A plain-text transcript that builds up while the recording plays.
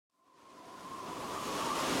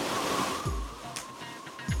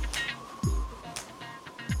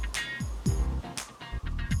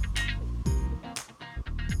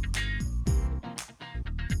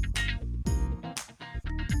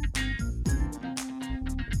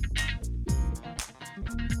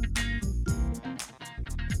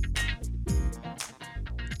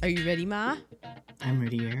Are you ready, Ma? I'm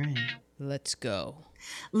ready, Erin. Let's go.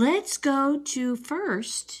 Let's go to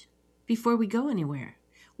first, before we go anywhere.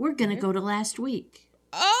 We're going to go to last week.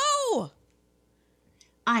 Oh!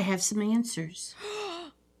 I have some answers.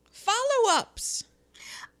 Follow-ups.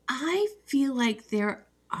 I feel like there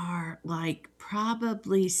are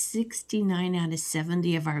probably 69 out of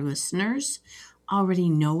 70 of our listeners already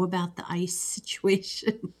know about the ICE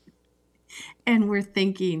situation. And we're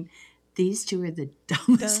thinking, these two are the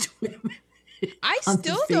dumbest women. I on the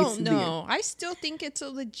still face don't of the earth. know. I still think it's a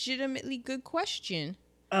legitimately good question.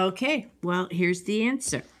 Okay, well, here's the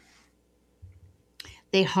answer.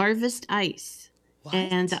 They harvest ice, What?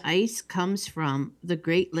 and the ice comes from the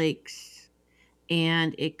Great Lakes,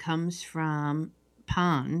 and it comes from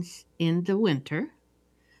ponds in the winter,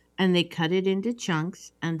 and they cut it into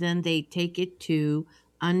chunks, and then they take it to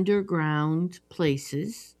underground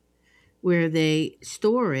places where they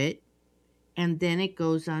store it, and then it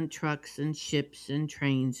goes on trucks and ships and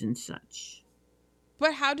trains and such.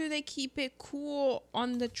 But how do they keep it cool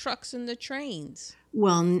on the trucks and the trains?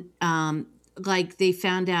 Well, like they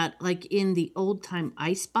found out, like in the old time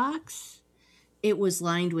ice box, it was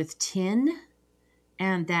lined with tin,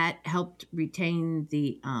 and that helped retain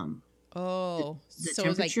the Oh, the so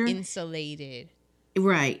it's like temperature. insulated.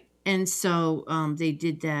 Right. And so they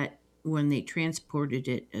did that when they transported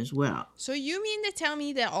it as well. So you mean to tell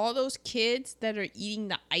me that all those kids that are eating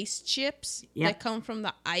the ice chips that come from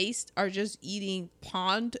the ice are just eating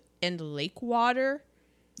pond and lake water?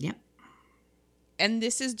 Yep. And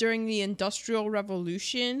this is during the Industrial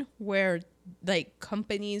Revolution where like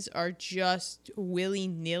companies are just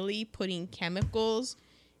willy-nilly putting chemicals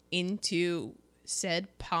into said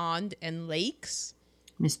pond and lakes?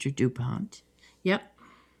 Mr. DuPont. Yep.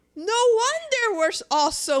 No wonder we're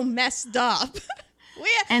all so messed up.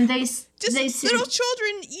 And they little said,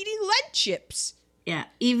 children eating lead chips. Yeah,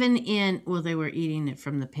 even in, well, they were eating it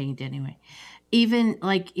from the paint anyway. Even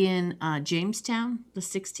like in Jamestown, the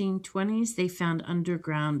 1620s, they found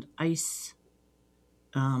underground ice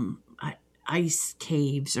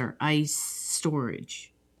caves or ice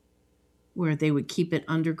storage where they would keep it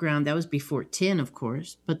underground. That was before tin, of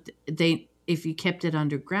course, but if you kept it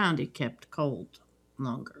underground, it kept cold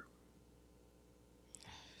longer.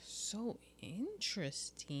 So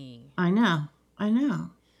interesting. I know.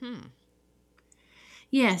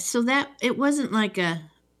 Yeah, so that it wasn't like a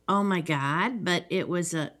oh my god, but it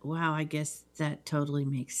was a wow, I guess that totally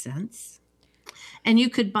makes sense. And you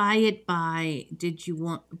could buy it by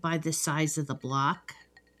the size of the block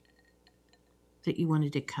that you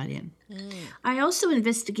wanted to cut in. I also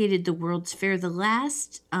investigated the World's Fair. The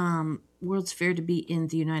last World's Fair to be in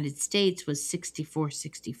the United States was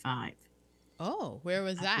 64-65. Oh, where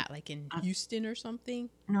was that? Like in Houston or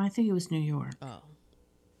something? No, I think it was New York. Oh.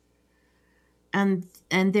 And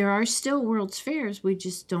there are still World's Fairs. We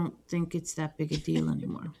just don't think it's that big a deal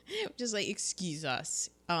anymore. Just like, excuse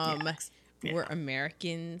us. We're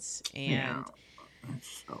Americans, and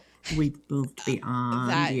so we've moved beyond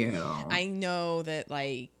that, you. I know that,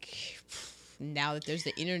 like, now that there's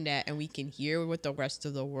the internet and we can hear what the rest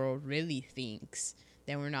of the world really thinks,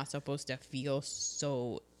 then we're not supposed to feel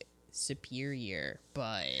so superior,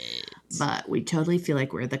 but we totally feel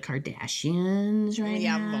like we're the Kardashians right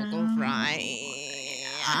now. Yeah, local fry.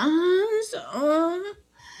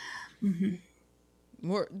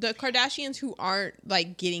 We're the Kardashians who aren't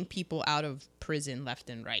like getting people out of prison left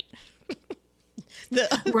and right.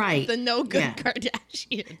 The no good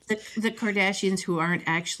Kardashians. The Kardashians who aren't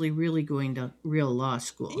actually really going to real law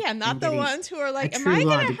school. Yeah, not the ones who are like, am I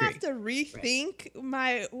going to have to rethink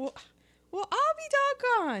my... Well, I'll be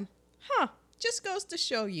doggone. Huh. Just goes to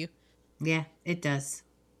show you. Yeah, it does.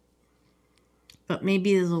 But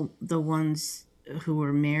maybe the ones who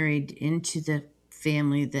were married into the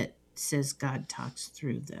family that says God talks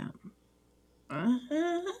through them.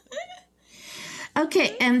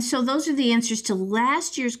 Okay, and so those are the answers to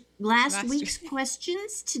last week's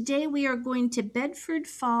questions. Today we are going to Bedford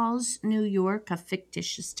Falls, New York, a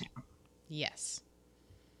fictitious town. Yes.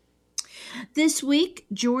 This week,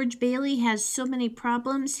 George Bailey has so many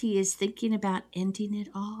problems, he is thinking about ending it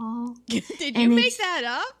all. Did you make that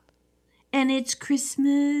up? And it's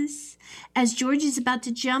Christmas. As George is about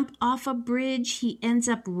to jump off a bridge, he ends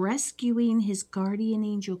up rescuing his guardian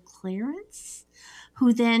angel, Clarence,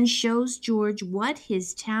 who then shows George what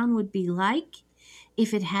his town would be like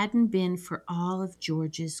if it hadn't been for all of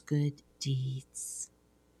George's good deeds.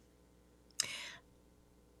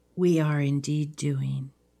 We are indeed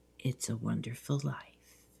doing It's a Wonderful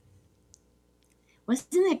Life.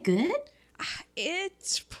 Wasn't that good?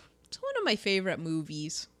 It's one of my favorite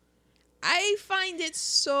movies. I find it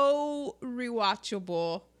so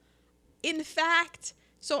rewatchable. In fact,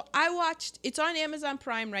 so I watched, it's on Amazon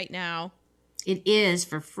Prime right now. It is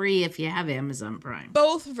for free if you have Amazon Prime.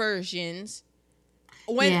 Both versions.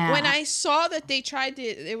 When I saw that they tried to,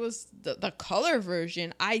 it was the color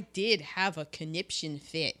version, I did have a conniption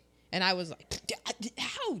fit. And I was like,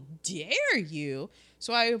 how dare you?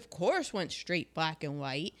 So I, of course, went straight black and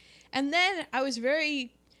white. And then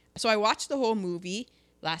so I watched the whole movie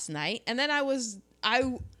last night. And then I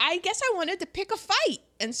guess I wanted to pick a fight.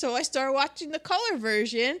 And so I started watching the color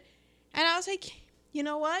version. And I was like, you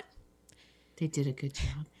know what? They did a good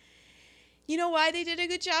job. You know why they did a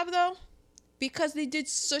good job, though? Because they did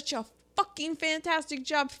such a fucking fantastic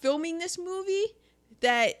job filming this movie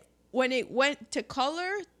that when it went to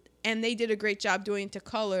color, and they did a great job doing it to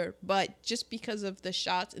color, but just because of the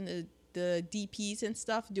shots and the DPs and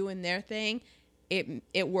stuff doing their thing,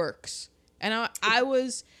 it works. And I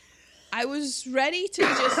was ready to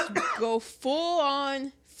just go full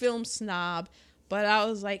on film snob, but I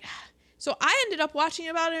was like, so I ended up watching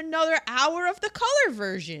about another hour of the color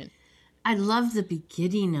version. I love the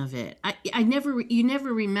beginning of it. You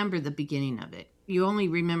never remember the beginning of it. You only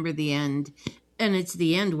remember the end, and it's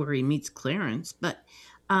the end where he meets Clarence. But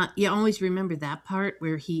you always remember that part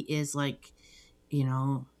where he is like,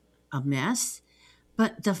 a mess.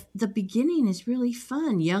 But the beginning is really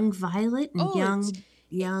fun. Young Violet and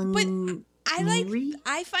young. But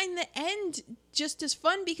I find the end just as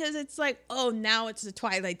fun because it's like, oh, now it's a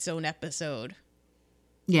Twilight Zone episode.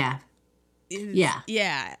 Yeah.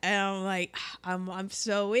 Yeah. And I'm like, I'm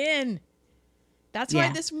so in. That's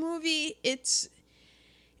why this movie,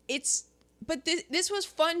 but this was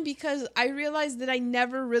fun because I realized that I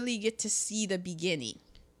never really get to see the beginning.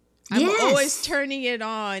 I'm always turning it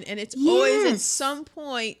on, and it's always at some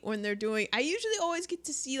point when they're doing, I usually always get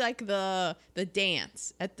to see like the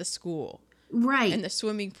dance at the school. Right. And the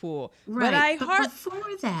swimming pool. Right. But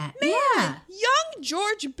before that. Man, young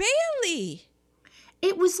George Bailey.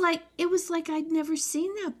 It was like I'd never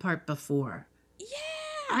seen that part before. Yeah.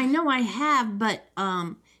 I know I have, but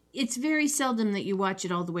it's very seldom that you watch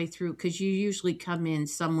it all the way through because you usually come in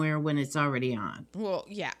somewhere when it's already on. Well,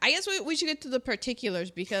 yeah. I guess we should get to the particulars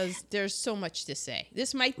because there's so much to say.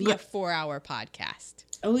 This might be a 4-hour podcast.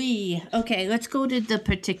 Okay, let's go to the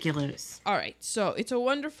particulars. All right. So, It's a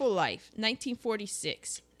Wonderful Life,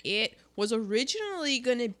 1946. It was originally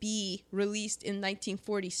going to be released in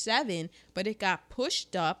 1947, but it got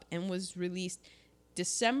pushed up and was released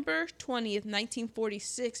December 20th,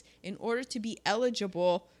 1946, in order to be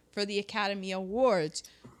eligible for the Academy Awards,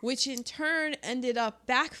 which in turn ended up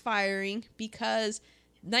backfiring because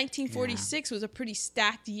 1946 was a pretty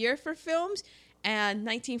stacked year for films, and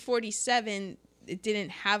 1947, it didn't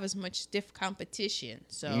have as much stiff competition.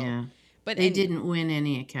 So, but they didn't win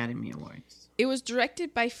any Academy Awards. It was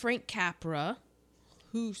directed by Frank Capra,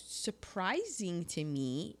 who's surprising to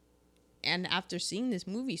me, and after seeing this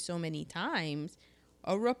movie so many times,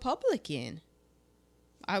 a Republican.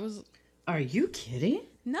 Are you kidding?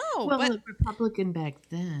 No, well, but a Republican back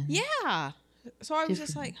then. Yeah. So I was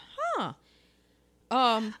just like, huh.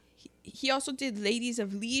 He also did Ladies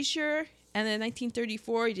of Leisure, and then in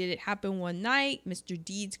 1934 he did It Happened One Night, Mr.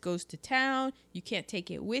 Deeds Goes to Town, You Can't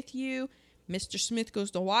Take It With You, Mr. Smith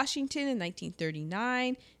Goes to Washington in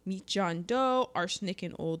 1939, Meet John Doe, Arsenic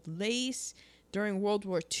and Old Lace. During World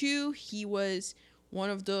War II, he was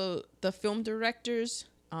one of the film directors.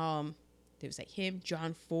 There was like him,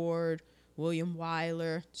 John Ford, William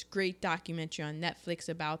Wyler. It's a great documentary on Netflix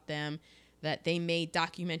about them that they made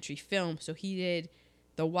documentary film. So he did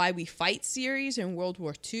the Why We Fight series in World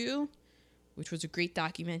War II, which was a great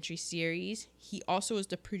documentary series. He also was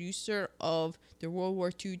the producer of the World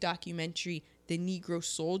War II documentary, The Negro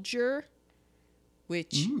Soldier,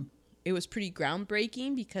 which it was pretty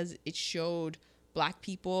groundbreaking because it showed Black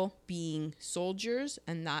people being soldiers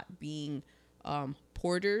and not being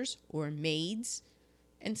porters or maids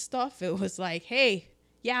and stuff. It was like, hey,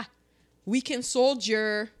 yeah, we can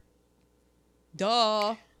soldier.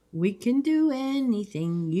 Duh. We can do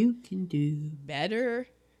anything you can do. Better.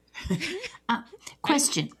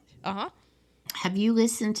 Question. Have you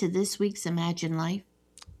listened to this week's Imagine Life?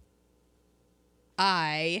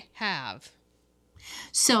 I have.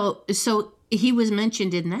 So he was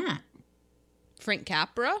mentioned in that. Frank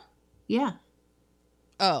Capra? Yeah.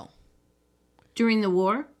 Oh. During the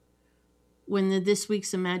war? When the This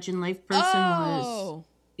Week's Imagine Life person was...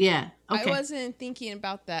 Yeah. Okay. I wasn't thinking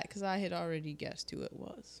about that because I had already guessed who it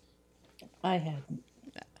was. I hadn't.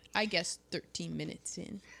 I guessed 13 minutes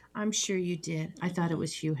in. I'm sure you did. I thought it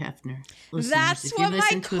was Hugh Hefner. Listeners, that's what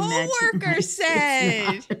my coworker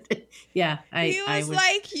said. Yeah, she was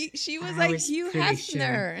like Hugh Hefner,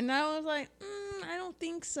 sure. And I was like, I don't don't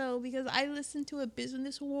think so because I listened to a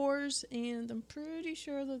Business Wars and I'm pretty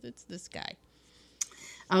sure that it's this guy.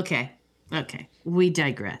 Okay. Okay. We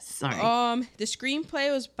digress. Sorry. The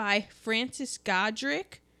screenplay was by Frances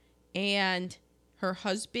Godric and her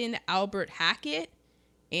husband Albert Hackett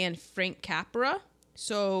and Frank Capra.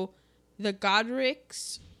 So the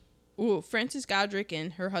Godrics, Frances Godric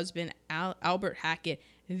and her husband Albert Hackett,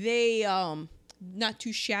 they not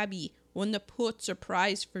too shabby, won the Pulitzer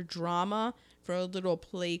Prize for drama for a little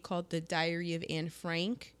play called The Diary of Anne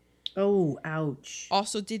Frank. Oh, ouch.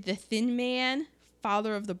 Also did The Thin Man,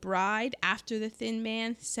 Father of the Bride, After the Thin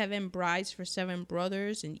Man, Seven Brides for Seven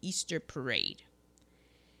Brothers, and Easter Parade.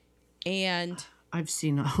 And I've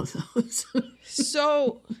seen all of those.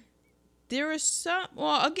 so there was some,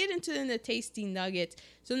 well, I'll get into it in the tasty nuggets.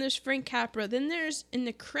 So then there's Frank Capra. Then there's, in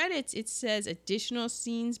the credits, it says additional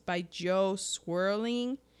scenes by Joe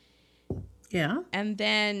Swirling. Yeah. And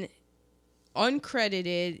then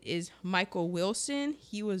uncredited is Michael Wilson.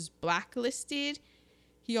 He was blacklisted.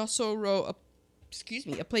 He also wrote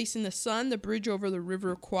A Place in the Sun, The Bridge Over the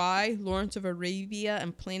River Kwai, Lawrence of Arabia,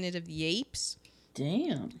 and Planet of the Apes.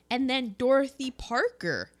 Damn. And then Dorothy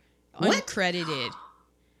Parker, uncredited.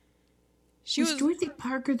 She was Dorothy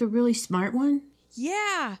Parker the really smart one?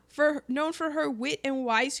 Yeah, known for her wit and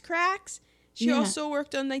wisecracks. She also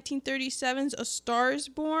worked on 1937's A Star Is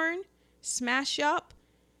Born, Smash Up,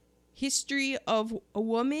 History of a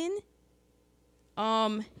Woman,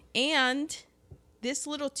 and this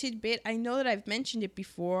little tidbit, I know that I've mentioned it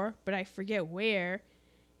before, but I forget where.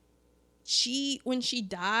 When she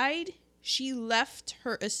died, she left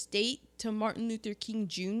her estate to Martin Luther King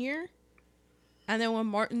Jr. And then when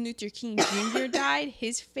Martin Luther King Jr. died,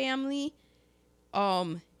 his family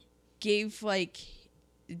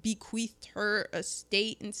bequeathed her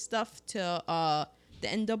estate and stuff to the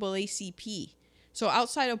NAACP. So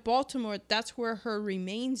outside of Baltimore, that's where her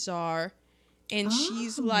remains are. And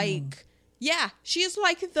she's like, she's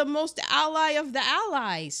like the most ally of the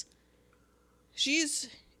allies. She's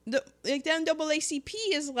the NAACP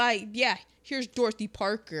is like, here's Dorothy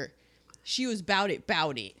Parker. She was bout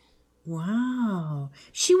it. Wow.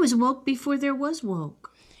 She was woke before there was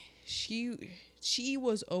woke. She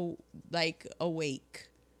was awake.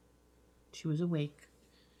 She was awake.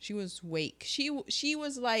 She was wake.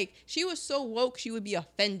 She was so woke she would be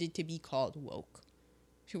offended to be called woke.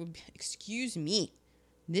 She would be, excuse me.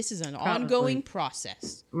 This is an ongoing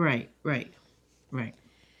process. Right.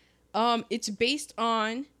 It's based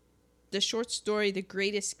on the short story The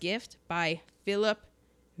Greatest Gift by Philip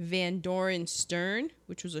Van Doren Stern,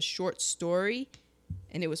 which was a short story,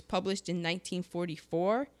 and it was published in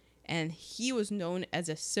 1944, and he was known as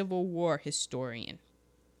a Civil War historian.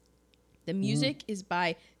 The music is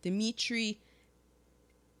by Dmitri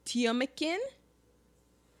Tiomkin.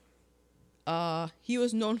 He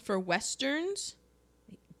was known for westerns,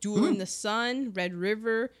 Duel in the Sun, Red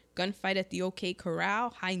River, Gunfight at the OK Corral,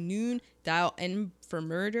 High Noon, Dial M for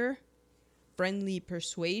Murder, Friendly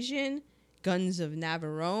Persuasion, Guns of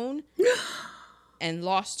Navarone, and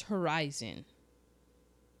Lost Horizon.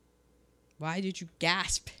 Why did you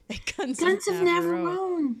gasp at Guns of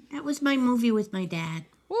Navarone? That was my movie with my dad.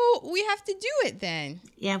 Well, we have to do it then.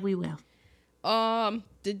 Yeah, we will.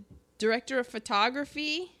 The director of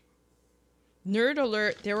photography, nerd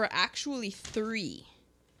alert, there were actually 3.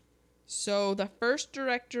 So the first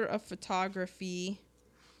director of photography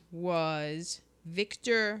was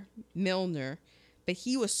Victor Milner, but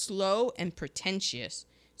he was slow and pretentious.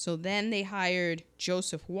 So then they hired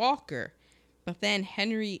Joseph Walker. But then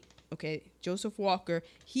Joseph Walker,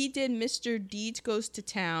 he did Mr. Deeds Goes to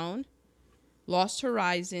Town, Lost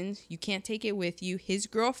Horizons, You Can't Take It With You, His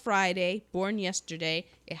Girl Friday, Born Yesterday,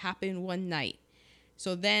 It Happened One Night.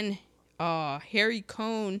 So then Harry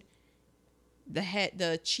Cohn,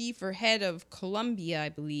 the chief or head of Columbia, I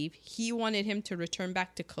believe, he wanted him to return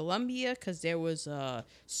back to Columbia because there was a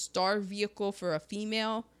star vehicle for a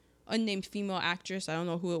unnamed female actress. I don't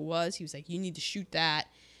know who it was. He was like, you need to shoot that.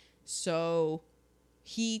 So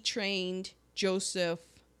he trained Joseph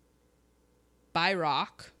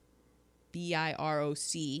Biroc,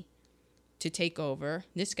 B-I-R-O-C, to take over.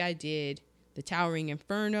 This guy did The Towering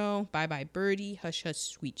Inferno, Bye Bye Birdie, Hush Hush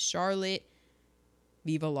Sweet Charlotte,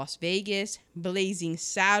 Viva Las Vegas, Blazing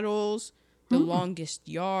Saddles, The Longest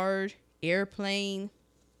Yard, Airplane.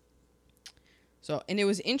 So, and it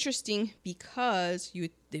was interesting because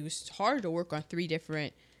it was hard to work on 3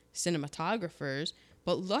 different cinematographers,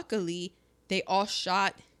 but luckily they all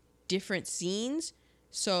shot different scenes,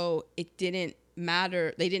 so it didn't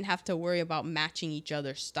matter. They didn't have to worry about matching each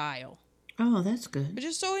other's style. Oh, that's good. Which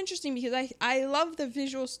is so interesting because I love the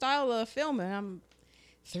visual style of the film, and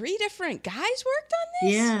 3 different guys worked on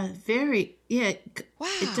this? Yeah, very. Yeah, Wow.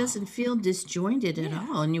 it doesn't feel disjointed at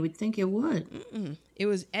all, and you would think it would. It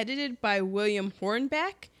was edited by William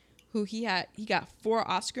Hornbeck, who he got 4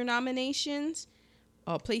 Oscar nominations,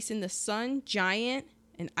 A Place in the Sun, Giant,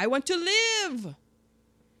 and I Want to Live.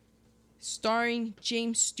 Starring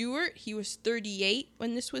James Stewart, he was 38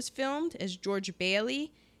 when this was filmed as George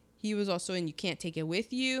Bailey. He was also in You Can't Take It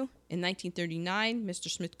With You. In 1939,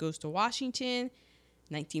 Mr. Smith Goes to Washington.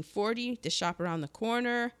 1940, The Shop Around the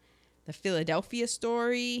Corner. The Philadelphia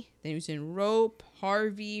Story. Then he was in Rope,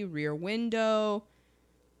 Harvey, Rear Window,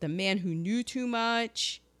 The Man Who Knew Too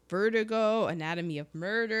Much, Vertigo, Anatomy of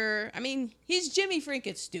Murder. I mean, he's Jimmy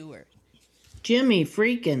freaking Stewart. Jimmy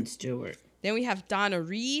freaking Stewart. Then we have Donna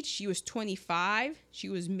Reed. She was 25. She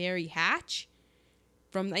was Mary Hatch.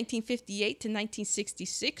 From 1958 to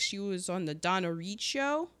 1966, she was on the Donna Reed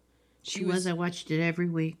Show. She was. I watched it every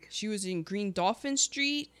week. She was in Green Dolphin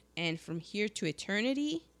Street and From Here to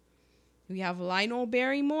Eternity. We have Lionel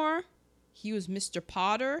Barrymore. He was Mr.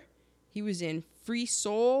 Potter. He was in Free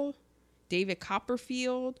Soul, David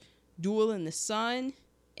Copperfield, Duel in the Sun,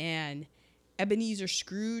 and Ebenezer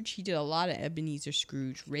Scrooge. He did a lot of Ebenezer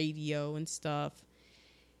Scrooge radio and stuff.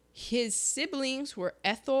 His siblings were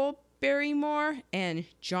Ethel Barrymore and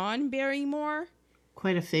John Barrymore.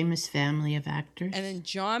 Quite a famous family of actors. And then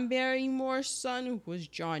John Barrymore's son was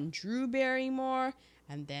John Drew Barrymore.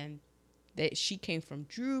 And then she came from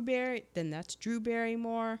Drew Barry. Then that's Drew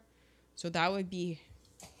Barrymore. So that would be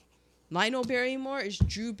Lionel Barrymore is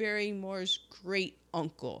Drew Barrymore's great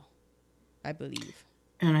uncle, I believe.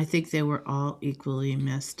 And I think they were all equally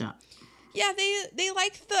messed up. Yeah, they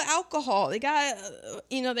liked the alcohol. They got,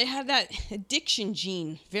 they had that addiction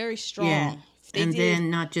gene very strong. Yeah, and then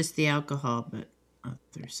not just the alcohol, but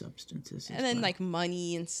other substances and then well. Like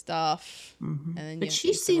money and stuff. Mm-hmm. And then, but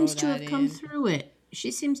she seems to have come through it.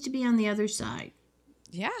 She seems to be on the other side.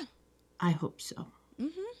 Yeah. I hope so.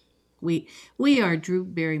 Mm-hmm. We are Drew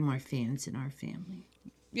Barrymore fans in our family.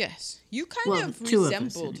 Yes. You kind of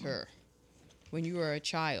resembled her when you were a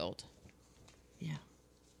child. Yeah.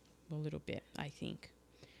 A little bit, I think.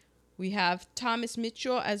 We have Thomas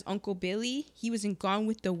Mitchell as Uncle Billy. He was in Gone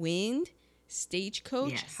with the Wind,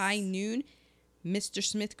 Stagecoach, yes. High Noon, Mr.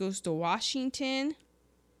 Smith Goes to Washington.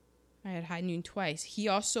 I had High Noon twice. He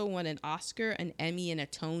also won an Oscar, an Emmy, and a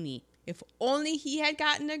Tony. If only he had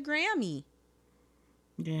gotten a Grammy.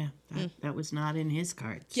 Yeah, that was not in his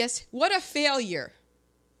cards. Yes, what a failure.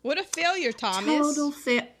 What a failure, Thomas. Total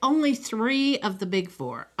only 3 of the big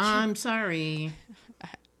 4. I'm sorry.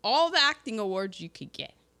 All the acting awards you could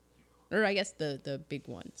get. Or I guess the big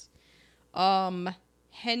ones.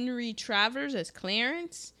 Henry Travers as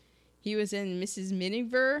Clarence. He was in Mrs.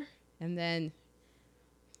 Miniver. And then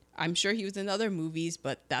I'm sure he was in other movies,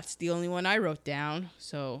 but that's the only one I wrote down.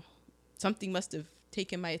 So something must have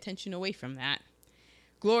taken my attention away from that.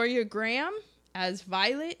 Gloria Graham as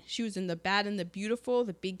Violet. She was in The Bad and the Beautiful,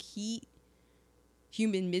 The Big Heat,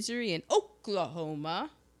 Human Misery, and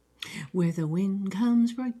Oklahoma. Where the wind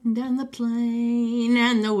comes breaking down the plain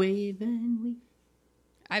and the wave and we.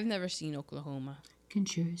 I've never seen Oklahoma. Can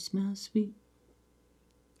sure smell sweet.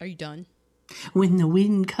 Are you done? When the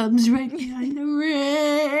wind comes right behind the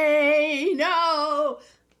rain. No!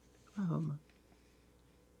 Oklahoma.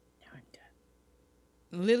 Now I'm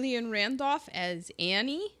done. Lillian Randolph as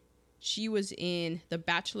Annie. She was in The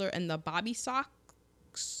Bachelor and the Bobby Soccer.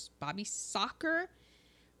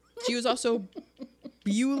 She was also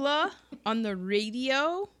Beulah on the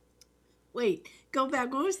radio. Wait, go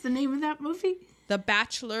back. What was the name of that movie? The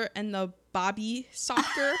Bachelor and the Bobby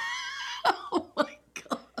Soccer. Oh my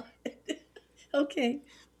God. Okay.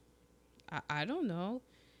 I don't know.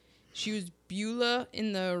 She was Beulah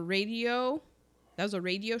in the radio. That was a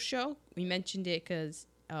radio show. We mentioned it because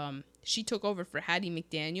she took over for Hattie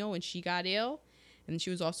McDaniel when she got ill. And she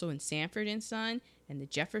was also in Sanford and Son and The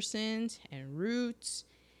Jeffersons and Roots.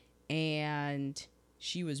 And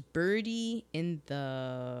she was Birdie in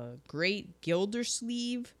the Great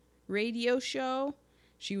Gildersleeve radio show.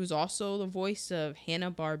 She was also the voice of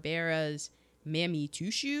Hanna-Barbera's Mammy Two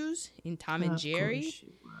Shoes in Tom and Jerry. Of course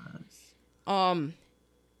she was.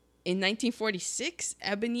 In 1946,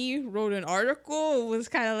 Ebony wrote an article. It was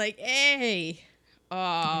kind of like, hey,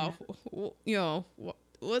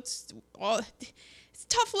 what's all? It's a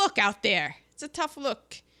tough look out there. It's a tough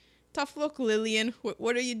look. Tough look, Lillian.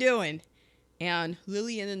 What are you doing? And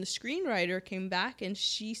Lillian and the screenwriter came back and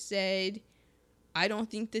she said, I don't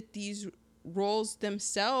think that these roles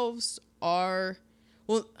themselves are,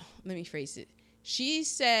 well, let me phrase it. She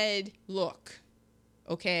said, look,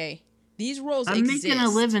 okay, these roles exist. I'm making a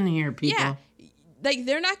living here, people. Yeah, like,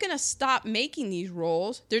 they're not going to stop making these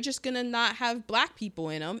roles. They're just going to not have black people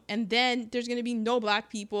in them. And then there's going to be no black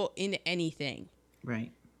people in anything.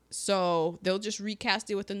 Right. So they'll just recast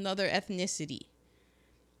it with another ethnicity.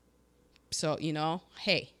 So, you know,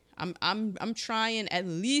 hey, I'm trying at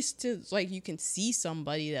least to, like, you can see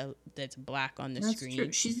somebody that's black on the screen.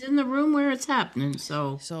 True. She's in the room where it's happening,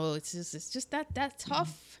 so it's just that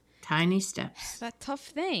tough, tiny steps. that tough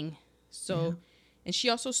thing. So, and she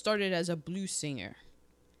also started as a blues singer.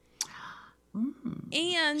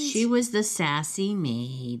 And she was the sassy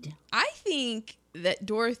maid. I think that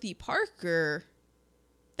Dorothy Parker,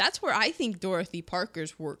 that's where I think Dorothy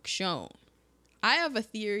Parker's work shone. I have a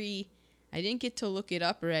theory. I didn't get to look it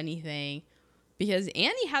up or anything because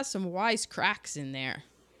Annie has some wise cracks in there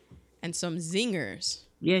and some zingers.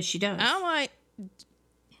 Yeah, she does. And I'm like,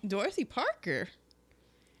 Dorothy Parker?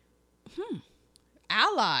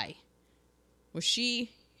 Ally. Was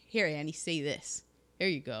she... Here, Annie, say this. Here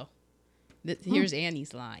you go. Here's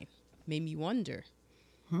Annie's line. Made me wonder.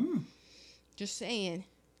 Just saying.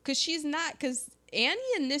 Because Annie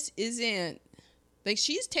in this isn't... Like,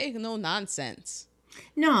 she's taking no nonsense.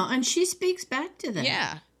 No, and she speaks back to them.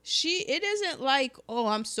 Yeah. It isn't like, oh,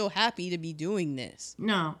 I'm so happy to be doing this.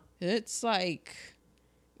 No. It's like...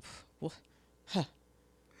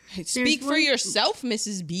 Speak for yourself,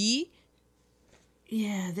 Mrs. B.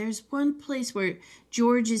 Yeah, there's one place where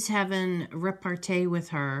George is having repartee with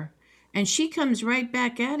her, and she comes right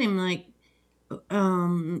back at him like,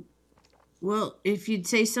 well, if you'd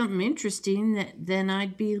say something interesting, then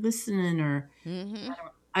I'd be listening, or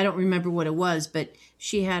I don't remember what it was, but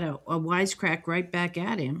she had a wisecrack right back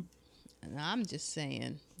at him. And I'm just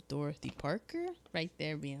saying, Dorothy Parker right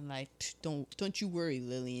there being like, don't you worry,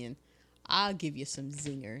 Lillian. I'll give you some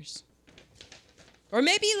zingers. Or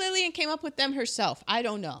maybe Lillian came up with them herself. I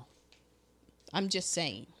don't know. I'm just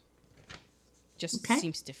saying. Just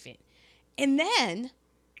seems to fit. And then,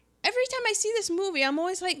 every time I see this movie, I'm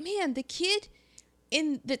always like, man, the kid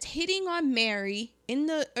that's hitting on Mary in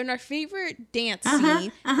our favorite dance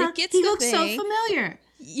scene that gets he the looks thing. so familiar.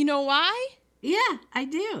 You know why? Yeah, I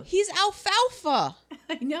do. He's Alfalfa.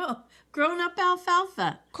 I know. Grown-up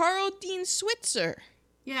Alfalfa. Carl Dean Switzer.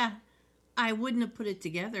 Yeah. I wouldn't have put it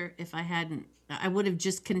together if I hadn't. I would have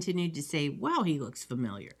just continued to say, wow, he looks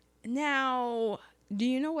familiar. Now, do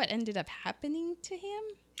you know what ended up happening to him?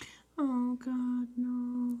 Oh, God,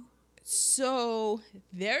 no. So,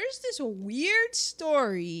 there's this weird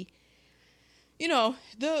story. You know,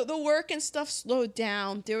 the work and stuff slowed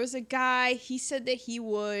down. There was a guy, he said that he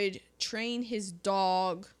would train his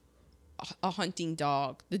dog, a hunting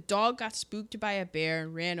dog. The dog got spooked by a bear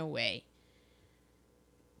and ran away.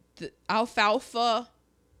 The Alfalfa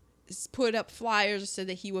put up flyers, said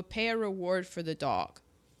that he would pay a reward for the dog.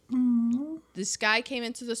 This guy came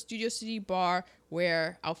into the Studio City bar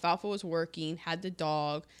where Alfalfa was working, had the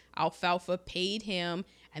dog. Alfalfa paid him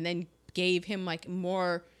and then gave him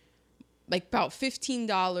about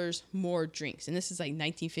 $15 more drinks. And this is like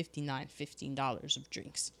 1959, $15 of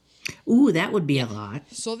drinks. Ooh, that would be a lot.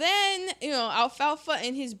 So then, Alfalfa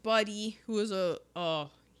and his buddy, who was a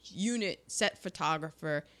unit set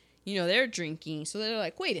photographer, they're drinking. So they're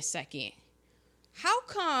like, wait a second. How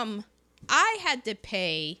come I had to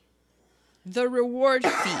pay the reward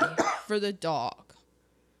fee for the dog?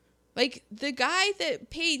 Like, the guy that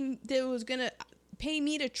was going to pay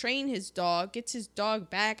me to train his dog gets his dog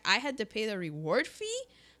back. I had to pay the reward fee?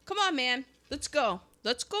 Come on, man. Let's go.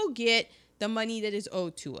 Let's go get the money that is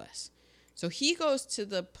owed to us. So he goes to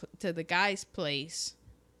the guy's place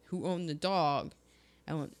who owned the dog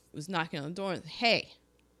and was knocking on the door and, hey,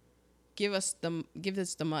 give us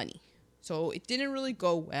the money. So it didn't really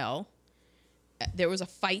go well. There was a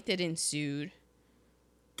fight that ensued.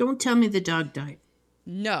 Don't tell me the dog died.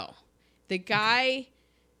 No. The guy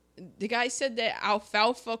said that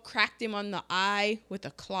Alfalfa cracked him on the eye with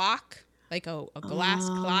a clock, like a glass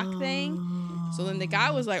clock thing. So then the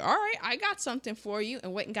guy was like, all right, I got something for you,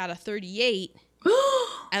 and went and got a 38.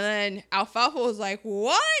 And then Alfalfa was like,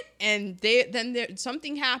 what? And then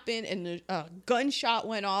something happened, and a gunshot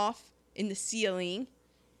went off in the ceiling.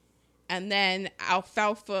 And then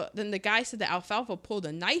the guy said that Alfalfa pulled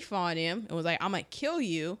a knife on him and was like, I'm going to kill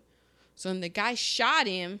you. So then the guy shot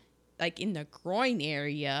him, like, in the groin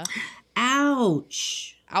area.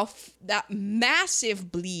 Ouch. That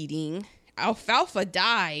massive bleeding. Alfalfa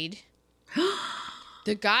died.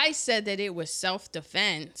 The guy said that it was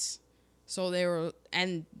self-defense. So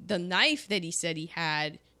and the knife that he said he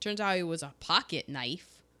had, turns out it was a pocket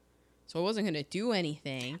knife. So it wasn't going to do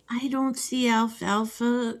anything. I don't see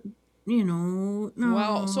Alfalfa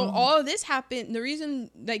Well, so no. all of this happened. The reason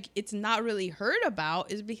like it's not really heard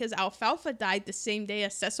about is because Alfalfa died the same day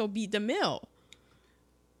as Cecil B. DeMille.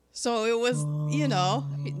 So it was,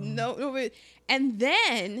 Oh. and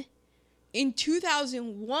then in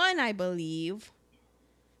 2001, I believe,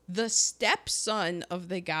 the stepson of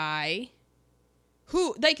the guy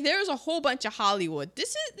who, like, there's a whole bunch of Hollywood.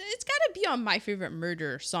 It's got to be on My Favorite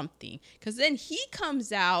Murder or something. Because then he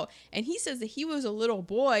comes out and he says that he was a little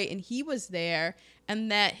boy and he was there and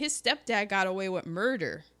that his stepdad got away with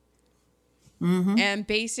murder. Mm-hmm. And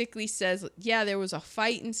basically says, yeah, there was a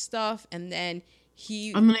fight and stuff. And then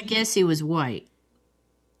I'm going to guess he was white.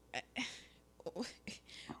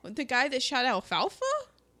 the guy that shot Alfalfa?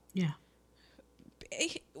 Yeah.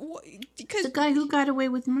 Because The guy who got away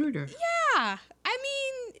with murder. yeah, I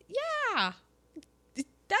mean, yeah,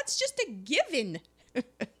 that's just a given.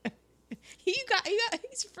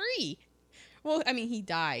 He's free. Well, I mean, he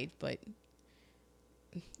died, but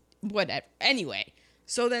whatever. Anyway,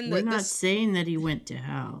 so then We're not saying that he went to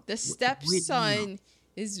hell. the stepson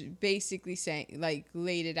is basically saying, like,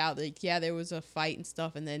 laid it out, like, yeah, there was a fight and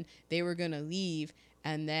stuff, and then they were gonna leave,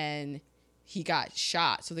 and then he got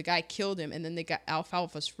shot. So the guy killed him, and then they got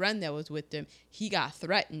Alfalfa's friend that was with him. He got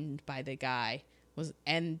threatened by the guy.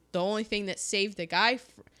 And the only thing that saved the guy,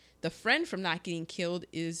 the friend, from not getting killed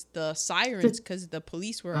is the sirens, because the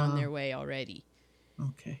police were on their way already.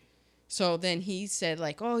 Okay. So then he said,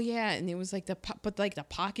 like, oh yeah, and it was like the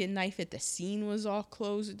pocket knife at the scene was all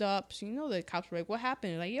closed up. So the cops were like, what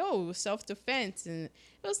happened? Like, yo, it was self-defense, and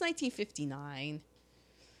it was 1959.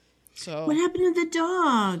 So What happened to the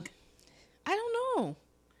dog? I don't know.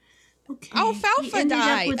 Okay. Alfalfa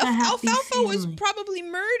died. Alfalfa was family. probably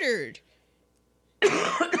murdered.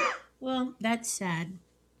 Well, that's sad.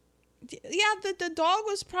 Yeah, the dog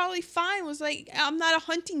was probably fine. Was like, I'm not a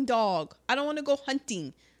hunting dog. I don't want to go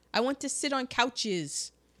hunting. I want to sit on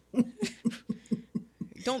couches.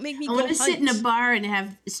 Don't make me go hunt. I want to sit in a bar and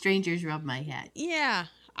have strangers rub my head. Yeah.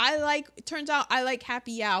 It turns out I like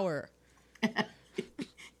happy hour.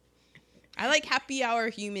 I like happy hour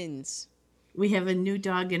humans. We have a new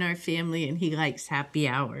dog in our family and he likes happy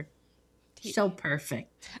hour. So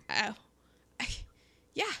perfect.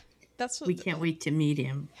 Yeah. That's what we can't wait to meet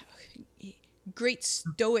him. Great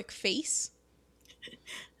stoic face.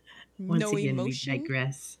 Once no again, emotion. We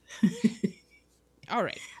digress. All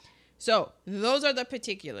right. So those are the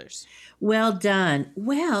particulars. Well done.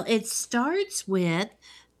 Well, it starts with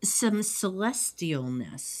some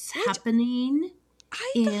celestialness happening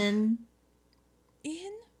in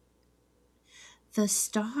the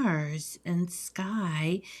stars and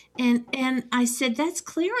sky. And I said, that's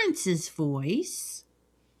Clarence's voice.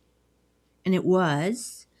 And it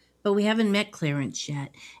was, but we haven't met Clarence yet.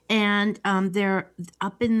 And they're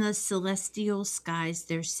up in the celestial skies.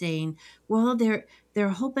 They're saying, well, there are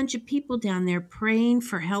a whole bunch of people down there praying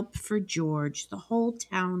for help for George. The whole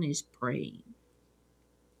town is praying.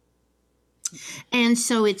 And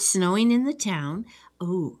so it's snowing in the town.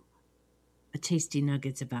 Oh, a tasty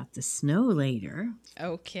nugget's about the snow later.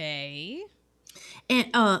 Okay. And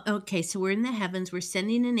okay, so we're in the heavens. We're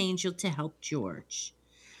sending an angel to help George.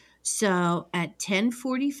 So at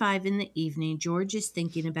 10:45 in the evening, George is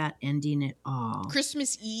thinking about ending it all.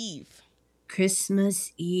 Christmas Eve.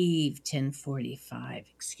 Christmas Eve, 10:45.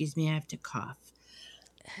 Excuse me, I have to cough.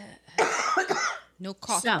 No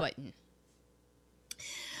cough button.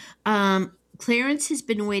 Clarence has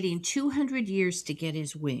been waiting 200 years to get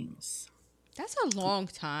his wings. That's a long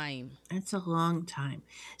time. That's a long time.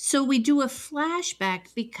 So we do a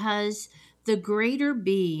flashback because the greater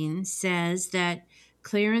being says that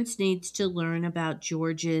Clarence needs to learn about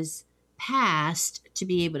George's past to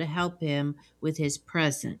be able to help him with his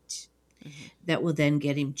present. Mm-hmm. That will then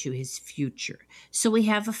get him to his future. So we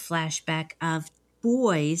have a flashback of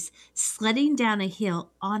boys sledding down a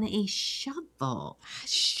hill on a shovel.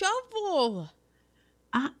 Shovel!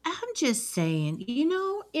 I'm just saying,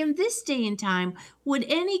 in this day and time, would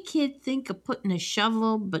any kid think of putting a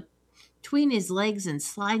shovel between his legs and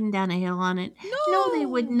sliding down a hill on it? No, they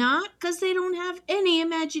would not, because they don't have any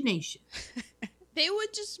imagination. They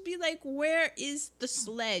would just be like, where is the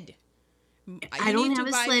sled? I don't have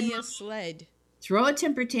a sled. Me a sled. Throw a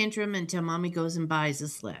temper tantrum until mommy goes and buys a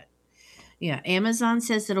sled. Yeah, Amazon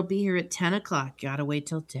says it'll be here at 10 o'clock. You gotta wait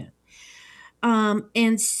till 10.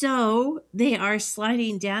 And so they are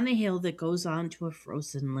sliding down a hill that goes onto a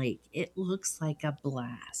frozen lake. It looks like a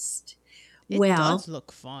blast. It does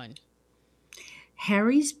look fun.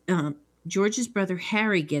 George's brother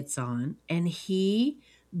Harry gets on and he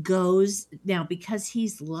goes, now because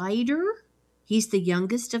he's lighter, he's the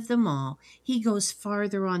youngest of them all, he goes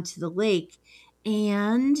farther onto the lake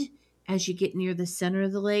and as you get near the center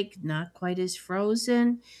of the lake, not quite as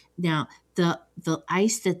frozen. Now, the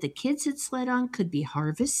ice that the kids had sled on could be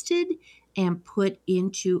harvested and put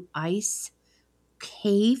into ice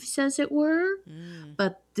caves, as it were, Mm.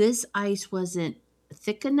 but this ice wasn't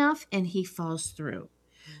thick enough and he falls through.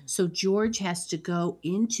 So George has to go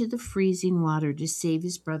into the freezing water to save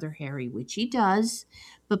his brother Harry, which he does.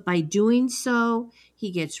 But by doing so,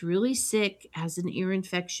 he gets really sick, has an ear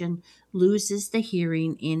infection, loses the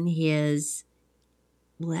hearing in his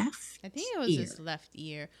left I think it was ear. his left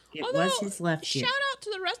ear. It was Although, his left ear. shout out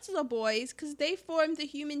to the rest of the boys because they formed the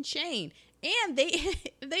human chain, and they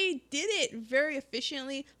they did it very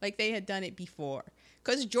efficiently, like they had done it before.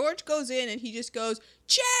 Because George goes in and he just goes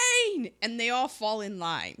chain, and they all fall in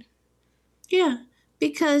line. Yeah,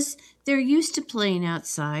 because they're used to playing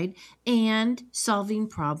outside and solving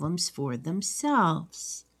problems for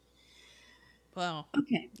themselves. Well,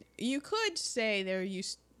 Okay. you could say they're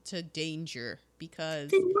used to danger because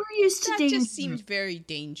They were used to that danger. just seems very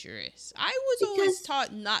dangerous. I was always Because-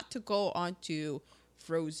 taught not to go onto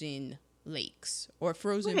frozen lakes or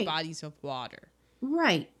frozen Right. bodies of water.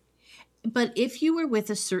 Right. But if you were with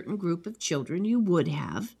a certain group of children, you would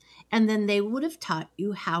have, and then they would have taught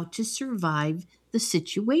you how to survive the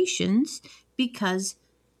situations because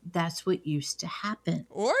that's what used to happen.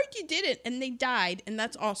 Or you didn't and they died, and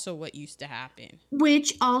that's also what used to happen.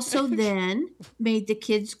 Which also then made the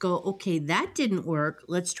kids go, okay, that didn't work.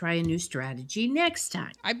 Let's try a new strategy next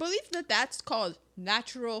time. I believe that that's called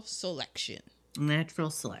natural selection.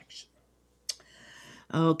 Natural selection.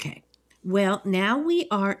 Okay. Well, now we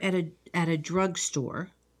are at a drugstore.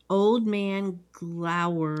 Old Man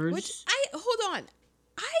Glowers. Which hold on.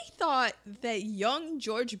 I thought that young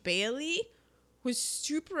George Bailey was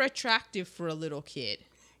super attractive for a little kid.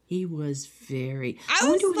 He was very. I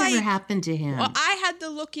wonder was whatever like- happened to him. Well, I had to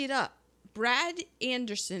look it up. Brad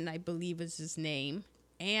Anderson, I believe, is his name.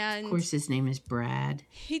 And Of course, his name is Brad.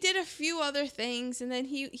 he did a few other things, and then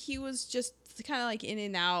he was just kind of like in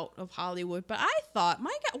and out of Hollywood. But I thought,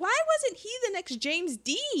 my God, why wasn't he the next James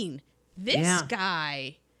Dean? This Yeah.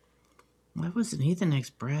 guy. Why wasn't he the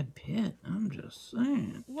next Brad Pitt? I'm just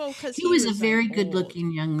saying. Well, because He was a very like, good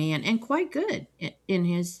looking young man and quite good in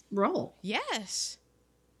his role Yes.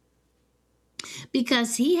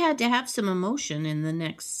 because he had to have some emotion in the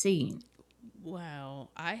next scene.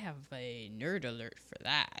 Well, I have a nerd alert for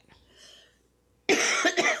that.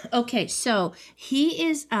 Okay, so he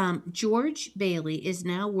is George Bailey is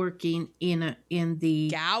now working in the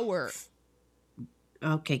Gower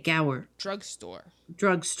Gower drugstore.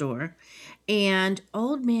 drugstore, and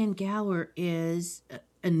Old Man Gower is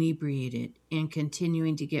inebriated and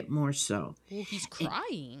continuing to get more so Well, he's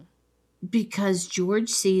crying. because George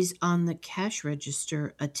sees on the cash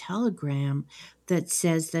register a telegram that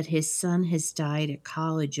says that his son has died at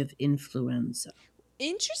college of influenza.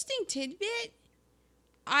 Interesting tidbit.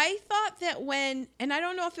 I thought that and I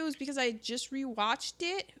don't know if it was because I just rewatched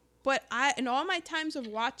it, but in all my times of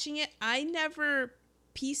watching it, I never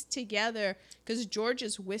pieced together because George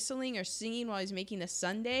is whistling or singing while he's making a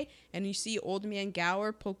sundae, and you see Old Man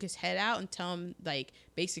Gower poke his head out and tell him, like,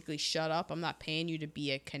 basically, shut up, I'm not paying you to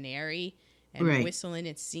be a canary, and Right. whistling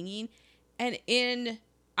and singing. And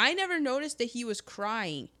I never noticed that he was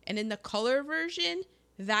crying, and in the color version,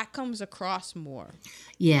 that comes across more.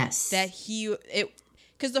 Yes.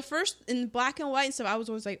 Because the first in black and white and stuff, I was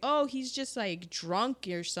always like, oh, he's just like drunk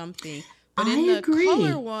or something. But in I the agree.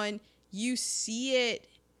 color one, you see it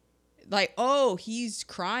like, oh, he's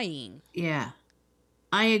crying. Yeah.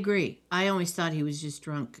 I agree. I always thought he was just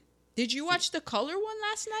drunk. Did you watch the color one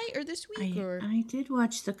last night or this week? I did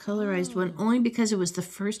watch the colorized one only because it was the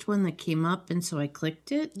first one that came up, and so I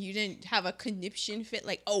clicked it. You didn't have a conniption fit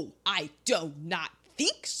like, oh, I do not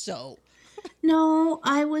think so. No,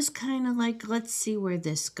 I was kind of like, let's see where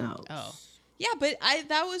this goes. Oh. Yeah, but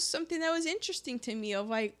that was something that was interesting to me of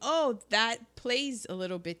like, oh, that plays a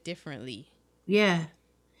little bit differently. Yeah.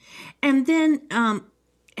 And then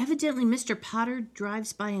evidently Mr. Potter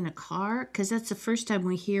drives by in a car because that's the first time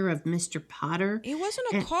we hear of Mr. Potter. It wasn't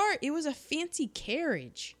a And- car, it was a fancy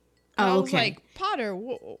carriage. Oh, And I was okay. like, Potter,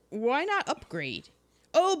 why not upgrade?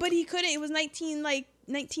 Oh, but he couldn't. It was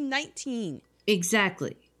 1919.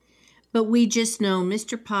 Exactly. But we just know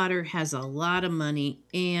Mr. Potter has a lot of money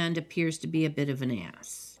and appears to be a bit of an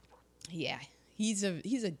ass. Yeah, he's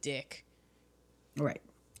a dick. Right.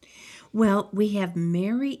 Well, we have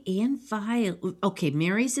Mary and Violet. Okay,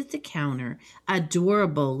 Mary's at the counter.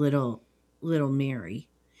 Adorable little Mary.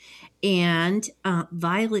 And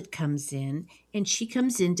Violet comes in, and she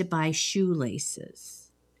comes in to buy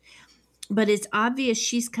shoelaces. But it's obvious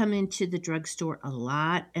she's come into the drugstore a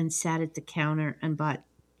lot and sat at the counter and bought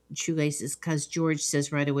shoelaces because George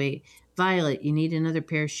says right away, Violet, you need another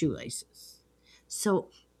pair of shoelaces. So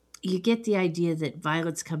you get the idea that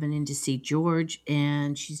Violet's coming in to see George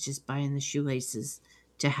and she's just buying the shoelaces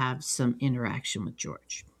to have some interaction with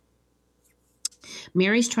George.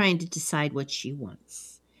 Mary's trying to decide what she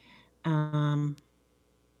wants.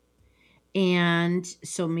 And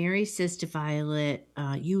so Mary says to Violet,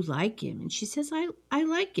 you like him. And she says, I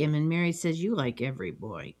like him. And Mary says, you like every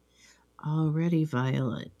boy. Already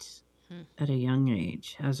Violet, at a young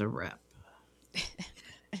age, has a rep.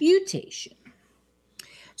 Mutation.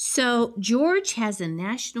 So George has a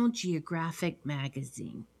National Geographic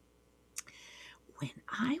magazine. When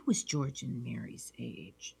I was George and Mary's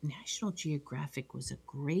age, National Geographic was a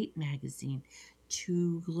great magazine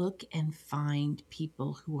to look and find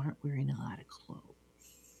people who aren't wearing a lot of clothes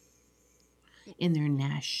in their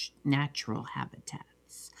natural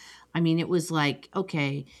habitats. I mean, it was like,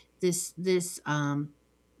 okay, this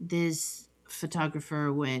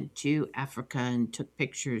photographer went to Africa and took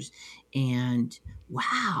pictures, and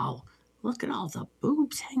wow, look at all the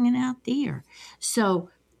boobs hanging out there.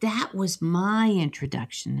 So that was my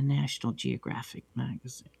introduction to National Geographic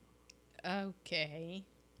magazine. Okay.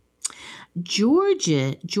 George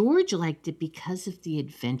liked it because of the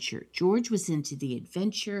adventure. George was into the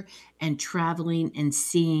adventure and traveling and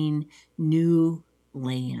seeing new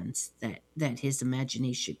lands that his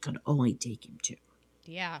imagination could only take him to.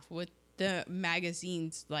 Yeah, with the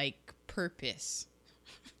magazine's like purpose.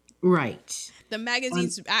 Right. The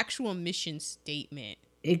magazine's actual mission statement.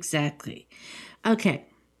 Exactly. Okay.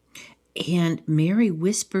 And Mary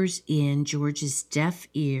whispers in George's deaf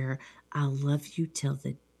ear, I'll love you till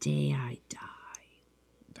the day I die.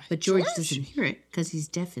 But George doesn't hear it because he's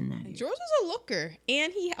deaf in that ear. George was a looker,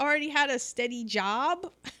 and he already had a steady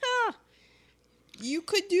job. You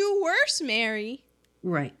could do worse, Mary.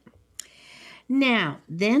 Right. Now,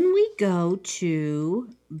 then we go to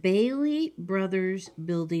Bailey Brothers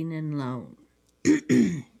Building and Loan.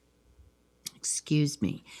 Excuse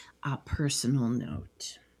me, a personal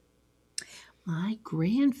note. My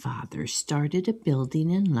grandfather started a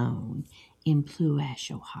building and loan in Blue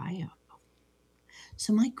Ash, Ohio.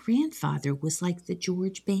 So my grandfather was like the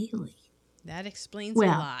George Bailey. That explains a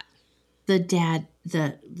lot. The dad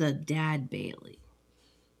Bailey.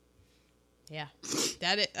 Yeah,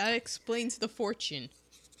 that explains the fortune.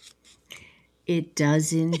 It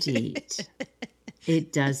does indeed.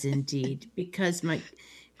 It does indeed. Because my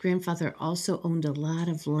grandfather also owned a lot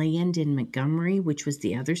of land in Montgomery, which was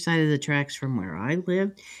the other side of the tracks from where I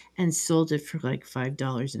lived, and sold it for like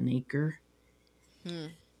 $5 an acre.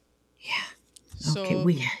 Yeah. So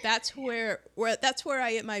that's where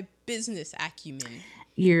I get my business acumen.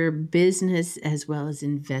 Your business as well as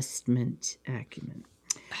investment acumen.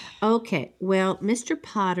 Okay, well, Mr.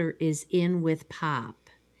 Potter is in with Pop,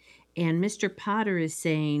 and Mr. Potter is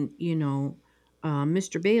saying,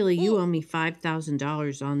 Mr. Bailey, you owe me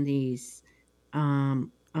 $5,000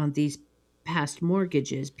 on these past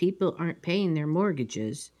mortgages. People aren't paying their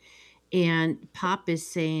mortgages, and Pop is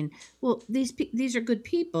saying, well, these are good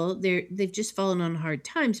people. They've just fallen on hard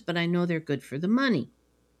times, but I know they're good for the money.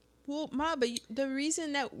 Well, Ma, but the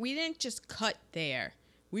reason that we didn't just cut there,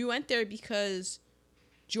 we went there because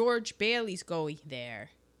George Bailey's going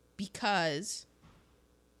there because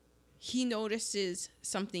he notices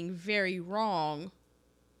something very wrong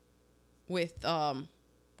with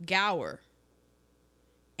Gower,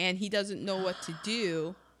 and he doesn't know what to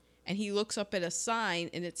do, and he looks up at a sign,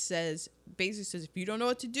 and it basically says, if you don't know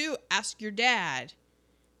what to do, ask your dad.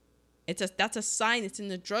 That's a sign that's in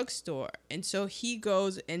the drugstore, and so he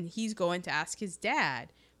goes and he's going to ask his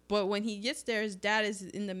dad, but when he gets there, his dad is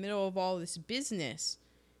in the middle of all this business,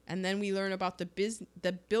 and then we learn about the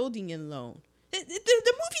building and loan. The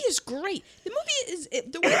movie is great. The movie is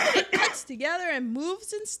the way that it cuts together and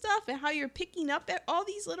moves and stuff, and how you're picking up at all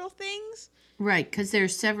these little things. Right, because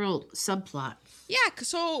there's several subplots. Yeah,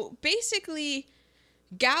 so basically,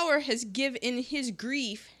 Gower has given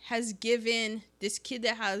this kid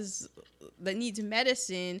that needs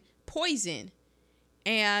medicine poison,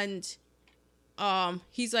 and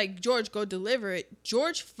he's like, George, go deliver it.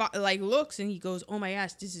 George looks and he goes, oh my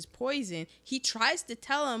gosh, this is poison. He tries to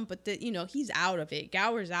tell him, but he's out of it.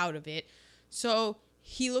 Gower's out of it. So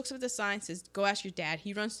he looks up the sign, says, go ask your dad.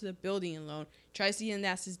 He runs to the building and loan, tries to get in and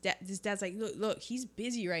ask his dad. His dad's like, look, he's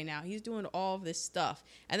busy right now. He's doing all of this stuff.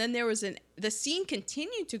 And then the scene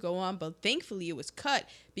continued to go on, but thankfully it was cut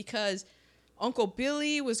because Uncle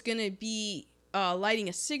Billy was going to be lighting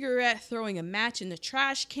a cigarette, throwing a match in the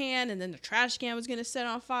trash can, and then the trash can was going to set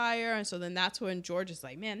on fire. And so then that's when George is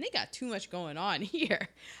like, man, they got too much going on here.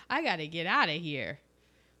 I got to get out of here.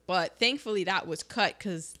 But thankfully that was cut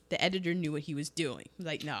because the editor knew what he was doing.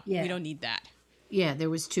 Like, no, Yeah. we don't need that. Yeah, there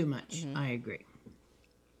was too much. I agree.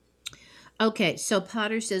 Okay, so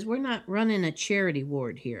Potter says we're not running a charity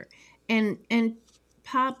ward here. And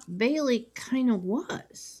Pop Bailey kind of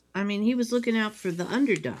was. I mean, he was looking out for the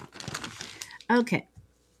underdog. Okay.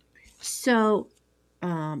 So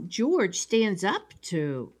George stands up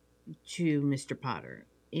to Mr. Potter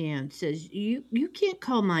and says, "You can't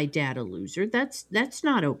call my dad a loser. That's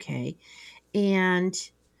not okay." And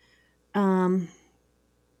then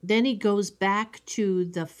he goes back to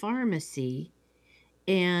the pharmacy,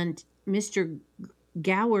 and Mr.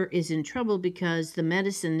 Gower is in trouble because the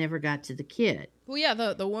medicine never got to the kid. Well, yeah,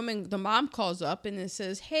 the mom calls up and it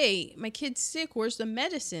says, "Hey, my kid's sick. Where's the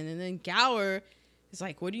medicine?" And then Gower is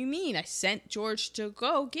like, "What do you mean? I sent George to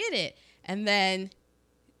go get it." And then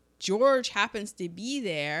George happens to be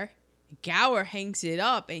there. Gower hangs it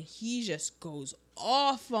up and he just goes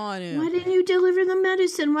off on him. Why didn't you deliver the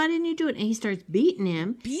medicine? Why didn't you do it? And he starts beating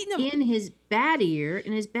him in his bad ear,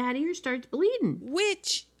 and his bad ear starts bleeding.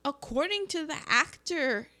 Which, according to the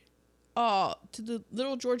actor, to the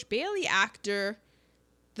little George Bailey actor,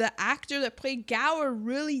 the actor that played Gower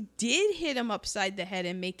really did hit him upside the head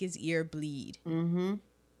and make his ear bleed. Mm-hmm.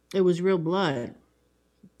 It was real blood.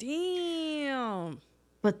 Damn.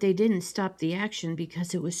 But they didn't stop the action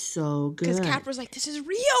because it was so good. Because Capra's like, "This is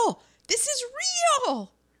real. This is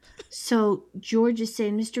real." So George is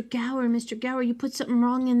saying, Mr. Gower, you put something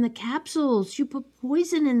wrong in the capsules. You put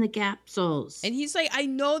poison in the capsules. And he's like, "I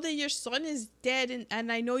know that your son is dead,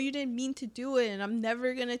 and I know you didn't mean to do it, and I'm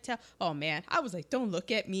never going to tell." Oh, man. I was like, don't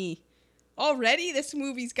look at me. Already, this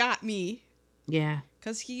movie's got me. Yeah.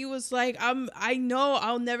 Because he was like, I know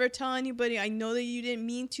I'll never tell anybody. I know that you didn't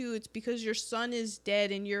mean to. It's because your son is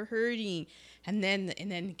dead and you're hurting. And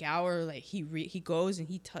then Gower, like, he goes and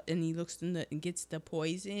he looks and gets the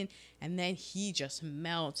poison, and then he just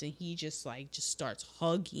melts and he just starts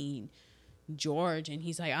hugging George, and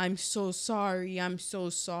he's like, I'm so sorry.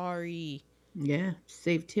 Yeah,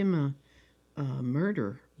 saved him a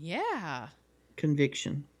murder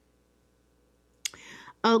conviction.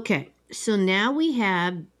 Okay, so now we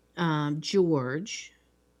have George.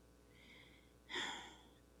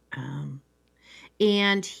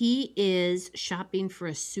 And he is shopping for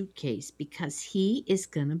a suitcase because he is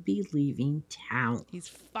going to be leaving town. He's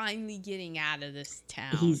finally getting out of this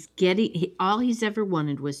town. All he's ever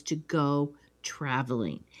wanted was to go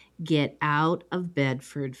traveling, get out of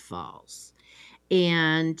Bedford Falls.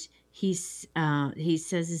 And he says,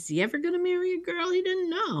 is he ever going to marry a girl? He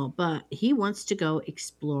didn't know, but he wants to go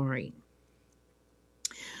exploring.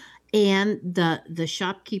 And the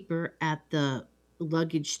shopkeeper at the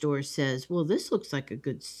luggage store says, well, this looks like a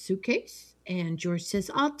good suitcase. And George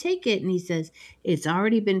says, I'll take it. And he says, it's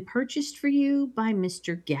already been purchased for you by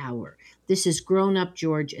Mr. Gower. This is grown up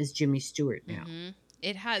George as Jimmy Stewart now. Mm-hmm.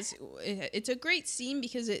 It's a great scene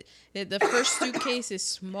because the first suitcase is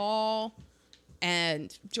small,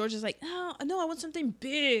 and George is like, no, I want something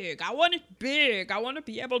big. I want it big. I want to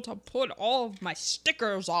be able to put all of my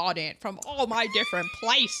stickers on it from all my different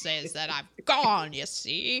places that I've gone, you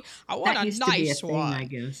see. I want a nice one. I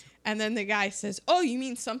guess. And then the guy says, oh, you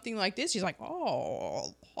mean something like this? He's like,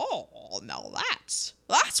 oh, no, that's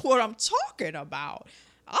what I'm talking about.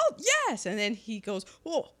 Oh, yes. And then he goes,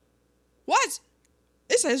 well, what?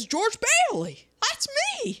 It says George Bailey. That's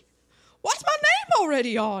me. What's my name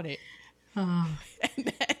already on it? Oh,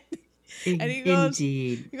 and he goes,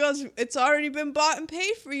 indeed. He goes, it's already been bought and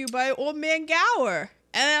paid for you by old man Gower.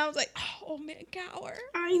 And I was like, oh, old man Gower.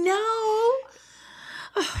 I know.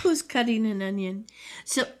 Oh, who's cutting an onion?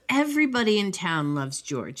 So everybody in town loves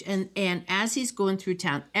George. And as he's going through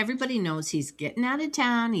town, everybody knows he's getting out of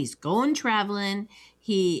town. He's going traveling.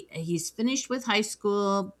 He's finished with high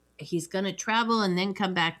school. He's going to travel and then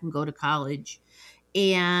come back and go to college.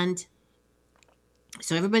 And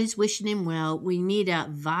so everybody's wishing him well. We meet a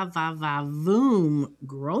va-va-va-voom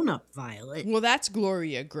grown-up Violet. Well, that's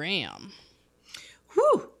Gloria Graham.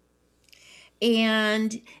 Whew.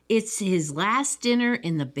 And it's his last dinner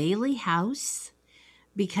in the Bailey house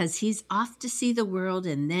because he's off to see the world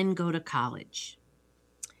and then go to college.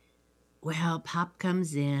 Well, Pop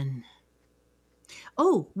comes in.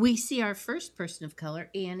 Oh, we see our first person of color,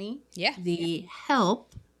 Annie. Yeah. The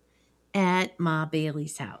help at Ma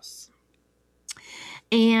Bailey's house.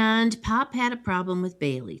 And Pop had a problem with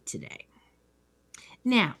Bailey today.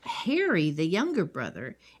 Now, Harry, the younger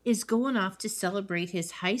brother, is going off to celebrate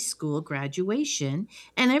his high school graduation,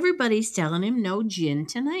 and everybody's telling him no gin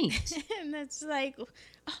tonight. And that's like,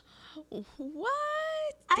 what?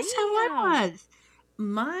 That's how I was.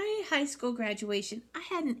 My high school graduation,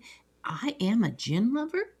 I am a gin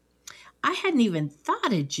lover. I hadn't even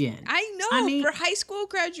thought of gin. I I know mean, for high school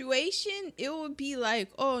graduation, it would be like,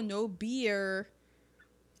 oh, no beer.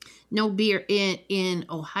 no beer in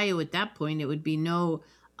Ohio at that point. It would be no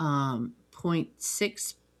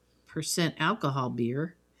 0.6% alcohol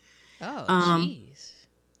beer. Oh, Um, jeez.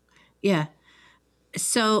 yeah.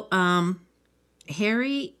 So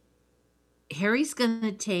Harry Harry's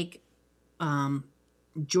gonna take um,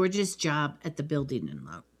 George's job at the building and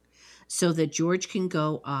loan so that George can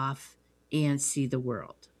go off and see the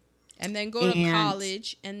world. And then go to And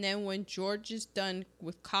college. And then when George is done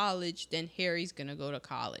with college, then Harry's going to go to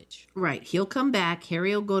college. right, he'll come back.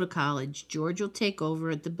 Harry will go to college. George will take over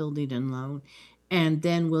at the building and loan, and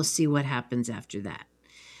then we'll see what happens after that.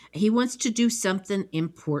 He wants to do something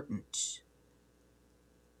important.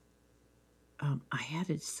 I had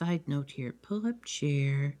a side note here. Pull up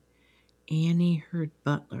chair. Annie Heard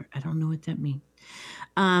Butler. I don't know what that means.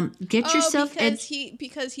 Get yourself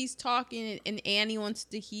because he's talking and Annie wants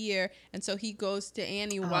to hear, and so he goes to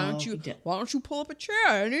Annie. Why don't you pull up a chair,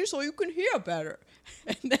 Annie, so you can hear better?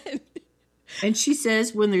 And she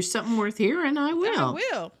says, when there's something worth hearing, I will. I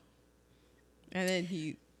will. And then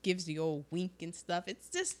he gives the old wink and stuff. It's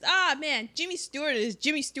just man, Jimmy Stewart is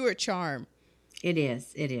Jimmy Stewart charm. It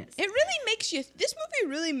is. It really makes you. This movie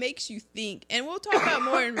really makes you think, and we'll talk about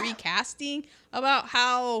more in recasting about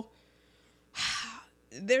how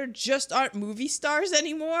there just aren't movie stars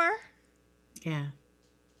anymore. Yeah.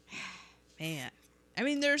 Man. I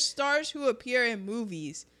mean, there's stars who appear in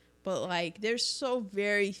movies, but like there's so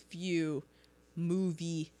very few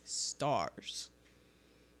movie stars.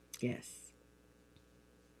 Yes.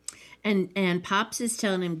 And Pops is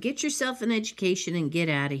telling him, get yourself an education and get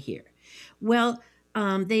out of here. Well,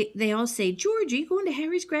 they all say, George, are you going to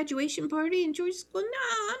Harry's graduation party? And George's going,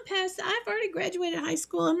 no, I'm past. I've already graduated high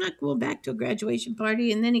school. I'm not going back to a graduation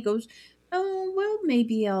party. And then he goes, oh, well,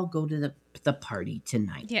 maybe I'll go to the party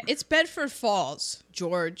tonight. Yeah, it's Bedford Falls,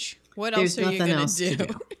 George. What else are you going to do?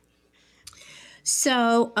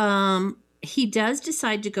 So he does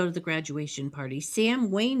decide to go to the graduation party. Sam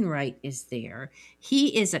Wainwright is there.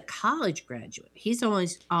 He is a college graduate. He's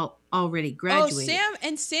already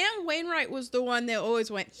graduated. Sam Wainwright was the one that always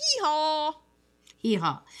went hee-haw.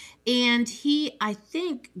 Hee-haw. And he, I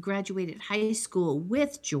think, graduated high school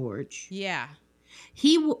with George. Yeah.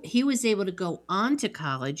 He was able to go on to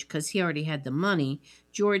college because he already had the money.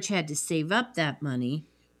 George had to save up that money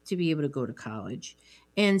to be able to go to college.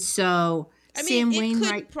 And so Sam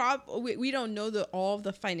Wainwright, we don't know all of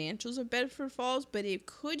the financials of Bedford Falls, but it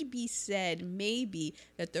could be said maybe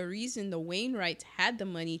that the reason the Wainwrights had the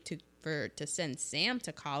money to send Sam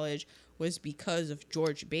to college was because of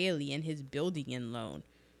George Bailey and his building and loan.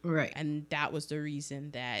 Right. And that was the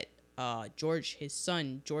reason that his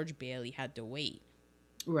son, George Bailey, had to wait.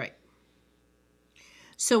 Right.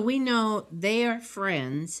 So we know they are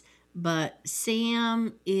friends, but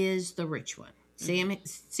Sam is the rich one.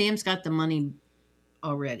 Sam's got the money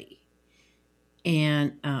already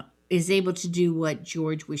and is able to do what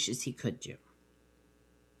George wishes he could do.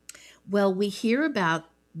 Well, we hear about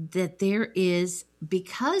that there is,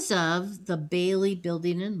 because of the Bailey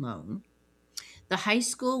building and loan, the high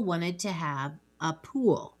school wanted to have a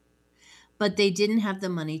pool, but they didn't have the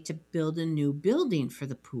money to build a new building for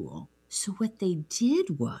the pool. So what they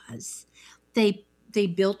did was they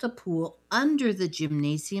built a pool under the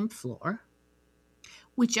gymnasium floor,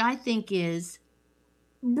 which I think is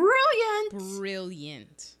brilliant.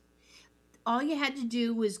 Brilliant. All you had to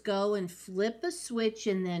do was go and flip a switch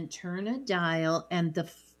and then turn a dial, and the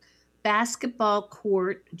basketball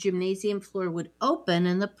court gymnasium floor would open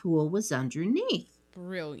and the pool was underneath.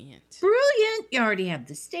 Brilliant. You already have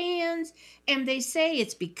the stands, and they say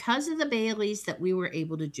it's because of the Baileys that we were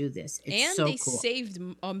able to do this. It's so cool. And they saved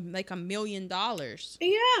like $1 million.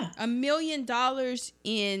 Yeah. $1 million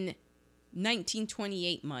in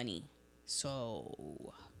 1928 money.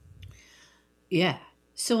 So. Yeah.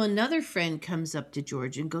 So another friend comes up to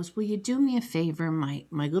George and goes, will you do me a favor? My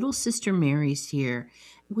little sister Mary's here.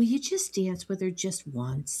 Will you just dance with her just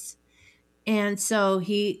once? And so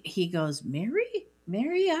he goes, Mary,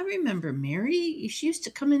 I remember Mary. She used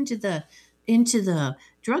to come into the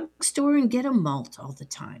drugstore and get a malt all the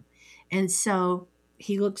time. And so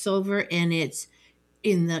he looks over, and it's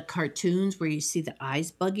in the cartoons where you see the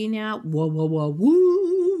eyes bugging out. Whoa, whoa, whoa,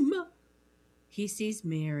 whoom. He sees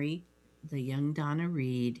Mary, the young Donna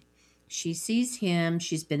Reed. She sees him.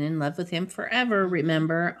 She's been in love with him forever.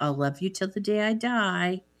 Remember, I'll love you till the day I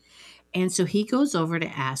die. And so he goes over to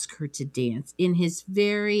ask her to dance in his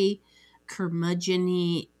very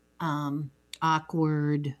curmudgeon-y,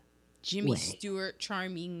 awkward Jimmy way. Stewart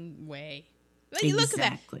charming way. Like, exactly. Look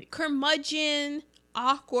at that. Curmudgeon,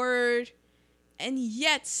 awkward, and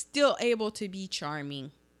yet still able to be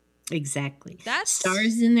charming. Exactly. That's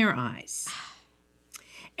Stars in their eyes.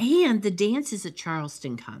 And the dance is a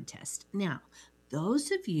Charleston contest. Now, those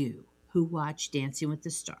of you who watch Dancing with the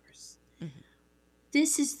Stars, Mhm.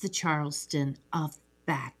 this is the Charleston of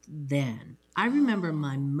back then. I remember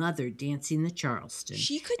my Oh. mother dancing the Charleston.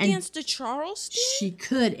 She could And dance the Charleston? she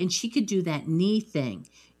could, and she could do that knee thing,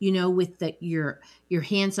 you know, with your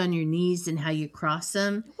hands on your knees and how you cross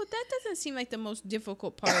them. Well, that doesn't seem like the most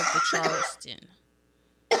difficult part of the Charleston.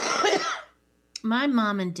 My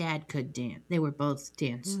mom and dad could dance. They were both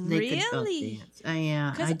dance. They could both Really? dance. Yeah,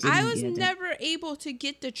 I Because didn't I was get it. never able to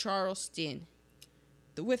get the Charleston.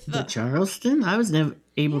 With The the Charleston? I was never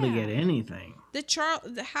able to Yeah. get anything.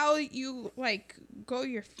 how you like go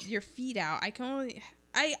your feet out. I can only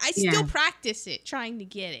I Yeah. still practice it trying to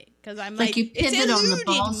get it because I'm Like like you it's pivot on the eluded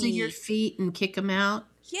balls me. of your feet and kick them out.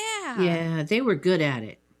 Yeah. Yeah, they were good at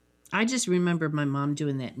it. I just remember my mom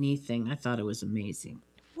doing that knee thing. I thought it was amazing.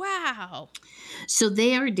 Wow. So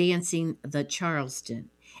they are dancing the Charleston.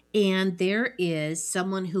 And there is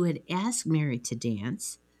someone who had asked Mary to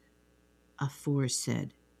dance,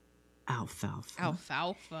 aforesaid Alfalfa.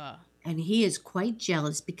 Alfalfa. And he is quite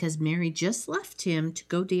jealous because Mary just left him to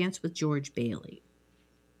go dance with George Bailey.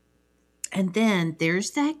 And then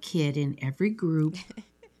there's that kid in every group,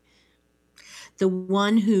 the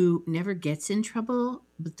one who never gets in trouble,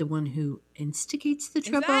 but the one who instigates the Is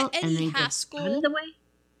trouble that and Eddie then gets out Haskell? of the way.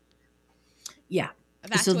 Yeah,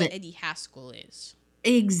 That's So what that- Eddie Haskell is.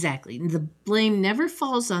 exactly. The blame never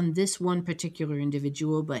falls on this one particular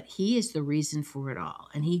individual, but he is the reason for it all.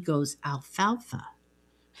 And he goes, Alfalfa,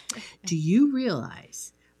 do you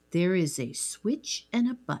realize there is a switch and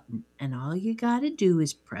a button, and all you got to do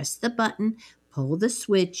is press the button, pull the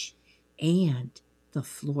switch, and the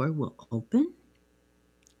floor will open?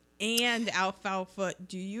 And Alfalfa,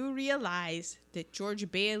 do you realize that George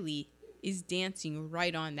Bailey is dancing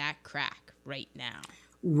right on that crack right now?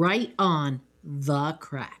 Right on the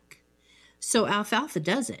crack. So Alfalfa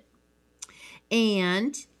does it.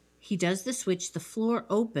 And he does the switch, the floor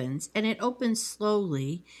opens, and it opens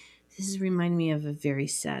slowly. This is reminding me of a very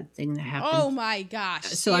sad thing that happened. Oh my gosh.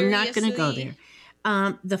 So I'm not going to go seriously?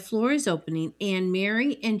 there. The floor is opening, and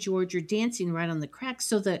Mary and George are dancing right on the crack.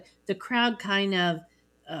 So the crowd kind of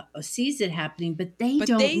sees it happening, but they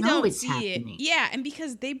don't know it's happening. Yeah, and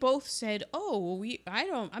because they both said, "Oh,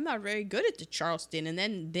 well, I'm not very good at the Charleston," and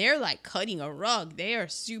then they're like cutting a rug. They are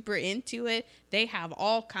super into it. They have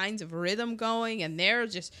all kinds of rhythm going, and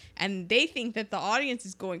and they think that the audience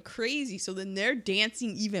is going crazy. So then they're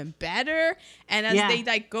dancing even better. And as Yeah. they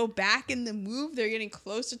like go back in the move, they're getting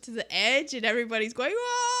closer to the edge, and everybody's going,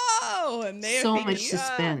 "Whoa!" And they're So thinking, much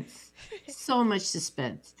suspense. So much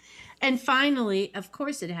suspense. And finally, of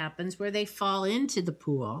course, it happens where they fall into the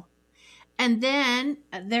pool. And then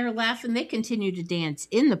they're laughing. They continue to dance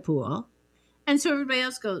in the pool. And so everybody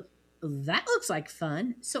else goes, that looks like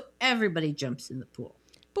fun. So everybody jumps in the pool.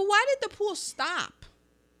 But why did the pool stop?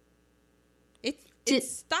 It Did-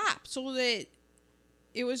 stopped so that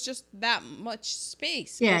it was just that much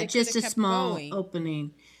space. but Yeah, it just coulda a kept small going.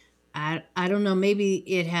 opening. I don't know. Maybe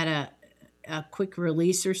it had a quick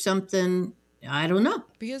release or something. I don't know.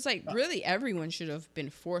 Because like really everyone should have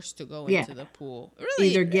been forced to go Yeah. into the pool.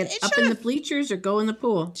 Really, Either get it up should in the have- bleachers or go in the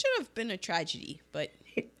pool. should have been a tragedy, but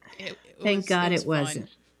Thank God it fun. wasn't.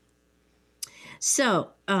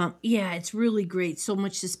 So, yeah, it's really great. So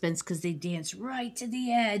much suspense because they dance right to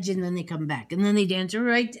the edge and then they come back and then they dance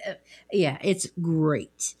right. Yeah, it's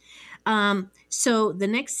great. So the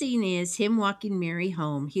next scene is him walking Mary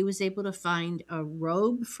home. He was able to find a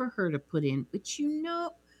robe for her to put in, which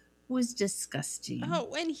was disgusting.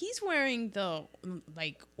 Oh, and he's wearing the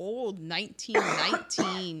like old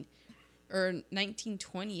 1919 or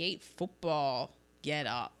 1928 football get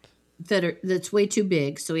up. That's way too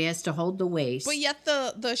big, so he has to hold the waist. But yet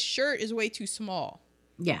the shirt is way too small.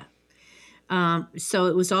 Yeah. So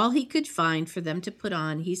it was all he could find for them to put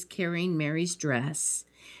on. He's carrying Mary's dress,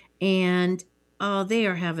 and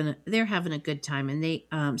they're having a good time. And they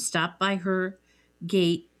stop by her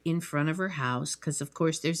gate in front of her house because, of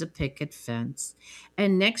course, there's a picket fence.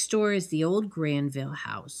 And next door is the old Granville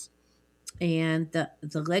house. And the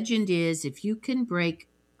legend is if you can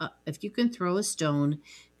throw a stone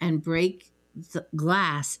and break the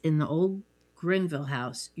glass in the old Granville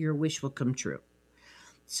house, your wish will come true.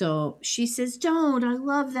 So she says, "Don't! I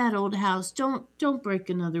love that old house. Don't break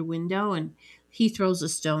another window." And he throws a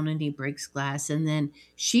stone and he breaks glass. And then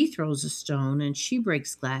she throws a stone and she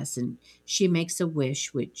breaks glass and she makes a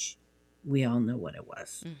wish, which we all know what it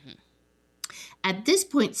was. At this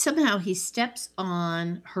point, somehow he steps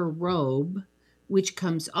on her robe, which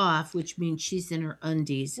comes off, which means she's in her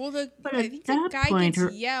undies. Well, But I at think the that guy point, gets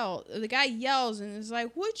her yelled. The guy yells and is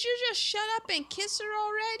like, "Would you just shut up and kiss her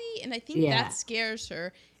already?" And I think that yeah, scares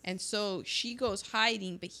her, and so she goes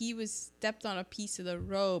hiding. But he was stepped on a piece of the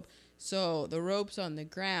robe, so the robe's on the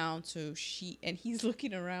ground. So he's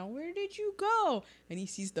looking around. Where did you go? And he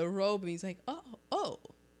sees the robe, and he's like, "Oh,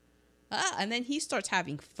 and then he starts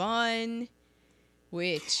having fun,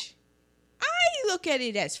 which I look at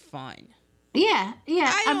it as fun. yeah,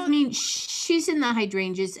 yeah. I I don't. mean, she's in the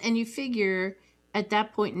hydrangeas, and you figure at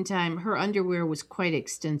that point in time, her underwear was quite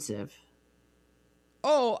extensive.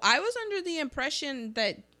 Oh, I was under the impression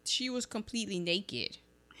that she was completely naked.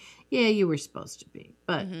 Yeah, you were supposed to be,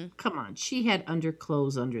 but Hmm. come on, she had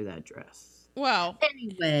underclothes under that dress. Well,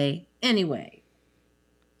 Anyway,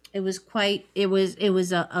 it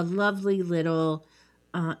was a lovely little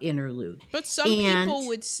interlude, but some and people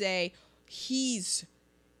would say he's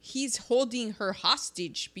holding her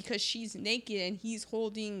hostage because she's naked and he's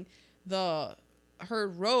holding the her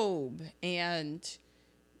robe and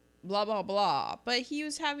blah blah blah. But he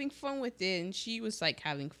was having fun with it and she was like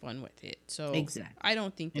having fun with it. So exactly. I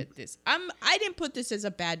don't think that I didn't put this as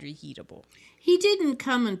a bad reheatable. He didn't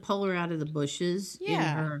come and pull her out of the bushes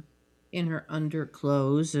Yeah. in her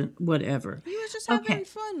underclothes and whatever. He was just having Okay.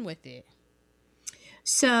 fun with it.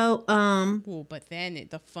 So, Well, but then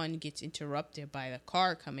the fun gets interrupted by the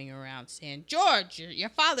car coming around saying, "George, your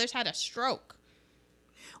father's had a stroke."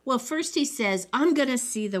 well, first he says, I'm going to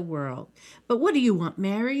see the world. But what do you want,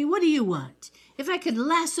 Mary? What do you want? If I could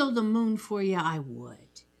lasso the moon for you, I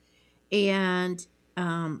would. And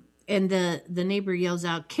the neighbor yells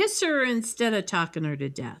out, kiss her instead of talking her to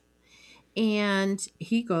death. And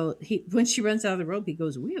when she runs out of the rope, he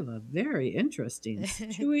goes, we have a very interesting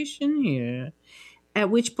situation here. At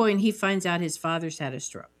which point he finds out his father's had a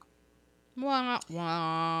stroke. Wah,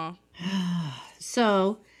 wah.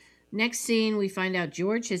 So, next scene, we find out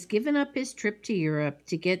George has given up his trip to Europe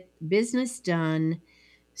to get business done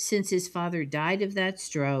since his father died of that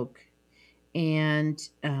stroke. And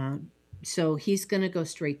so he's going to go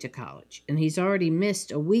straight to college. And he's already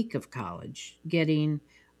missed a week of college getting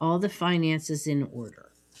all the finances in order.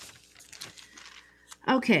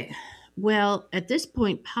 Okay. Well, at this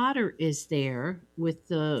point, Potter is there with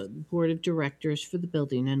the board of directors for the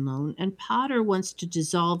building and loan, and Potter wants to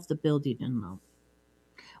dissolve the building and loan.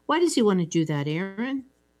 Why does he want to do that, Aaron?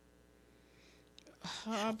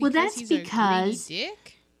 Because that's he's because a greedy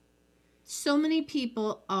dick. So many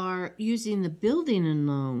people are using the building and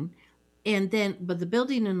loan, but the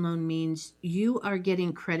building and loan means you are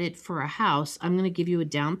getting credit for a house. I'm going to give you a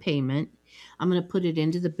down payment. I'm going to put it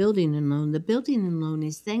into the building and loan. The building and loan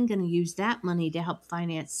is then going to use that money to help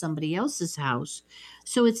finance somebody else's house.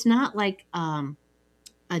 So it's not like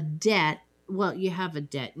a debt. Well, you have a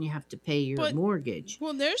debt and you have to pay your mortgage.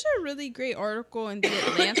 Well, there's a really great article in The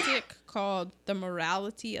Atlantic called The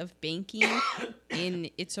Morality of Banking in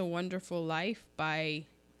It's a Wonderful Life by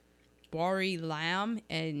Bari Lam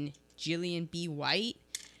and Gillian B. White.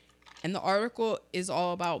 And the article is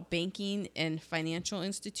all about banking and financial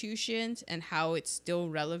institutions and how it's still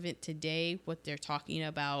relevant today, what they're talking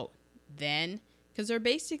about then. Because they're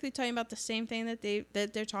basically talking about the same thing that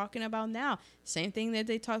they're talking about now. Same thing that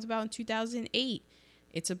they talked about in 2008.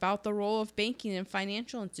 It's about the role of banking and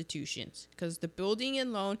financial institutions. Because the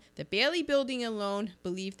Bailey Building and Loan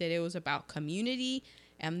believed that it was about community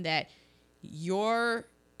and that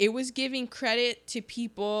it was giving credit to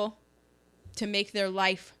people to make their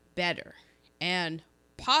life better. And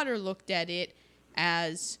Potter looked at it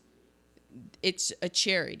as it's a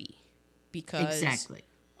charity because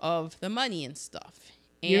of the money and stuff.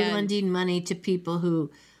 You're lending money to people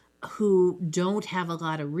who don't have a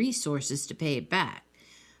lot of resources to pay it back.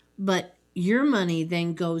 But your money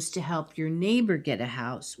then goes to help your neighbor get a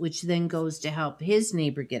house, which then goes to help his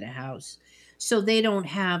neighbor get a house. So they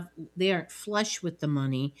aren't flush with the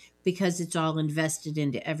money because it's all invested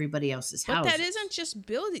into everybody else's house. But that isn't just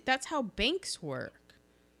building. That's how banks work.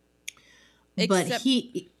 But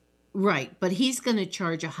he's going to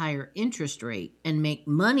charge a higher interest rate and make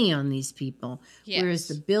money on these people, whereas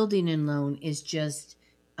the building and loan is just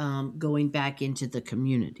going back into the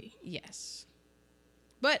community. Yes.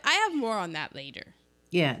 But I have more on that later.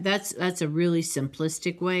 Yeah, that's a really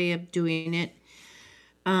simplistic way of doing it.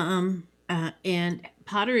 And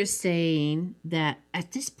Potter is saying that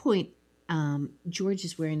at this point, George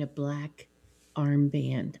is wearing a black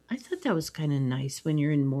armband. I thought that was kind of nice when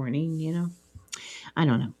you're in mourning, I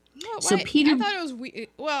don't know. No, so Peter, I thought it was weird.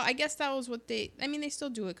 Well, I guess that was what they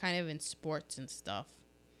still do it kind of in sports and stuff.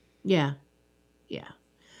 Yeah. Yeah.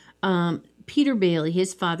 Peter Bailey,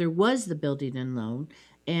 his father was the building and loan,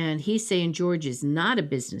 And he's saying George is not a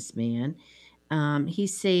businessman.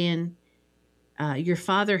 He's saying your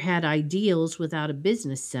father had ideals without a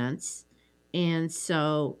business sense, and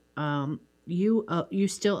so you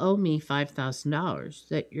still owe me $5,000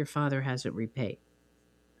 that your father hasn't repaid.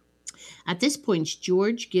 At this point,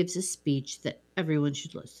 George gives a speech that everyone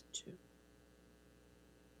should listen to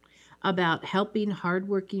about helping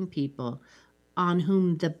hardworking people on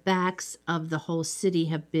whom the backs of the whole city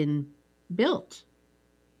have been built.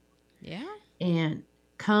 Yeah. And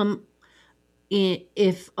come in,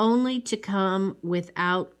 if only to come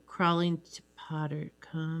without crawling to Potter.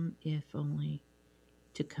 Come if only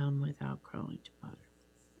to come without crawling to Potter.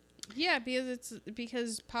 Yeah,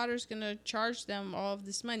 because Potter's gonna charge them all of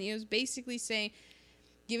this money. It was basically saying,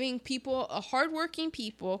 giving people, hardworking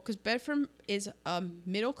people, because Bedford is a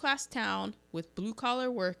middle class town with blue collar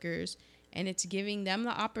workers, and it's giving them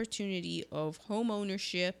the opportunity of home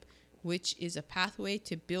ownership, which is a pathway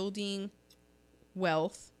to building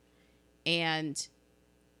wealth and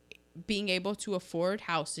being able to afford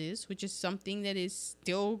houses, which is something that is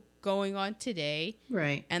still going on today.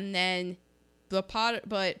 Right. And then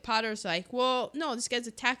Potter's like, well, no, this guy's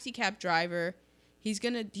a taxi cab driver. He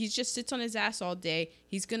just sits on his ass all day.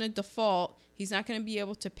 He's gonna default. He's not gonna be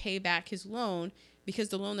able to pay back his loan because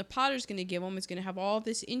the loan that Potter's gonna give him is gonna have all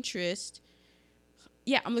this interest.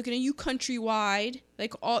 Yeah, I'm looking at you, Countrywide.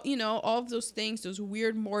 Like all of those things, those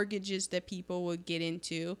weird mortgages that people would get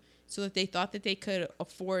into so that they thought that they could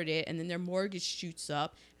afford it, and then their mortgage shoots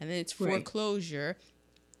up, and then it's foreclosure. Right.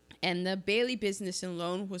 And the Bailey Business and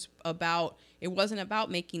Loan it wasn't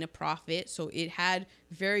about making a profit, so it had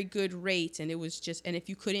very good rates, and it was just, and if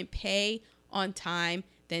you couldn't pay on time,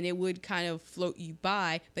 then it would kind of float you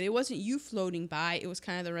by. But it wasn't you floating by, it was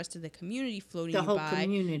kind of the rest of the community floating you by. The whole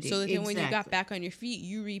community, so that then when you got back on your feet,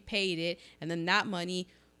 you repaid it, and then that money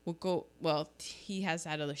will go, well, he has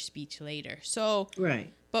that other speech later. So,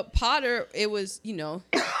 right. But Potter, it was, well,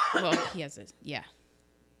 he has it, yeah.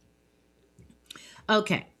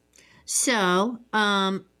 Okay. So,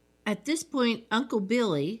 at this point, Uncle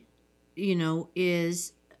Billy,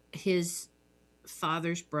 is his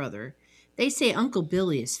father's brother. They say Uncle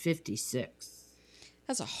Billy is 56.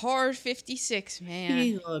 That's a hard 56, man.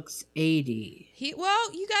 He looks 80.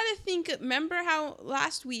 Well, you got to think, remember how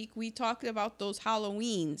last week we talked about those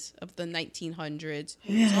Halloweens of the 1900s?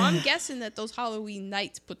 Yeah. So I'm guessing that those Halloween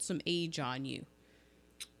nights put some age on you.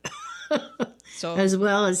 So, as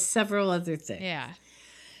well as several other things. Yeah.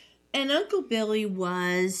 And Uncle Billy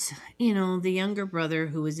was, the younger brother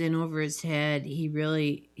who was in over his head. He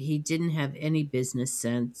didn't have any business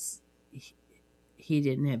sense. He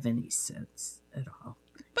didn't have any sense at all.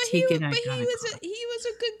 But he was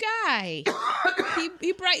a good guy.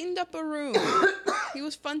 he brightened up a room. He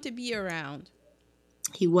was fun to be around.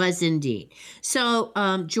 He was indeed. So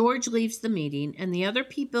George leaves the meeting, and the other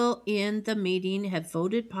people in the meeting have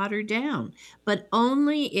voted Potter down, but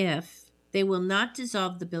only if they will not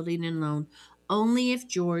dissolve the building and loan, only if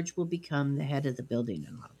George will become the head of the building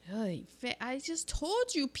and loan. I just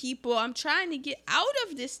told you, people, I'm trying to get out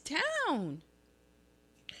of this town.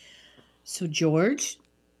 So George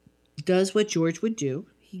does what George would do.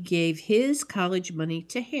 He gave his college money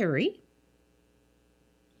to Harry.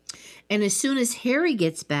 And as soon as Harry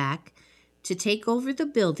gets back to take over the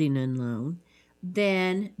building and loan,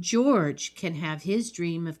 then George can have his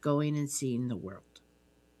dream of going and seeing the world.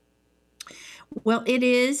 Well, it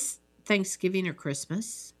is Thanksgiving or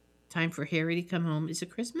Christmas. Time for Harry to come home. Is it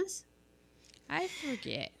Christmas? I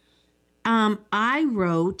forget. I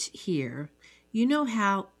wrote here, you know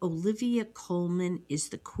how Olivia Colman is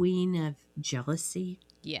the queen of jealousy?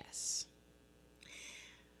 Yes.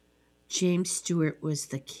 James Stewart was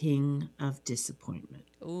the king of disappointment.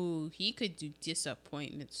 Oh, he could do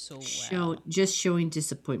disappointment so well. Just showing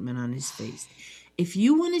disappointment on his face. If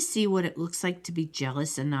you want to see what it looks like to be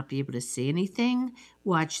jealous and not be able to say anything,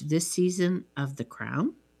 watch this season of The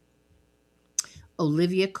Crown.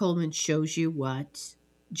 Olivia Colman shows you what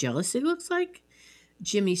jealousy looks like.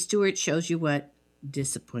 Jimmy Stewart shows you what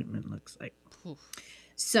disappointment looks like. Oof.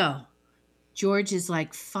 So George is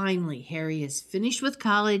like, finally, Harry is finished with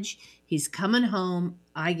college. He's coming home.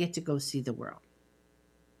 I get to go see the world.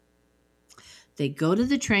 They go to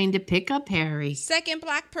the train to pick up Harry. Second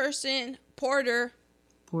black person, Porter.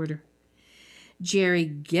 Harry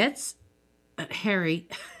gets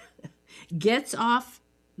off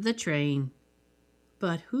the train,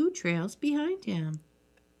 but who trails behind him?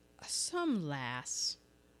 Some lass.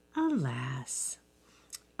 Alas,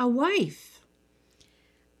 a wife.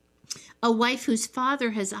 A wife whose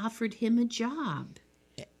father has offered him a job.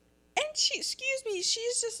 And excuse me,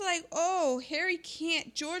 she's just like, oh, Harry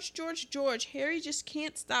can't, George, Harry just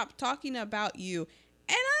can't stop talking about you.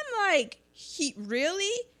 And I'm like, he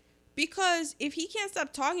really? Because if he can't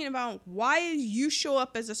stop talking about him, why did you show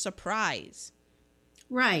up as a surprise?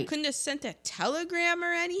 Right. Couldn't have sent a telegram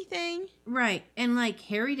or anything? Right. And like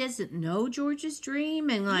Harry doesn't know George's dream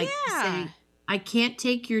and like Yeah. say, I can't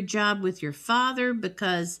take your job with your father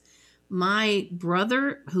because my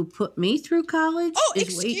brother who put me through college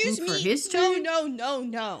is waiting for his turn.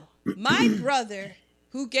 No. My brother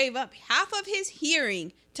who gave up half of his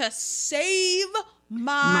hearing to save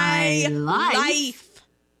my life.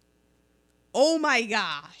 Oh my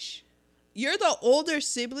gosh. You're the older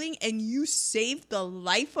sibling and you saved the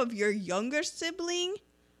life of your younger sibling?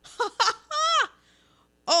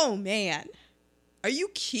 Oh man. Are you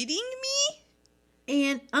kidding me?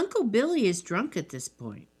 And Uncle Billy is drunk at this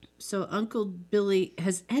point. So Uncle Billy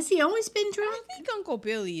has he always been drunk? I think Uncle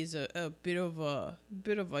Billy is a bit of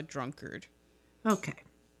a drunkard. Okay.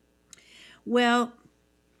 Well,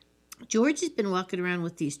 George has been walking around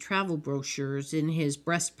with these travel brochures in his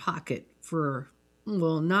breast pocket for,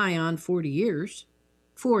 well, nigh on 40 years.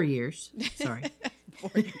 4 years. Sorry.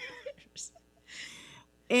 4 years.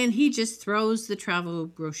 And he just throws the travel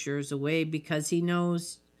brochures away because he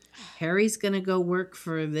knows Harry's going to go work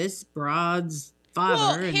for this broad's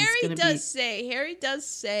father. Well, Harry does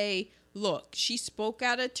say, look, she spoke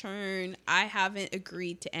out of turn. I haven't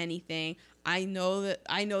agreed to anything. I know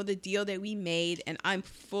the deal that we made, and I'm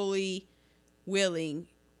fully willing.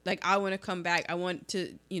 Like, I want to come back. I want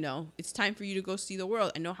to, it's time for you to go see the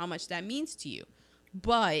world. I know how much that means to you.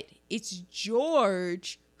 But it's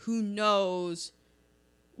George who knows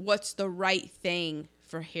what's the right thing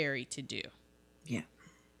for Harry to do. Yeah.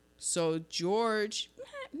 So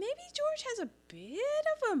maybe George has a bit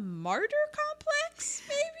of a martyr complex,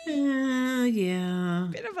 maybe? Yeah.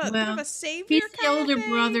 Bit of a savior he's the kind older of thing.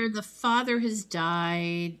 brother. The father has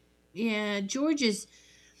died. Yeah, George is,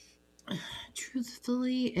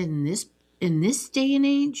 truthfully, in this day and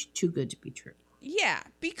age, too good to be true. Yeah,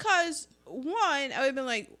 because one, I would have been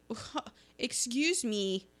like, excuse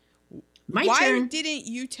me, why didn't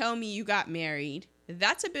you tell me you got married?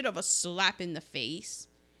 That's a bit of a slap in the face.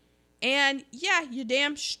 And yeah, you're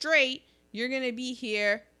damn straight. You're going to be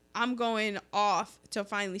here. I'm going off to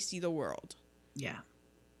finally see the world. Yeah.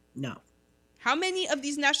 No. How many of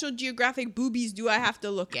these National Geographic boobies do I have to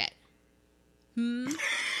look at?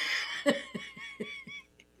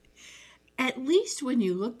 At least when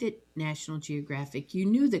you looked at National Geographic, you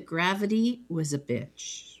knew that gravity was a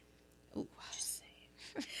bitch. Ooh, just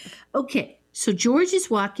saying. Okay, so George is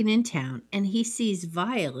walking in town and he sees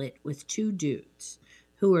Violet with 2 dudes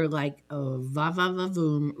who are like, oh,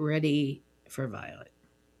 va-va-va-voom, ready for Violet.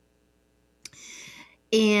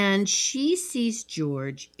 And she sees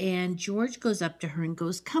George, and George goes up to her and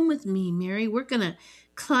goes, come with me, Mary. We're going to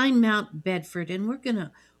climb Mount Bedford, and we're going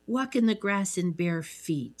to walk in the grass in bare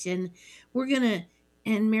feet. And we're going to,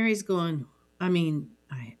 and Mary's going,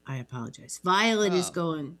 I apologize. Violet is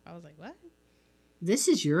going, I was like, what? This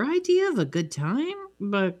is your idea of a good time?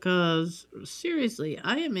 Because seriously,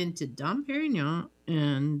 I am into Dom Perignon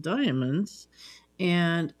and diamonds,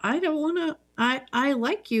 and I don't want to, I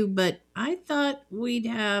like you, but I thought we'd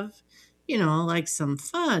have, like some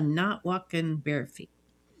fun, not walking bare feet.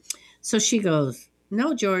 So she goes,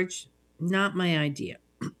 no, George, not my idea.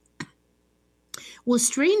 Well,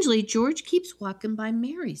 strangely, George keeps walking by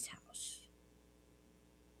Mary's house.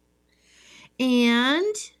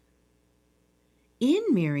 And in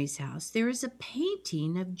Mary's house, there is a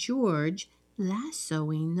painting of George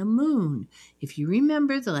lassoing the moon. If you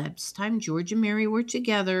remember, the last time George and Mary were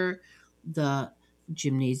together, the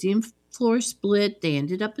gymnasium floor split. They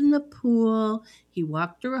ended up in the pool. He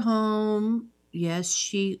walked her home. Yes,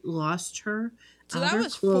 she lost her. So that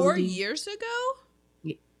was clothing. 4 years ago?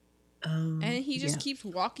 Yeah. And he just keeps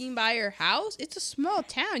walking by her house? It's a small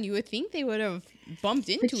town. You would think they would have bumped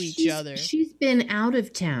into each other. She's been out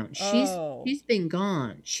of town. She's been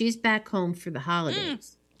gone. She's back home for the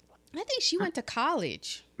holidays. I think she went to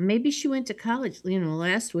college. Maybe she went to college,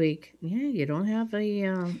 last week. Yeah, you don't have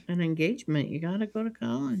an engagement. You got to go to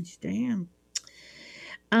college. Damn.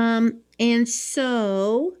 And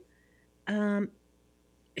so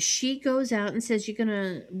she goes out and says, you're going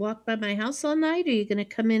to walk by my house all night, or you're going to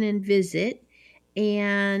come in and visit?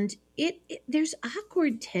 And there's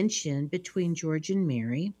awkward tension between George and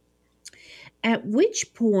Mary. At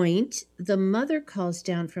which point, the mother calls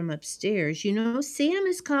down from upstairs, Sam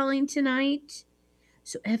is calling tonight.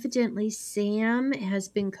 So evidently, Sam has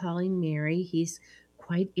been calling Mary. He's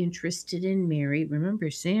quite interested in Mary.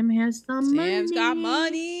 Remember, Sam has the money. Sam's got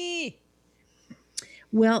money.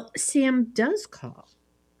 Well, Sam does call,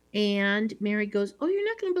 and Mary goes, "Oh, you're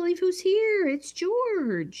not going to believe who's here. It's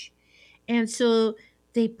George." And so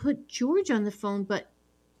they put George on the phone, but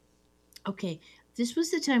okay, this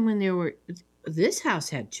was the time when this house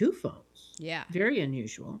had two phones. Yeah. Very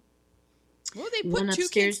unusual. Well, they put One two upstairs,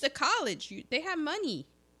 kids to college. They have money.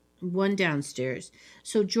 one downstairs.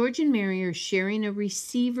 So George and Mary are sharing a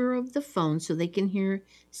receiver of the phone so they can hear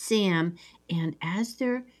Sam. And as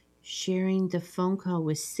they're sharing the phone call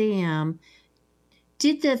with Sam,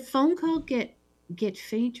 did the phone call get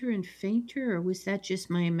fainter and fainter, or was that just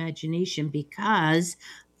my imagination? Because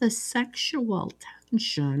the sexual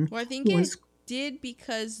tension Well, I think was it did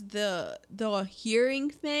because the hearing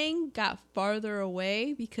thing got farther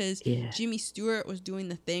away because yeah. Jimmy Stewart was doing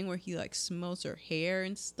the thing where he like smells her hair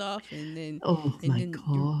and stuff, and Oh my then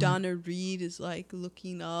God. Donna Reed is like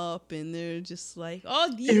looking up, and they're just like,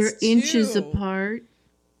 oh, these They're inches two. apart.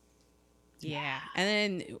 Yeah, and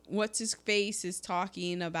then what's his face is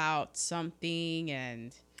talking about something,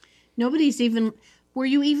 and Nobody's even. Were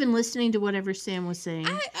you even listening to whatever Sam was saying?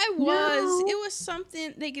 I was. No. It was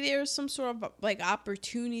something like there was some sort of like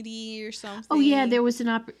opportunity or something. Oh yeah, there was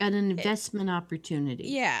an investment opportunity.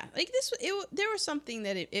 Yeah, like this. There was something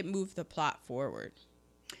that it moved the plot forward.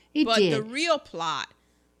 It But did. the real plot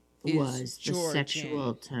Was the George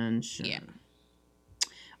sexual tension. Yeah.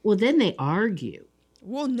 Well, then they argue.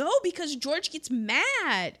 Well, no, because George gets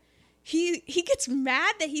mad. He gets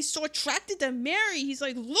mad that he's so attracted to Mary. He's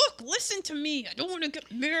like, look, listen to me. I don't want to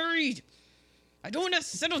get married. I don't want to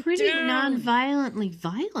settle Pretty down. non-violently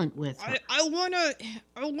violent with her. I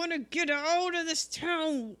wanna get out of this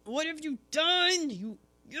town. What have you done?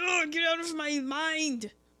 Get out of my mind.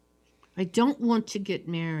 I don't want to get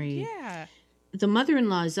married. Yeah. The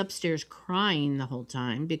mother-in-law is upstairs crying the whole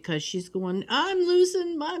time because she's going, I'm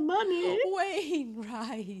losing my money.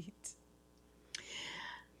 Wainwright.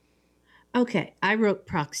 Okay, I wrote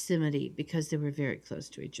proximity because they were very close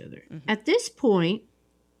to each other. Mm-hmm. At this point,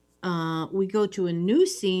 we go to a new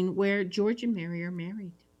scene where George and Mary are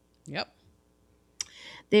married. Yep.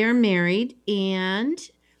 They are married, and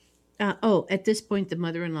at this point, the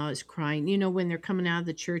mother-in-law is crying. You know, when they're coming out of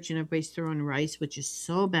the church and everybody's throwing rice, which is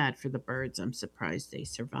so bad for the birds. I'm surprised they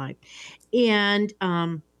survived. And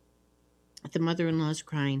the mother-in-law is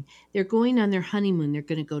crying. They're going on their honeymoon. They're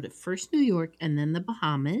going to go to first New York and then the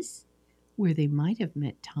Bahamas, where they might have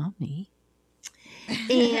met Tommy.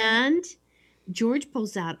 And George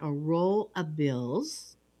pulls out a roll of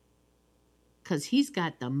bills because he's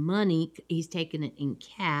got the money. He's taking it in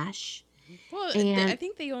cash. Well, and I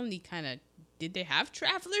think they only kind of... Did they have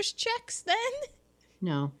traveler's checks then?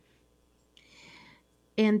 No.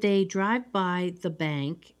 And they drive by the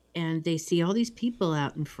bank, and they see all these people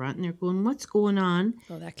out in front, and they're going, what's going on?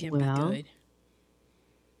 Oh, that can't be good.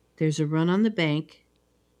 There's a run on the bank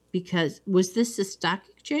because... Was this a stock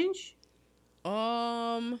exchange?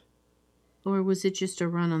 Or was it just a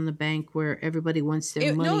run on the bank where everybody wants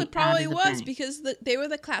their money? No, it probably out of the was bank? because they were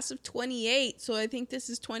the class of 28, so I think this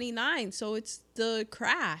is 29, so it's the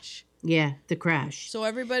crash. Yeah, the crash. So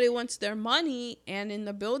everybody wants their money, and in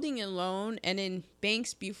the building and loan, and in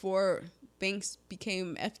banks before banks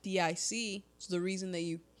became FDIC, so the reason that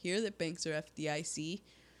you hear that banks are FDIC,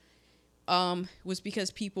 was because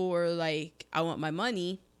people were like, I want my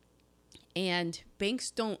money, and banks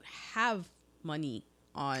don't have money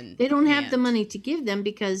on They don't have hand. the money to give them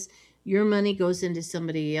because your money goes into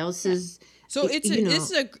somebody else's. So it's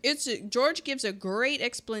George gives a great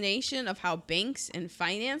explanation of how banks and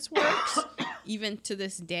finance works, even to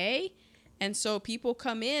this day. And so people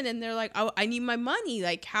come in and they're like, I need my money,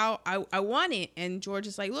 like how I want it. And George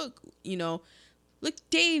is like, look,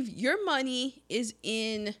 Dave, your money is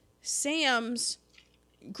in Sam's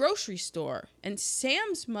grocery store, and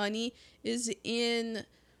Sam's money is in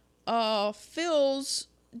Phil's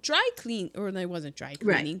dry clean, or it wasn't dry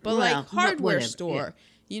cleaning, Right. but Well, like hardware whatever, store,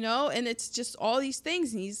 and it's just all these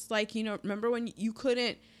things. And he's like, remember when you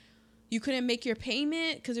couldn't make your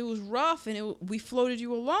payment because it was rough, and we floated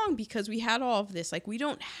you along because we had all of this. Like, we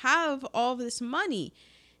don't have all of this money.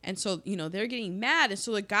 And so, they're getting mad. And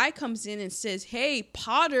so the guy comes in and says, hey,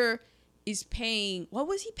 Potter is paying, what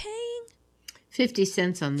was he paying? 50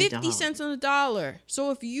 cents on the dollar. 50 cents on the dollar.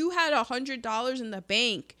 So if you had $100 in the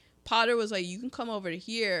bank, Potter was like, you can come over to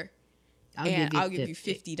here and I'll give you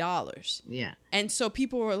 $50. Yeah. And so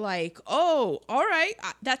people were like, oh, all right,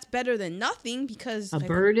 that's better than nothing, because a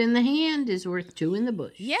bird in the hand is worth two in the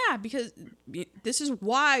bush. Yeah, because this is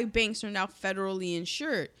why banks are now federally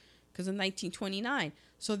insured, because of 1929.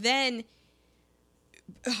 So then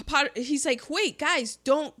he's like, wait, guys,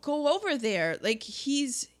 don't go over there. Like,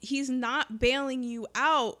 he's not bailing you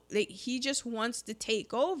out. Like, he just wants to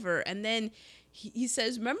take over. And then he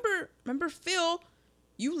says, remember, Phil,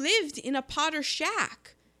 you lived in a Potter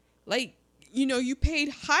shack. Like, you paid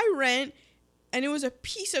high rent, and it was a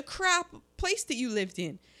piece of crap place that you lived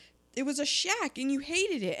in. It was a shack, and you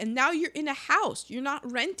hated it. And now you're in a house. You're not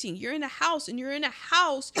renting. You're in a house, and you're in a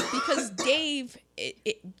house because Dave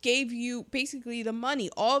it gave you basically the money.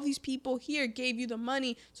 All of these people here gave you the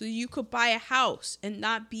money so you could buy a house and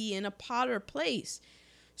not be in a Potter place.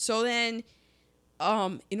 So then,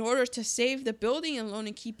 in order to save the building and loan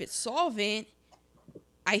and keep it solvent,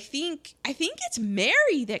 I think it's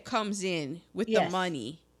Mary that comes in with the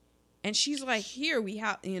money, and she's like, "Here we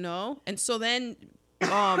have," and so then.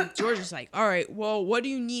 George is like, all right, well, what do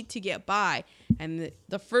you need to get by? And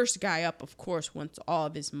the first guy up, of course, wants all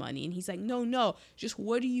of his money. And he's like, no, just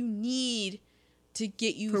what do you need to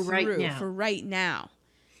get you through for right now?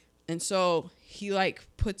 And so he like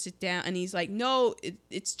puts it down and he's like, no,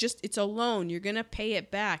 it's a loan. You're going to pay it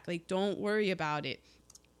back. Like, don't worry about it.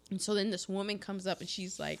 And so then this woman comes up and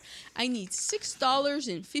she's like, I need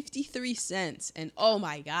 $6.53. And oh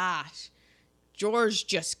my gosh. George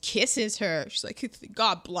just kisses her. She's like,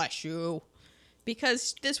 God bless you.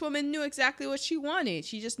 Because this woman knew exactly what she wanted.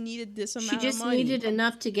 She just needed this amount of money. She just needed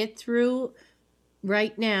enough to get through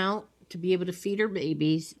right now to be able to feed her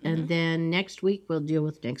babies. Mm-hmm. And then next week, we'll deal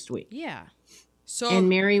with next week. Yeah. And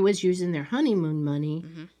Mary was using their honeymoon money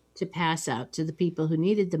to pass out to the people who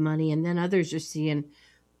needed the money. And then others are seeing,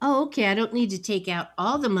 oh, okay, I don't need to take out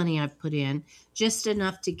all the money I've put in, just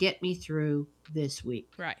enough to get me through this week.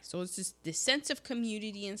 Right. So it's just this sense of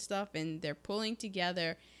community and stuff, and they're pulling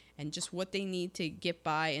together and just what they need to get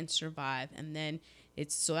by and survive. And then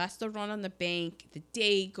so that's the run on the bank. The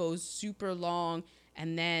day goes super long,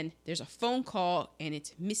 and then there's a phone call, and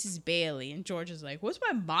it's Mrs. Bailey. And George is like, what's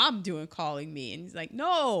my mom doing calling me? And he's like,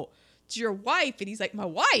 no, it's your wife. And he's like, my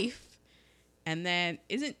wife? And then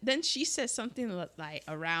she says something like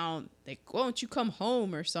around, like, why don't you come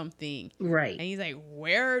home or something? Right. And he's like,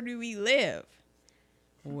 where do we live?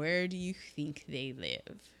 Where do you think they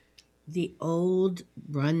live? The old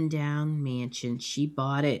rundown mansion. She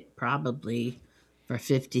bought it probably for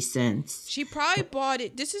 50 cents. She probably bought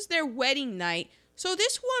it. This is their wedding night. So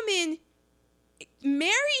this woman,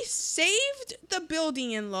 Mary, saved the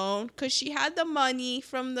building and loan because she had the money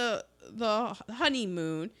from the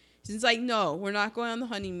honeymoon. She's like, no, we're not going on the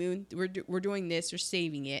honeymoon. We're doing this. We're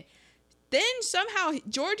saving it. Then somehow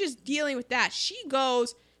George is dealing with that. She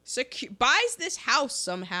goes, buys this house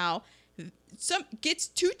somehow, gets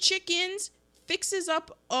 2 chickens, fixes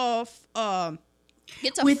up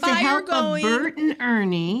gets a with fire the help going. Of Bert and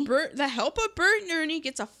Ernie. The help of Bert and Ernie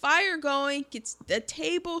gets a fire going, gets the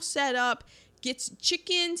table set up, gets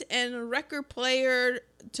chickens and a record player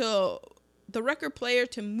to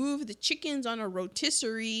move the chickens on a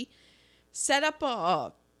rotisserie, set up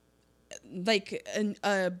a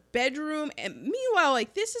bedroom, and meanwhile,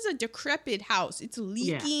 like, this is a decrepit house. It's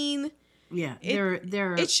leaking. Yeah,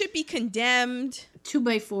 it should be condemned.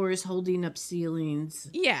 2x4s holding up ceilings.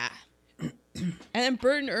 Yeah. And then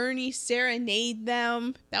Bert and Ernie serenade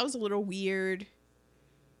them. That was a little weird.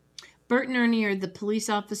 Bert and Ernie are the police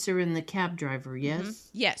officer and the cab driver, yes?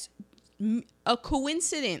 Mm-hmm. Yes. A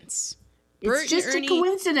coincidence. It's just a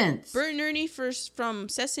coincidence. Bert and Ernie from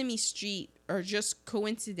Sesame Street are just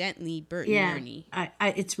coincidentally Bert and Ernie.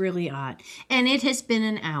 It's really odd. And it has been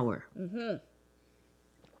an hour. Mm-hmm.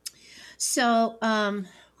 So,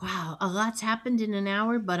 wow, a lot's happened in an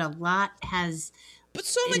hour, but a lot has... But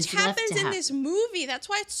so much happens in this movie. That's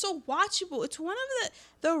why it's so watchable. It's one of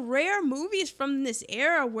the rare movies from this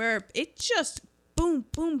era where it just boom,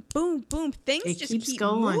 boom, boom, boom. Things just keep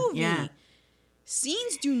going. Moving. Yeah.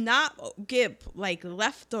 Scenes do not get like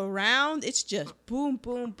left around. It's just boom,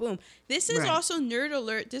 boom, boom. This is also nerd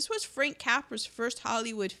alert. This was Frank Capra's first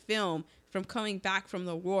Hollywood film from coming back from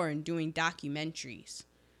the war and doing documentaries.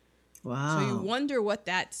 Wow. So you wonder what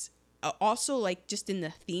that's also like just in the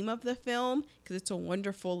theme of the film, because it's a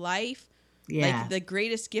wonderful life. Yeah. Like the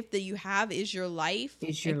greatest gift that you have is your life.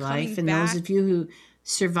 Is your life. And those of you who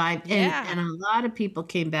survived. And a lot of people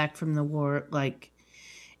came back from the war like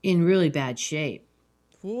in really bad shape.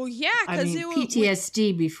 Well, yeah, because it was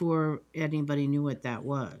PTSD before anybody knew what that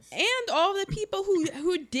was. And all the people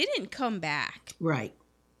who didn't come back. Right.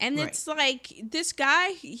 And it's like this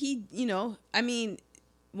guy, he,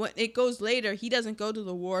 when it goes later, he doesn't go to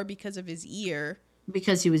the war because of his ear.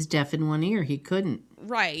 Because he was deaf in one ear. He couldn't.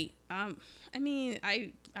 Right. I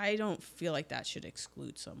don't feel like that should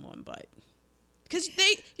exclude someone, but... Because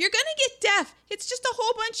you're going to get deaf. It's just a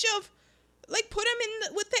whole bunch of like put him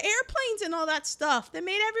in with the airplanes and all that stuff that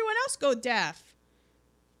made everyone else go deaf.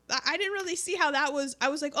 I didn't really see how that was. I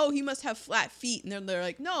was like, oh, he must have flat feet. And then they're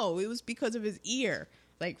like, no, it was because of his ear.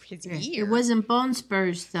 Like, his ear. It wasn't bone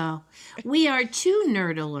spurs, though. We are 2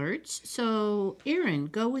 nerd alerts. So, Aaron,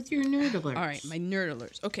 go with your nerd alerts. All right, my nerd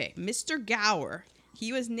alerts. Okay, Mr. Gower.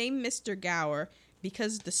 He was named Mr. Gower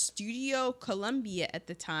because the studio Columbia at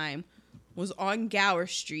the time was on Gower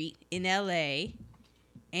Street in L.A.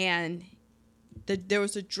 And there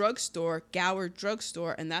was a drugstore, Gower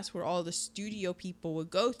Drugstore, and that's where all the studio people would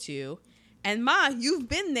go to. And Ma, you've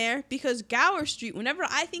been there because Gower Street, whenever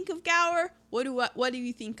I think of Gower, what do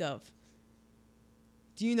you think of?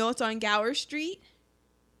 Do you know it's on Gower Street?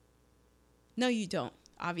 No, you don't.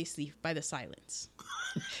 Obviously, by the silence.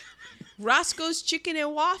 Roscoe's Chicken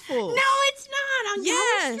and Waffles. No, it's not on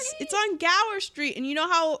Gower Street. It's on Gower Street. And you know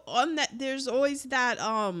how on that there's always that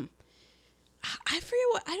I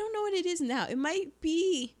forget I don't know what it is now. It might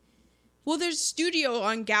be, well, there's a studio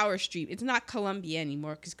on Gower Street. It's not Columbia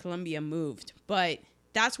anymore because Columbia moved, but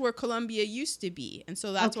that's where Columbia used to be. And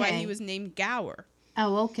so that's why he was named Gower.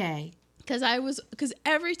 Oh, okay. Because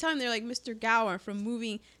every time they're like Mr. Gower from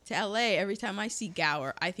moving to LA, every time I see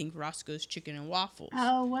Gower, I think Roscoe's Chicken and Waffles.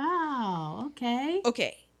 Oh, wow. Okay.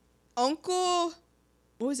 Okay. What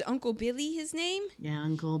was it? Uncle Billy, his name? Yeah,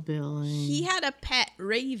 Uncle Billy. He had a pet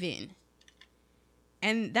raven.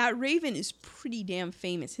 And that raven is pretty damn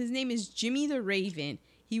famous. His name is Jimmy the Raven.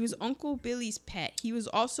 He was Uncle Billy's pet. He was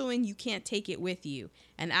also in You Can't Take It With You.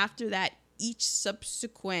 And after that, each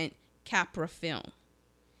subsequent Capra film.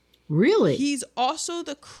 Really? He's also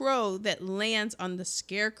the crow that lands on the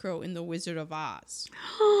scarecrow in The Wizard of Oz.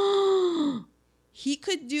 He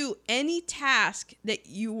could do any task that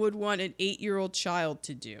you would want an 8-year-old child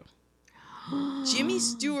to do. Jimmy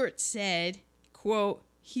Stewart said, quote,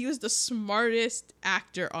 he was the smartest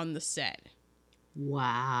actor on the set.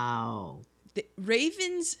 Wow. The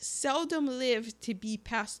ravens seldom live to be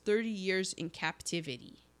past 30 years in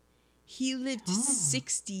captivity. He lived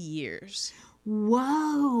 60 years.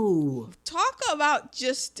 Whoa. Talk about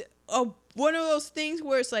just one of those things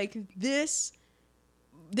where it's like this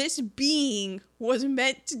being was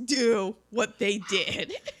meant to do what they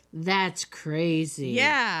did. That's crazy.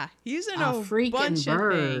 Yeah. He's in a freaking bunch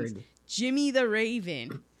bird. of things. Jimmy the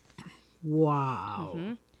Raven. Wow.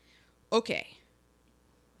 Mm-hmm. Okay.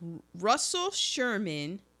 Russell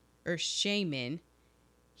Shaman,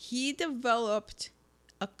 he developed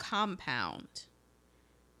a compound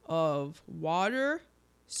of water,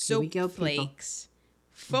 soap flakes,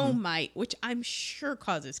 fomite, which I'm sure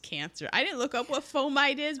causes cancer. I didn't look up what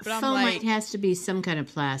fomite is, but I'm like... Fomite has to be some kind of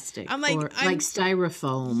plastic. I'm like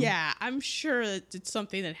styrofoam. Yeah, I'm sure that it's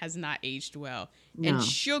something that has not aged well. No. And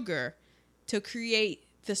sugar to create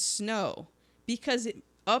the snow. Because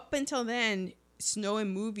up until then, snow in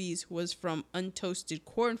movies was from untoasted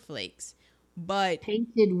cornflakes. But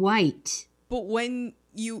painted white. But when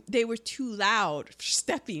they were too loud for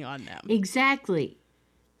stepping on them. Exactly.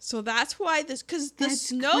 So that's why because the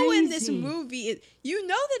snow in this movie, you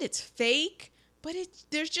know that it's fake, but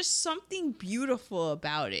there's just something beautiful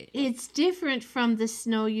about it. It's different from the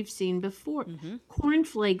snow you've seen before. Mm-hmm.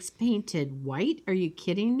 Cornflakes painted white? Are you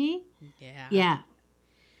kidding me? Yeah. Yeah.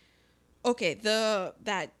 Okay,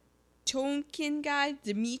 that Tonkin guy,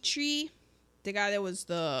 Dimitri, the guy that was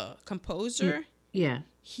the composer. Yeah.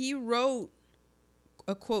 He wrote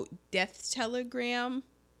a quote death telegram,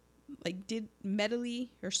 like did medley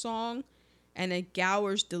or song, and a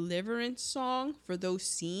Gower's Deliverance song for those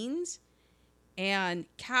scenes. And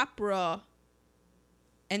Capra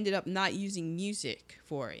ended up not using music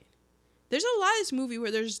for it. There's a lot of this movie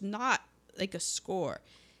where there's not like a score.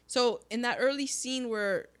 So in that early scene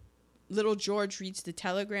where little George reads the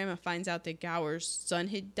telegram and finds out that Gower's son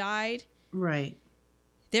had died. Right.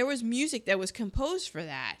 There was music that was composed for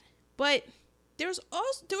that. But there was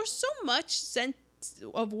so much sense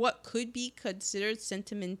of what could be considered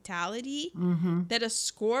sentimentality that a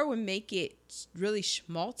score would make it really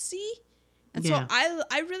schmaltzy. And so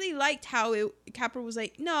I really liked how Capra was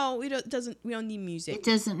like, no, we don't need music. It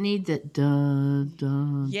doesn't need that dun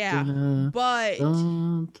dun. Yeah, dun, but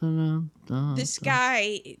dun, dun, dun, this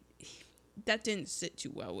guy, that didn't sit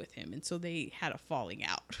too well with him, and so they had a falling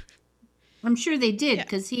out. I'm sure they did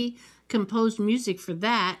because he composed music for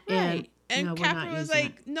that, right? And Capra was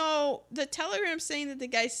like, no, the telegram's saying that the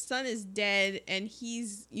guy's son is dead, and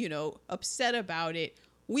he's upset about it.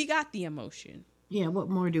 We got the emotion. Yeah, what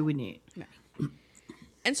more do we need? Right.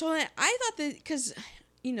 And so I thought that because,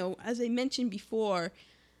 as I mentioned before,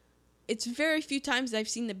 it's very few times that I've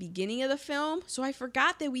seen the beginning of the film, so I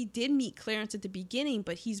forgot that we did meet Clarence at the beginning,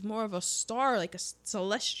 but he's more of a star, like a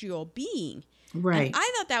celestial being. And Right.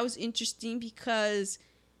 I thought that was interesting because,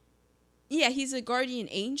 yeah, he's a guardian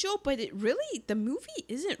angel, but the movie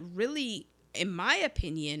isn't really, in my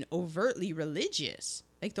opinion, overtly religious.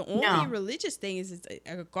 Like, the only No. religious thing is it's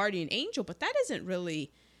a guardian angel, but that isn't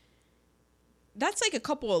really, that's like a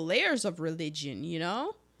couple of layers of religion, you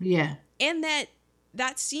know? Yeah. And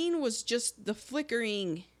that scene was just the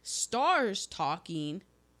flickering stars talking.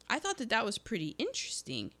 I thought that was pretty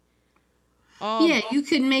interesting. Yeah, you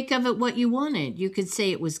could make of it what you wanted. You could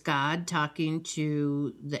say it was God talking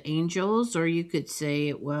to the angels, or you could say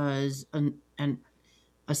it was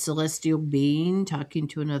a celestial being talking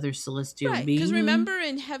to another celestial Right, because being. remember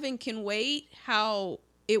in Heaven Can Wait how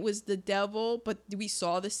it was the devil, but we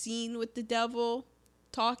saw the scene with the devil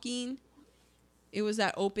talking. It was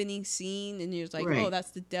that opening scene, and you're like, Right. oh,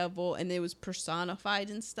 that's the devil, and it was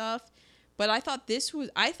personified and stuff. But I thought this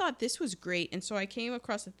was great, and so I came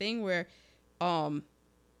across a thing where,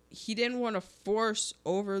 he didn't want to force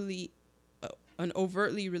an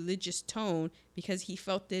overtly religious tone because he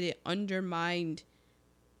felt that it undermined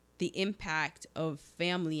the impact of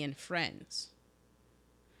family and friends.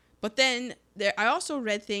 But then I also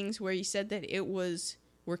read things where he said that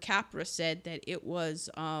where Capra said that it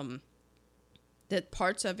was, that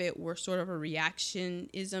parts of it were sort of a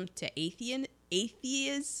reactionism to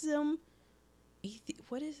atheism.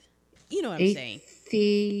 What is, you know what I'm saying?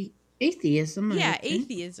 Atheism. Yeah, I think.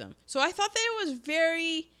 atheism. So I thought that it was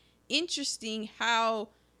very interesting how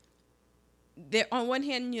there, on one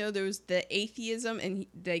hand, there was the atheism, and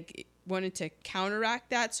they wanted to counteract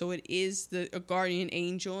that, so it is a guardian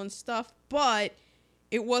angel and stuff, but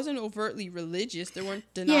it wasn't overtly religious. There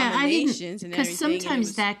weren't denominations and everything. Because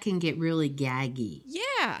sometimes that can get really gaggy.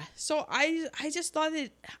 Yeah. So I just thought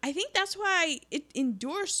I think that's why it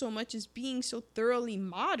endures so much as being so thoroughly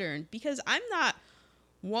modern, because I'm not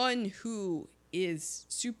one who is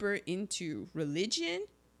super into religion.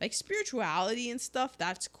 Like, spirituality and stuff,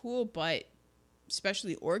 that's cool, but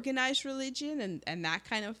especially organized religion and that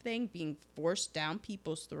kind of thing being forced down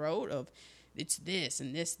people's throat of it's this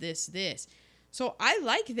and this. So I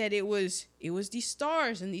like that it was these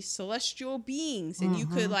stars and these celestial beings, and you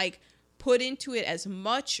could like put into it as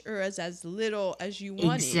much or as little as you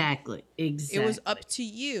wanted. Exactly. It was up to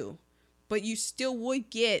you, but you still would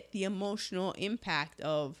get the emotional impact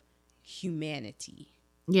of humanity.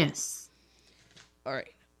 Yes. All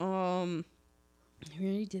right. We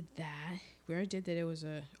already did that. We already did that. It was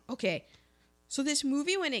okay. So this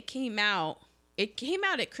movie, when it came out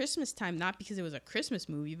at Christmas time, not because it was a Christmas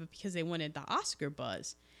movie, but because they wanted the Oscar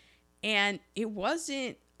buzz. And it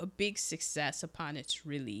wasn't a big success upon its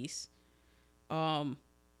release. It kind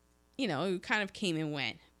of came and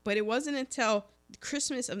went. But it wasn't until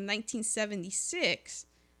Christmas of 1976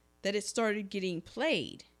 that it started getting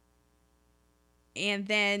played. And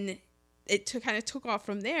then it kind of took off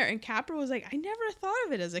from there, and Capra was like, I never thought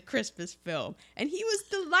of it as a Christmas film, and he was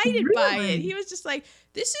delighted by it. He was just like,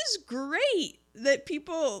 this is great that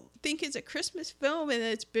people think it's a Christmas film and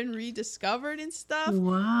that it's been rediscovered and stuff.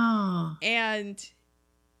 Wow. And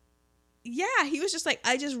yeah, he was just like,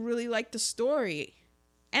 I just really like the story.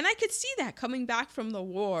 And I could see that coming back from the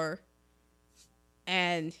war,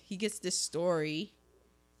 and he gets this story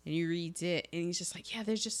and he reads it, and he's just like, yeah,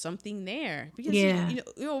 there's just something there. Because,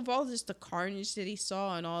 of all just the carnage that he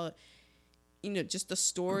saw and all, just the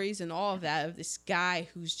stories and all of that of this guy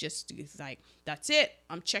who's just like, that's it.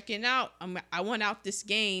 I'm checking out. I want out this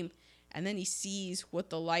game. And then he sees what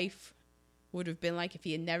the life would have been like if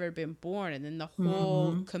he had never been born. And then the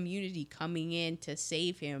whole community coming in to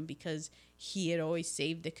save him because he had always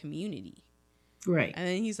saved the community. Right. And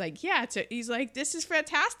then he's like, he's like, this is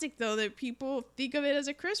fantastic, though, that people think of it as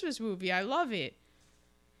a Christmas movie. I love it.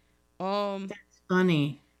 That's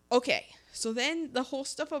funny. Okay. So then the whole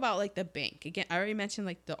stuff about, like, the bank. Again, I already mentioned,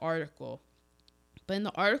 like, the article. But in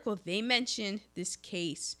the article, they mentioned this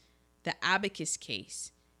case, the Abacus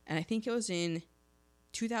case. And I think it was in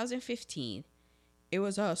 2015. It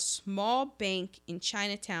was a small bank in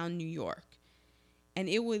Chinatown, New York. And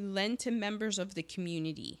it would lend to members of the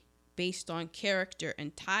community based on character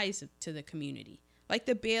and ties to the community, like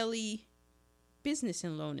the Bailey business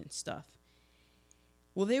and loan and stuff.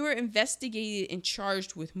 Well, they were investigated and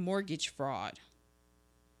charged with mortgage fraud,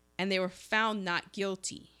 and they were found not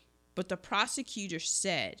guilty. But the prosecutor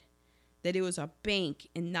said that it was a bank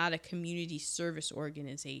and not a community service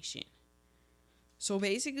organization. So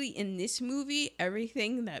basically, in this movie,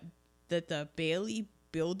 everything that the Bailey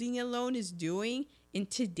building and loan is doing in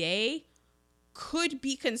today could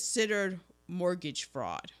be considered mortgage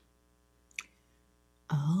fraud.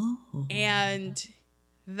 Oh. And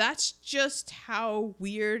that's just how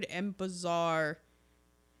weird and bizarre.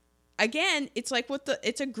 Again, it's like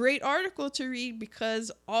it's a great article to read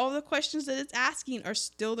because all the questions that it's asking are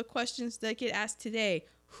still the questions that get asked today.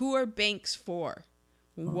 Who are banks for?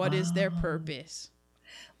 What is their purpose?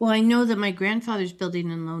 Well, I know that my grandfather's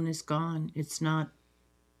building and loan is gone. It's not.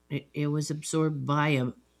 It was absorbed by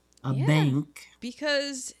a bank.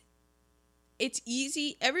 Because it's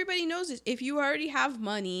easy. Everybody knows it. If you already have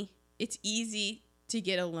money, it's easy to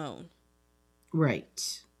get a loan.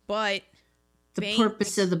 Right. But the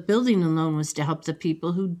purpose of the building and loan was to help the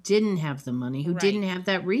people who didn't have the money, who didn't have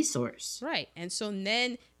that resource. Right. And so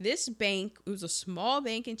then this bank, it was a small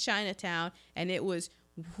bank in Chinatown, and it was,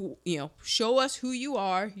 show us who you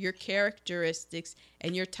are, your characteristics,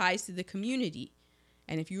 and your ties to the community.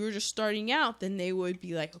 And if you were just starting out, then they would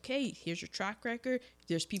be like, okay, here's your track record.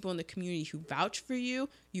 There's people in the community who vouch for you.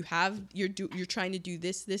 You're trying to do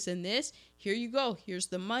this, this, and this. Here you go. Here's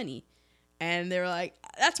the money. And they're like,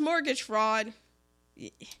 that's mortgage fraud.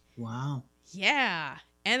 Wow. Yeah.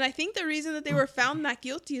 And I think the reason that they were found not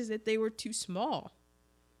guilty is that they were too small.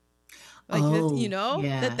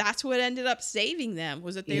 Like, that's what ended up saving them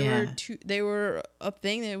was that they were a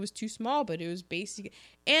thing that it was too small, but it was basic.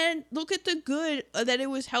 And look at the good that it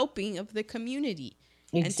was helping of the community.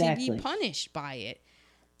 Exactly. And to be punished by it.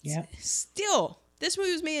 Yep. Still, this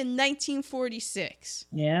movie was made in 1946.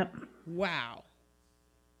 Yep. Wow.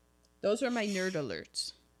 Those are my nerd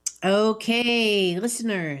alerts. Okay,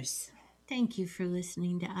 listeners, thank you for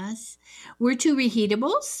listening to us. We're two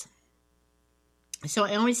reheatables. So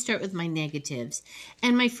I always start with my negatives.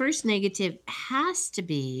 And my first negative has to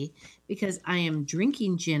be because I am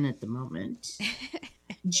drinking gin at the moment.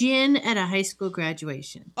 Gin at a high school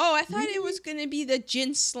graduation. Oh, I thought it was going to be the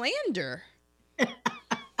gin slander.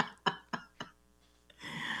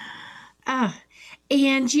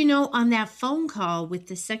 And, on that phone call with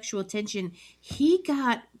the sexual tension, he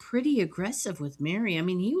got pretty aggressive with Mary. I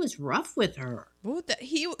mean, he was rough with her. Well,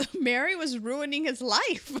 Mary was ruining his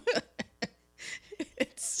life.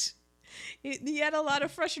 He had a lot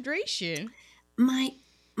of frustration. My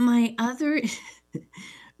other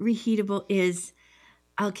reheatable is,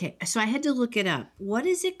 okay, so I had to look it up. What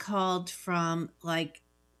is it called from, like,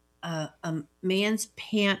 a man's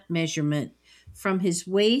pant measurement from his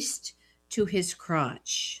waist to his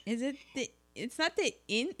crotch? Is it is it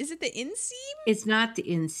the inseam? It's not the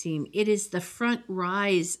inseam. It is the front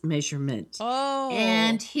rise measurement. Oh.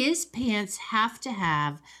 And his pants have to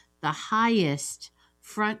have the highest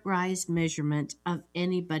front rise measurement of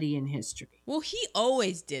anybody in history. Well, he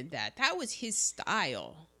always did that. That was his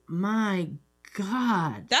style. My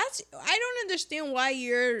God. I don't understand why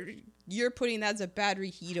you're putting that as a bad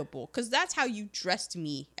reheatable, because that's how you dressed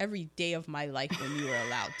me every day of my life when you were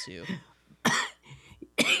allowed to.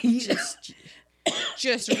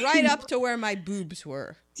 just right up to where my boobs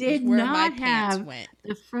were. Did where not my pants have went.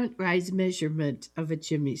 The front rise measurement of a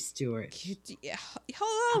Jimmy Stewart.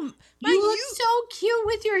 Hello, you look so cute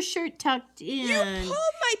with your shirt tucked in. You pulled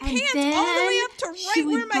my pants all the way up to right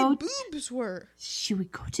where my boobs were. She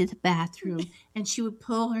would go to the bathroom and she would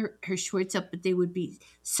pull her shorts up, but they would be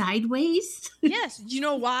sideways. Yes. You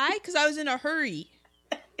know why? Because I was in a hurry.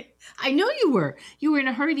 I know you were. You were in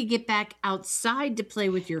a hurry to get back outside to play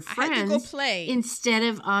with your friends. I had to go play. Instead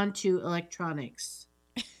of onto electronics.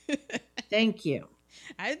 Thank you.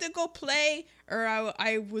 I had to go play, or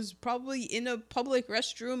I was probably in a public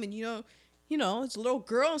restroom, and it's a little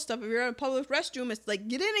girl and stuff. If you're in a public restroom, it's like,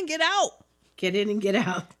 get in and get out. Get in and get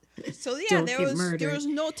out. So yeah, there was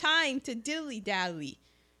no time to dilly dally.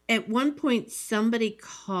 At one point, somebody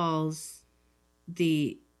calls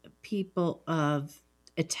the people of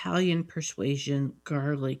Italian persuasion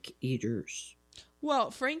garlic eaters.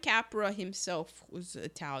 Well, Frank Capra himself was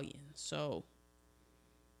Italian, so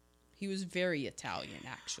he was very Italian,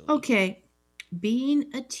 actually. Okay,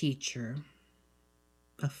 being a teacher,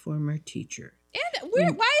 a former teacher. And why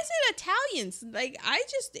is it Italians? Like, I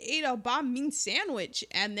just ate a banh mi sandwich,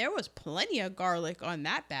 and there was plenty of garlic on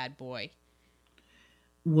that bad boy.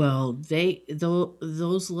 Well,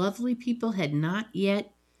 those lovely people had not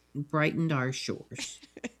yet brightened our shores.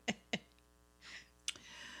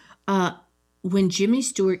 When Jimmy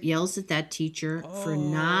Stewart yells at that teacher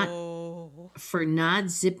for not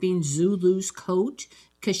zipping Zulu's coat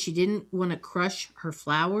because she didn't want to crush her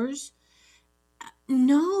flowers.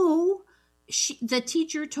 No, the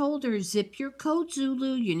teacher told her, zip your coat,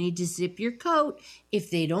 Zulu. You need to zip your coat.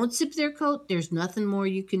 If they don't zip their coat, there's nothing more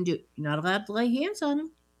you can do. You're not allowed to lay hands on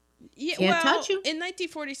them. Yeah, Can't touch him. In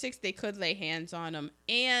 1946, they could lay hands on him,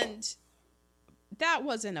 and that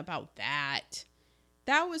wasn't about that.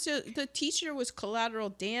 The teacher was collateral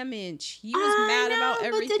damage. He was I mad about know,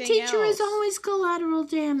 everything but the teacher else. is always collateral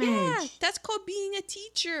damage. Yeah, that's called being a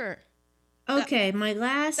teacher. Okay, my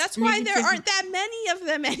last. That's why there negative- aren't that many of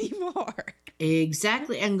them anymore.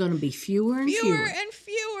 Exactly, and going to be fewer and fewer. And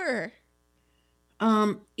fewer.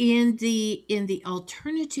 In the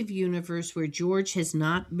alternative universe where George has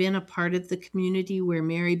not been a part of the community, where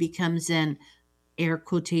Mary becomes an air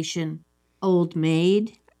quotation old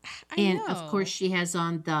maid, and of course she has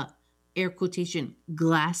on the air quotation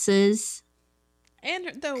glasses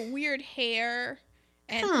and the weird hair.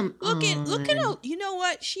 And Come look on. at you know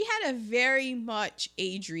what? She had a very much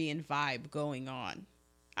Adrian vibe going on.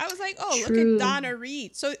 I was like, oh, True. look at Donna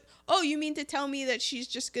Reed. So, you mean to tell me that she's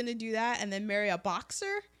just gonna do that and then marry a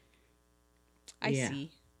boxer? I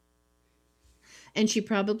see. And she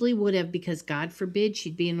probably would have, because God forbid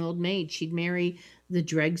she'd be an old maid. She'd marry the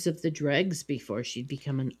dregs of the dregs before she'd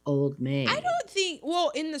become an old maid. I don't think. Well,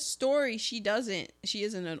 in the story, she doesn't. She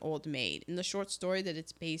isn't an old maid. In the short story that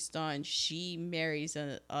it's based on, she marries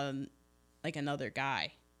like another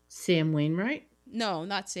guy. Sam Wainwright? No,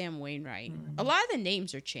 not Sam Wainwright. Mm. A lot of the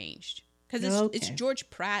names are changed because it's George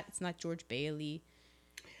Pratt. It's not George Bailey.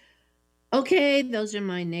 Okay, those are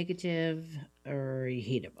my negative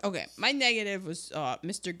reheatables. Okay, my negative was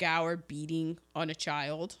Mr. Gower beating on a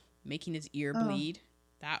child, making his ear bleed.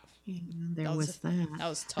 That That was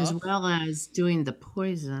tough. as well as doing the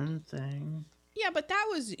poison thing. Yeah, but that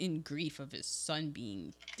was in grief of his son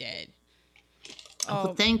being dead.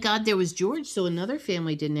 Well, thank God there was George, so another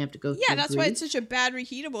family didn't have to go through Yeah, that's why grief. it's such a bad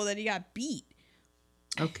reheatable that he got beat.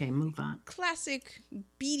 Okay, move on. Classic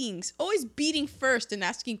beatings. Always beating first and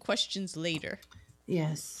asking questions later.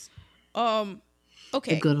 Yes.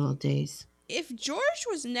 Okay. The good old days. If George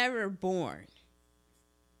was never born,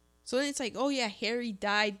 so then it's like, oh yeah, Harry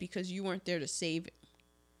died because you weren't there to save him.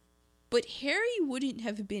 But Harry wouldn't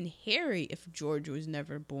have been Harry if George was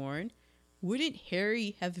never born. Wouldn't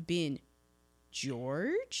Harry have been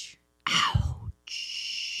George?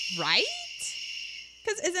 Ouch. Right?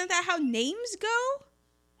 Because isn't that how names go?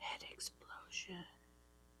 Head explosion.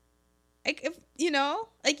 Like, if,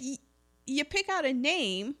 you pick out a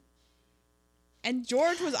name, and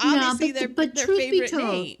George was obviously their truth be favorite told,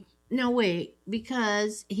 name. No, wait,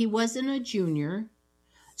 because he wasn't a junior.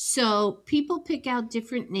 So people pick out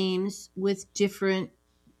different names with different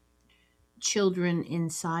children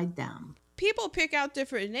inside them. People pick out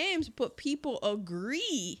different names, but people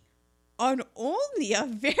agree on only a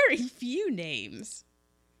very few names.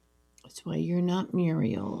 That's why you're not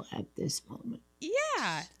Muriel at this moment.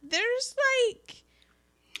 Yeah, there's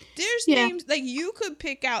names like you could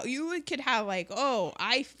pick out. Could have like, oh,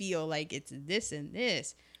 I feel like it's this and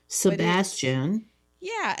this. Sebastian.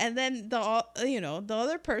 Yeah, and then the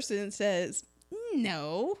other person says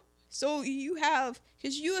no. So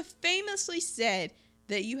because you have famously said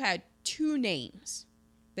that you had two names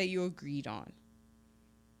that you agreed on.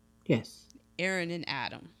 Yes. Aaron and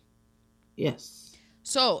Adam. Yes.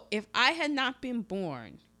 So if I had not been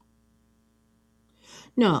born.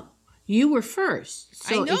 No, you were first.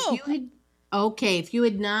 So I know. If you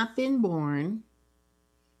had not been born.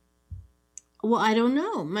 Well, I don't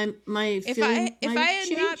know. If I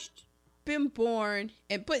had not been born,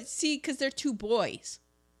 because they're two boys,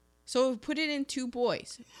 so put it in two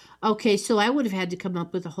boys. Okay, so I would have had to come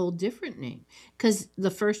up with a whole different name because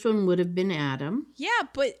the first one would have been Adam. Yeah,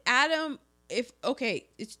 but Adam,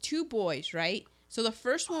 it's two boys, right? So the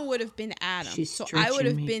first one would have been Adam. So I would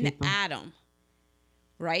have been people. Adam,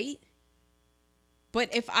 right?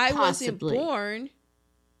 But if I Possibly. wasn't born,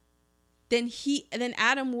 then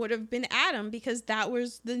Adam would have been Adam because that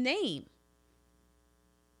was the name.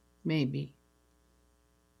 Maybe.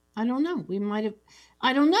 I don't know. We might have.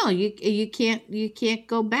 I don't know. You can't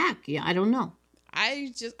go back. Yeah, I don't know.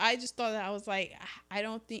 I just thought that I was like, I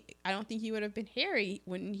don't think he would have been Harry.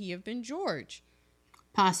 Wouldn't he have been George?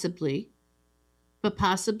 Possibly. But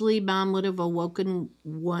possibly Mom would have awoken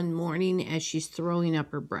one morning as she's throwing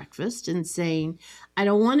up her breakfast and saying, I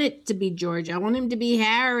don't want it to be George. I want him to be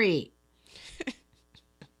Harry.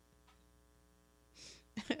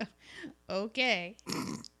 Okay.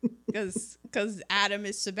 Because Adam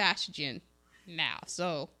is Sebastian now.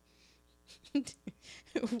 So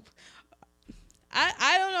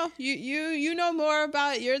I don't know. You know more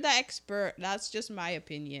about it. You're the expert. That's just my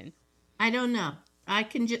opinion. I don't know. I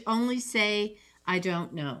can only say I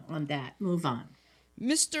don't know on that. Move on.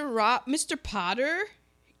 Mr. Potter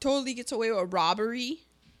totally gets away with robbery,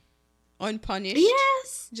 unpunished.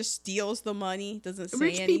 Yes. Just steals the money. Doesn't say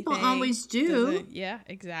Rich anything. people always do. Yeah,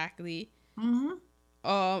 exactly. Mm-hmm.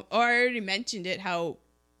 Or I already mentioned it. How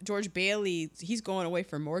George Bailey, he's going away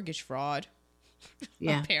for mortgage fraud.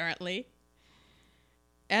 Yeah. apparently.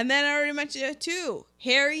 And then I already mentioned it too.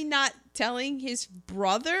 Harry not telling his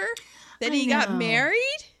brother that he got married.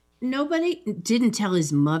 Nobody didn't tell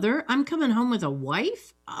his mother, I'm coming home with a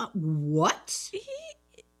wife? What?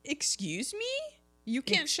 Excuse me? You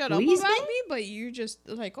can't shut up Squeeze about me? me, but you're just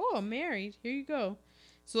like, oh, I'm married. Here you go.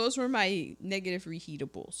 So those were my negative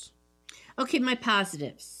reheatables. Okay, my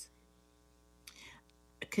positives.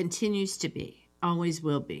 Continues to be, always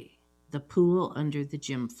will be, the pool under the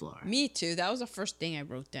gym floor. Me too. That was the first thing I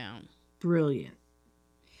wrote down. Brilliant.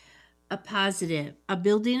 A positive, a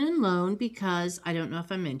building and loan, because I don't know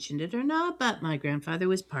if I mentioned it or not, but my grandfather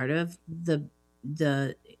was part of the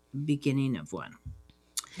beginning of one.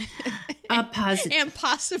 A positive. And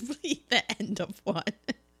possibly the end of one.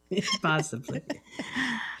 Possibly.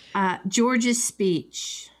 George's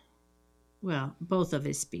speech. Well, both of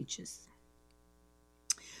his speeches.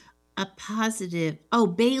 A positive. Oh,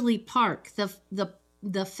 Bailey Park.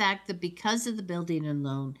 The fact that because of the building and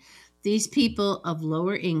loan, these people of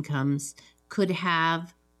lower incomes could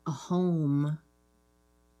have a home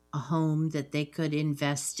that they could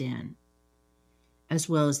invest in, as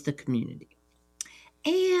well as the community.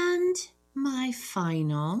 And my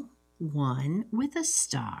final one with a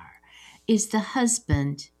star is the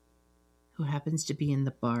husband, who happens to be in the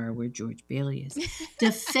bar where George Bailey is,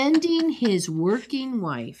 defending his working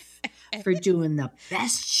wife for doing the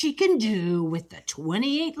best she can do with the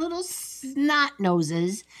 28 little snot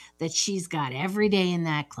noses that she's got every day in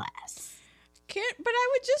that class. But I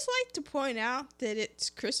would just like to point out that it's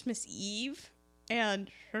Christmas Eve and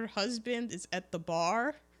her husband is at the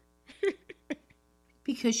bar.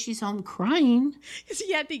 Because she's home crying. Because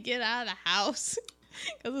he had to get out of the house.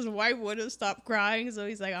 Because his wife wouldn't stop crying. So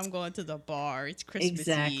he's like, I'm going to the bar. It's Christmas Eve.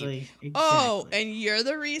 Exactly. Oh, and you're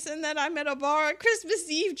the reason that I'm at a bar on Christmas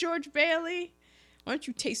Eve, George Bailey? Why don't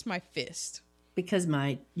you taste my fist? Because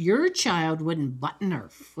your child wouldn't button her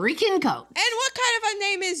freaking coat. And what kind of a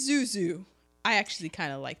name is Zuzu? I actually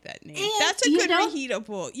kind of like that name. And that's a good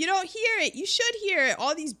reheatable. You don't hear it. You should hear it.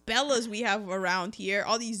 All these Bellas we have around here,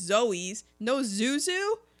 all these Zoes. No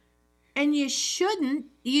Zuzu? And you shouldn't.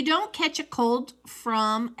 You don't catch a cold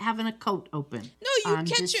from having a coat open. No,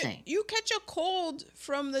 you catch a cold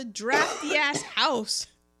from the drafty ass house.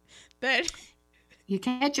 You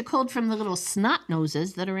catch a cold from the little snot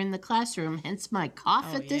noses that are in the classroom, hence my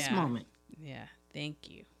cough at this moment. Yeah,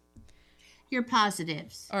 thank you. Your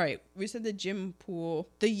positives. All right, we said the gym pool,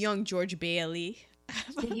 the young George Bailey.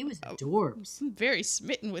 He was adorbs. I'm very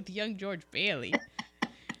smitten with young George Bailey.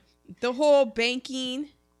 The whole banking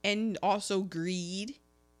and also greed.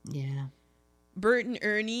 Yeah. Bert and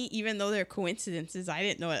Ernie, even though they're coincidences, I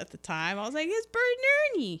didn't know it at the time. I was like, it's Bert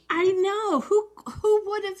and Ernie. I know. Who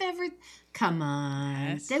would have ever... Come on.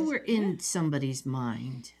 Yes. They were in somebody's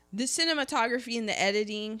mind. The cinematography and the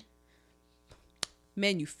editing,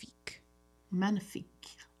 magnifique.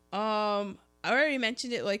 I already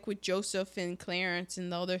mentioned it, like with Joseph and Clarence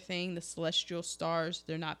and the other thing, the celestial stars,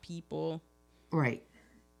 they're not people. Right.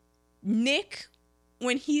 Nick,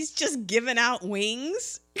 when he's just giving out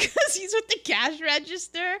wings because he's with the cash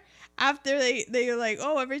register after they're like,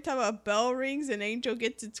 oh, every time a bell rings an angel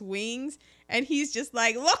gets its wings, and he's just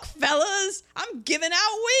like, look, fellas, I'm giving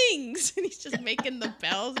out wings, and he's just making the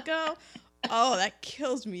bells go. Oh, that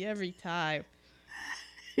kills me every time.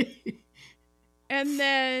 And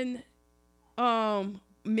then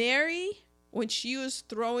Mary, when she was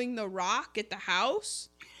throwing the rock at the house.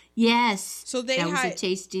 Yes. So that was a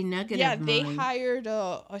tasty nugget of mine. They hired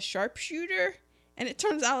a sharpshooter. And it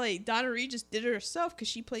turns out like Donna Reed just did it herself because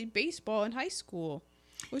she played baseball in high school.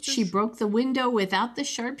 She broke the window without the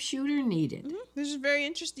sharpshooter needed. Mm-hmm. This is very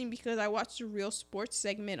interesting because I watched a Real Sports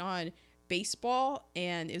segment on baseball.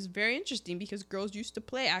 And it was very interesting because girls used to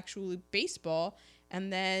play actually baseball.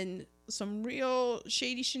 And then some real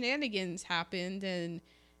shady shenanigans happened, and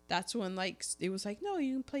that's when like it was like, no,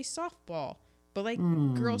 you can play softball, but like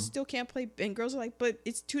girls still can't play, and girls are like, but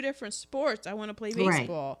it's two different sports. I want to play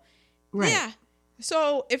baseball. Right. Yeah.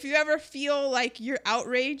 So if you ever feel like your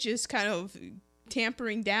outrage is kind of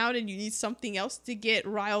tampering down and you need something else to get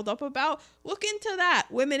riled up about, look into that.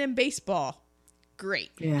 Women in baseball.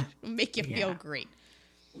 Great. Yeah. It'll make you feel great.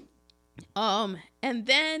 And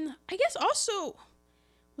then I guess also,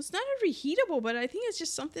 it's not a reheatable, but I think it's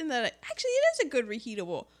just something that actually it is a good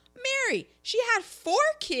reheatable. Mary, she had 4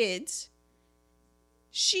 kids.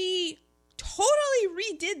 She totally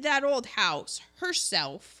redid that old house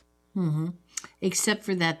herself. Mm-hmm. Except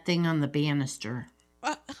for that thing on the banister.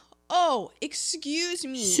 Excuse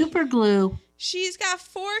me. Super glue. She's got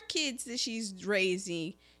 4 kids that she's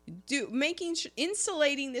raising,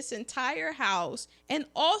 insulating this entire house, and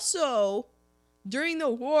also during the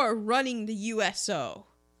war running the USO.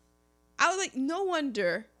 I was like, no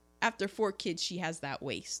wonder after 4 kids she has that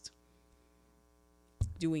waist.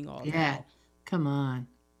 Doing all Yeah. that. Come on.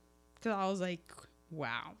 Because I was like,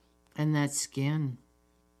 wow. And that skin.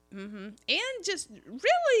 And just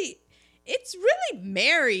really, it's really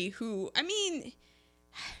Mary who, I mean,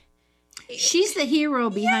 she's the hero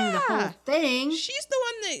behind the whole thing. She's the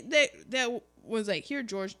one that was like, here,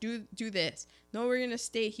 George, do this. No, we're gonna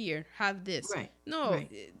stay here. Have this. Right. No,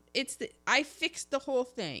 right. I fixed the whole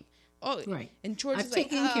thing. Oh, right. And George I've is like,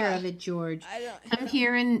 taken care of it, George. I Come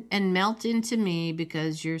here and melt into me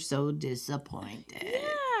because you're so disappointed.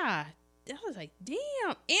 Yeah. I was like, damn.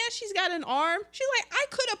 And she's got an arm. She's like, I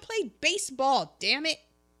could have played baseball, damn it.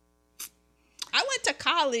 I went to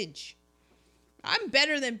college. I'm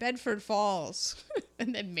better than Bedford Falls.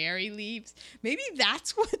 And then Mary leaves. Maybe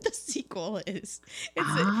that's what the sequel is.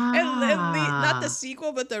 Not the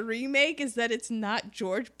sequel, but the remake is that it's not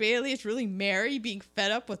George Bailey. It's really Mary being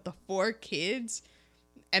fed up with the 4 kids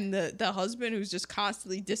and the husband who's just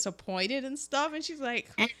constantly disappointed and stuff. And she's like,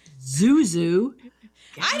 and Zuzu.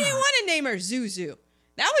 God. I didn't want to name her Zuzu.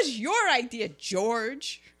 That was your idea,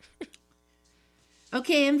 George.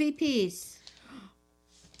 Okay, MVPs.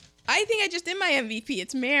 I think I just did my MVP.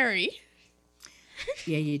 It's Mary.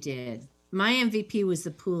 Yeah, you did. My MVP was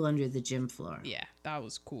the pool under the gym floor. Yeah, that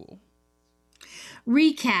was cool.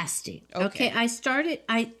 Recasting. Okay,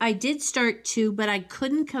 I did start 2, but I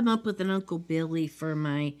couldn't come up with an Uncle Billy for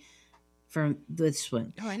this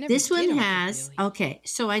one. Oh, I never This did one Uncle has, Billy. okay,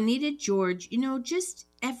 so I needed George, just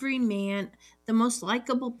every man, the most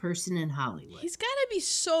likable person in Hollywood. He's got to be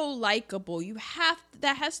so likable.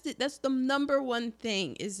 That's the number one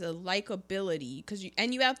thing is the likability,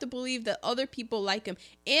 and you have to believe that other people like him.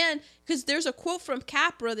 And because there's a quote from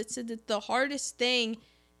Capra that said that the hardest thing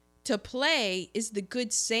to play is the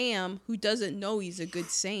good Sam who doesn't know he's a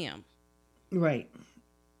good Sam. Right.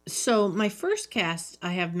 So my first cast,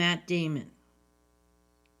 I have Matt Damon.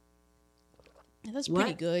 That's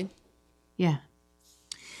pretty good. Yeah.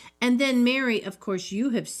 And then Mary, of course,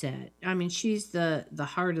 you have said, I mean, she's the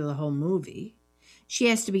heart of the whole movie. She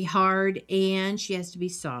has to be hard and she has to be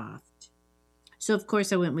soft. So, of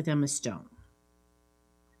course, I went with Emma Stone.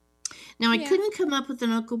 Now, I couldn't come up with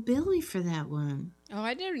an Uncle Billy for that one. Oh,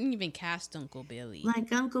 I didn't even cast Uncle Billy.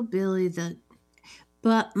 Like Uncle Billy,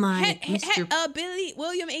 but my Mr. Billy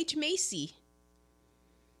William H. Macy.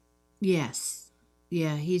 Yes.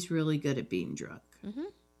 Yeah, he's really good at being drunk. Mm-hmm.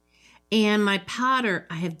 And my Potter,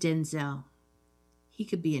 I have Denzel. He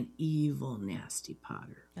could be an evil, nasty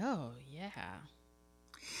Potter. Oh, yeah.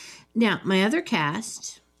 Now, my other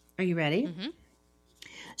cast, are you ready? Mm-hmm.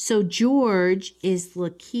 So George is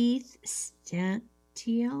Lakeith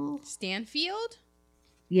Stanfield?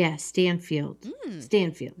 Yeah, Stanfield.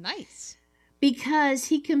 Stanfield. Nice. Because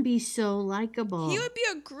he can be so likable. He would be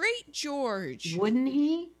a great George. Wouldn't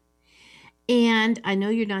he? And I know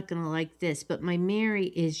you're not going to like this, but my Mary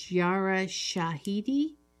is Yara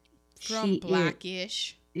Shahidi. From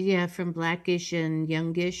Blackish. Yeah, from Blackish and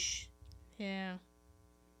Youngish. Yeah.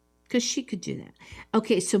 Because she could do that.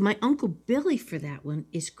 Okay, so my Uncle Billy for that one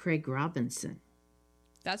is Craig Robinson.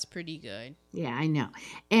 That's pretty good. Yeah, I know.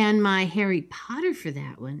 And my Harry Potter for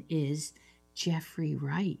that one is Jeffrey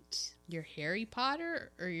Wright. Your Harry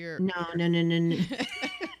Potter or your... No.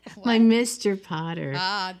 My Mr. Potter.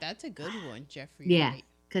 Ah, that's a good one, Jeffrey Yeah, Wright.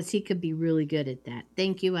 because he could be really good at that.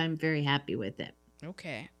 Thank you. I'm very happy with it.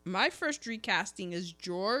 Okay. My first recasting is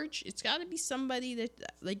George. It's got to be somebody that,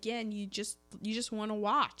 again, you just want to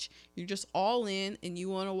watch. You're just all in and you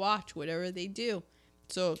want to watch whatever they do.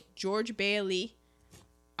 So, George Bailey.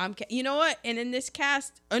 You know what? And in this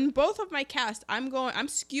cast, on both of my cast, I'm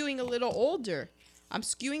skewing a little older. I'm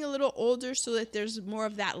skewing a little older so that there's more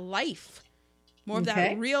of that life. More of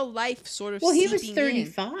that real life sort of. Well, he was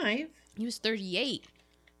 35. In. He was 38.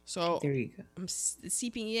 So there you go. I'm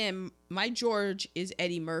seeping in. My George is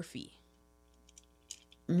Eddie Murphy.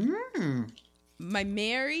 My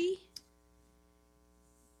Mary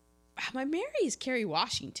is Kerry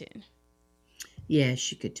Washington. Yeah,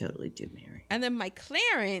 she could totally do Mary. And then my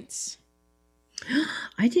Clarence.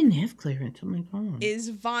 I didn't have Clarence. Oh my God.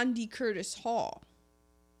 Is Vondi Curtis Hall.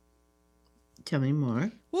 Tell me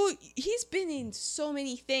more. Well, he's been in so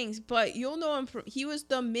many things, but you'll know him from. He was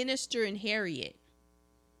the minister in Harriet.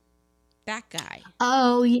 That guy.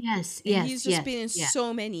 Oh, yes. And he's just been in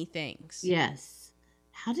so many things. Yes.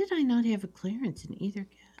 How did I not have a Clarence in either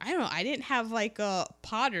cast? I don't know. I didn't have like a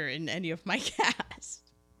Potter in any of my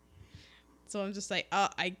cast. So I'm just like,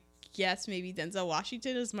 I guess maybe Denzel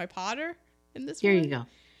Washington is my Potter in this one. There you go.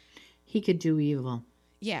 He could do evil.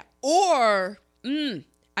 Yeah. Or, I'm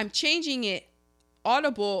changing it.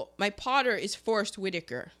 Audible, my Potter is Forrest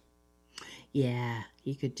Whitaker. Yeah,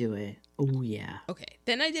 he could do it. Oh, yeah. Okay.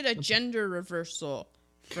 Then I did a gender reversal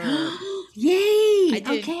for Yay! I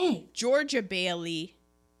did Okay. Georgia Bailey,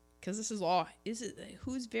 because this is all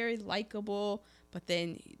who's very likable, but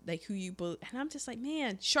then like who you believe, and I'm just like,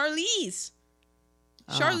 man, Charlize.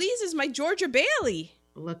 Charlize is my Georgia Bailey.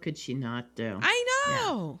 What could she not do? I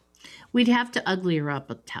know. Yeah. We'd have to ugly her up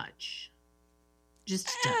a touch. Just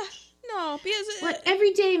a touch. No, because What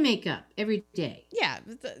everyday makeup every day. yeah,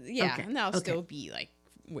 Okay, and that'll still be like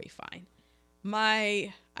way fine.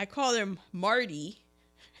 I call him Marty.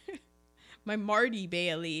 My Marty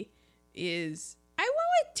Bailey is, I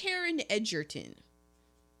went with Taron Egerton,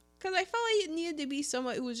 because I felt like it needed to be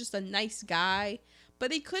someone who was just a nice guy, but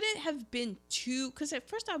they couldn't have been too, because at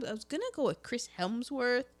first I was gonna go with Chris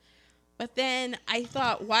Hemsworth, but then I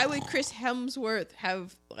thought, why would Chris Hemsworth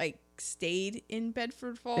have like stayed in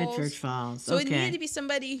Bedford Falls? Bedford Falls. So it needed to be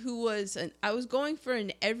somebody who was I was going for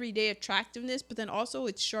an everyday attractiveness, but then also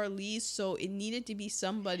it's Charlize, so it needed to be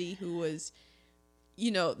somebody who was,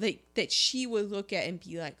 that she would look at and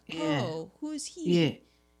be like, oh, who's he? Yeah,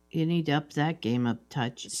 you need to up that game up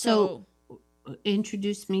touch. So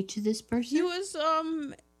introduce me to this person. He was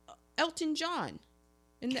Elton John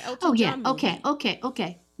in the Elton John movie.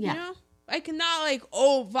 Okay. Yeah. You know? Like not like,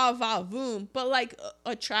 oh, va va voom, but like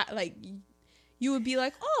like you would be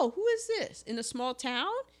like, oh, who is this in a small town?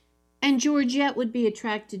 And Georgette would be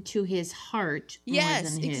attracted to his heart.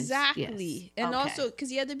 Yes, more than his. exactly. Yes. And also because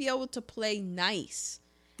he had to be able to play nice.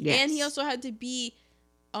 Yes. And he also had to be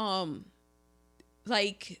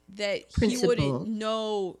like that Principal. He wouldn't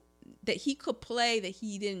know that he could play, that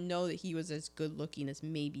he didn't know that he was as good looking as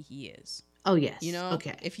maybe he is. Oh, yes. You know?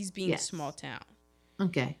 Okay. If he's being a small town.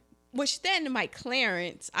 Okay. Which then my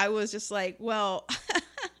Clarence, I was just like, well,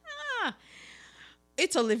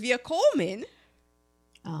 it's Olivia Colman.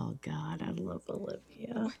 Oh, God, I love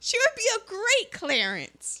Olivia. She would be a great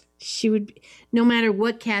Clarence. She would be, no matter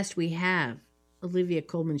what cast we have, Olivia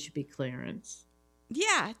Colman should be Clarence.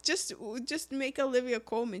 Yeah, just make Olivia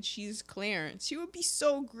Colman. She's Clarence. She would be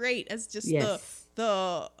so great as just the.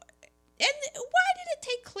 And why did it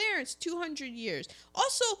take Clarence 200 years?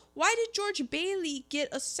 Also, why did George Bailey get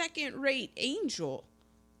a second-rate angel?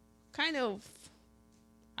 Kind of.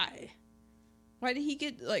 Why did he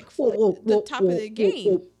get like the top of the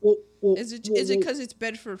game? Is it because it's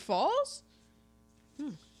Bedford Falls?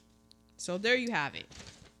 So there you have it.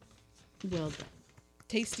 Well done.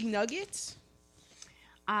 Tasty nuggets.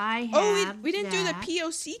 I have. We didn't do the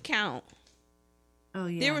POC count. Oh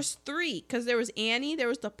yeah. There was 3 because there was Annie, there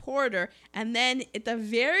was the porter, and then at the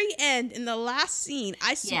very end, in the last scene,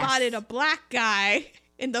 I spotted a black guy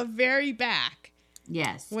in the very back.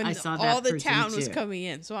 Yes, when I saw that all the person town too. was coming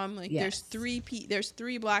in. So I'm like, there's 3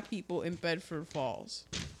 black people in Bedford Falls.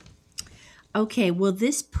 Okay, well,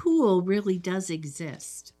 this pool really does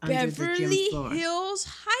exist under the Beverly gym floor. Hills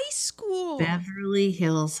High School. Beverly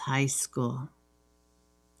Hills High School.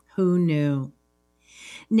 Who knew?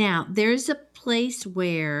 Now, there's a place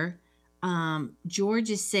where George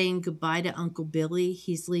is saying goodbye to Uncle Billy.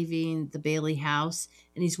 He's leaving the Bailey house,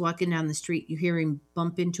 and he's walking down the street. You hear him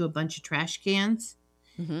bump into a bunch of trash cans.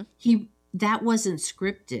 Mm-hmm. That wasn't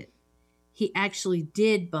scripted. He actually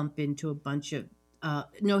did bump into a bunch of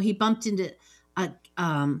he bumped into a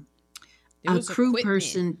crew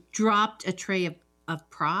person, dropped a tray of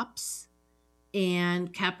props,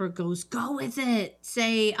 and Capra goes, "Go with it.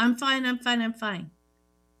 Say, I'm fine, I'm fine, I'm fine."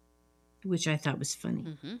 Which I thought was funny.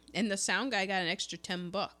 Mm-hmm. And the sound guy got an extra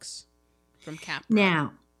 $10 from Capra.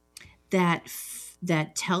 Now, that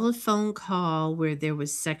telephone call where there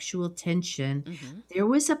was sexual tension, there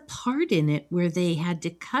was a part in it where they had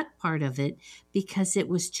to cut part of it because it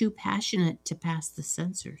was too passionate to pass the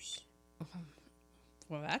censors.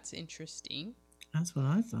 Well, that's interesting. That's what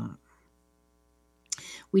I thought.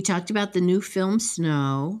 We talked about the new film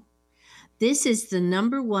Snow. This is the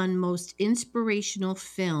 #1 most inspirational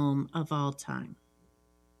film of all time.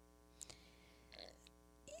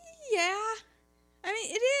 Yeah. I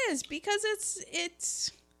mean, it is, because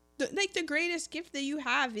it's like the greatest gift that you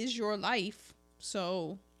have is your life.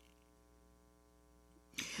 So,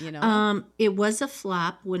 it was a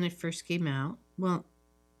flop when it first came out. Well,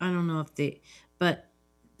 I don't know if but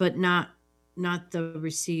not the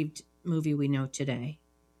received movie we know today.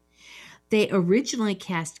 They originally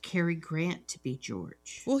cast Cary Grant to be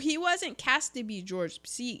George. Well, he wasn't cast to be George.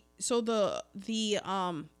 See, so the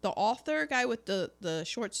author guy with the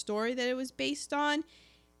short story that it was based on,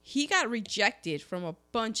 he got rejected from a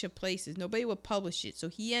bunch of places. Nobody would publish it. So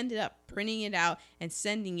he ended up printing it out and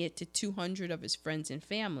sending it to 200 of his friends and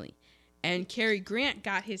family. And Cary Grant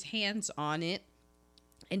got his hands on it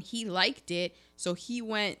and he liked it, so he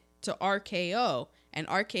went to RKO, and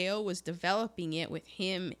RKO was developing it with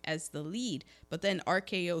him as the lead, but then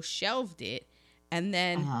RKO shelved it, and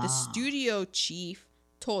then the studio chief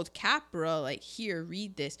told Capra, like, here,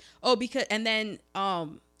 read this. Oh, because, and then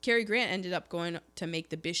Cary Grant ended up going to make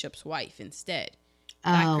The Bishop's Wife instead,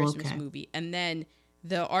 that Christmas movie, and then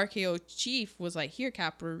the RKO chief was like, here,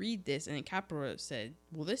 Capra, read this, and then Capra said,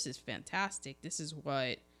 well, this is fantastic, this is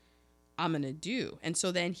what I'm gonna do. And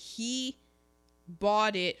so then he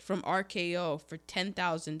bought it from RKO for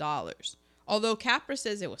 $10,000. Although Capra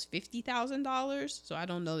says it was $50,000, so I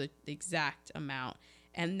don't know the exact amount.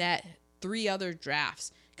 And that 3 other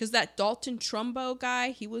drafts, because that Dalton Trumbo guy,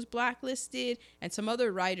 he was blacklisted, and some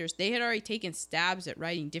other writers, they had already taken stabs at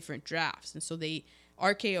writing different drafts, and so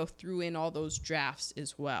RKO threw in all those drafts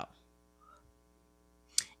as well.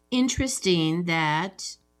 Interesting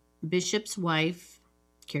that Bishop's Wife,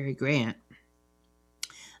 Cary Grant,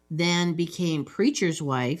 then became Preacher's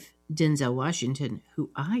Wife, Denzel Washington, who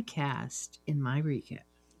I cast in my recap.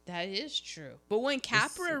 That is true. But when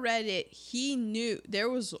Capra read it, he knew there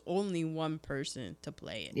was only one person to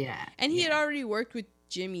play it. Yeah. And he had already worked with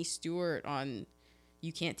Jimmy Stewart on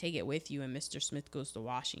You Can't Take It With You and Mr. Smith Goes to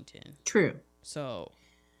Washington. True. So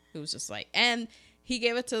it was just like, and he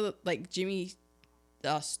gave it to like Jimmy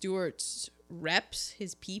Stewart's reps,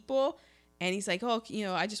 his people. And he's like, oh,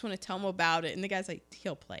 I just want to tell him about it. And the guy's like,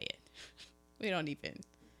 he'll play it. You don't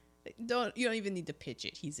even need to pitch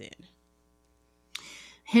it. He's in.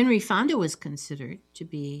 Henry Fonda was considered to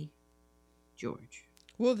be George.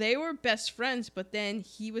 Well, they were best friends, but then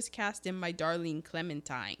he was cast in My Darling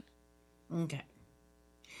Clementine. Okay.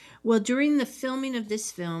 Well, during the filming of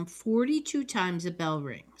this film, 42 times a bell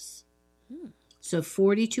rings. So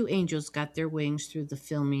 42 angels got their wings through the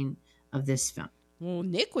filming of this film. Well,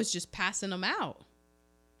 Nick was just passing them out.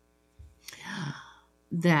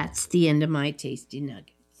 That's the end of my tasty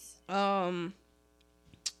nuggets. So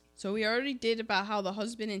we already did about how the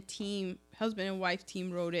husband and wife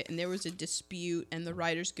team wrote it, and there was a dispute, and the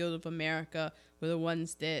Writers Guild of America were the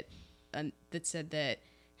ones that said that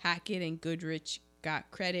Hackett and Goodrich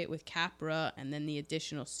got credit with Capra, and then the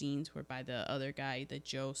additional scenes were by the other guy, the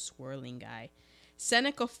Joe Swirling guy.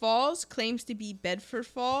 Seneca Falls claims to be Bedford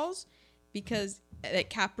Falls because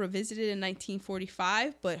that Capra visited in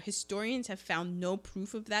 1945, but historians have found no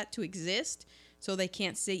proof of that to exist, so they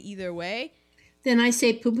can't say either way. Then I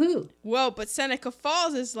say poo-poo. Well, but Seneca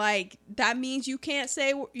Falls is like, that means you can't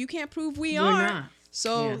prove we're not.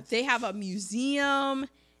 So they have a museum,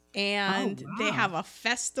 and they have a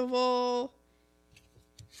festival.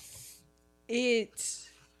 It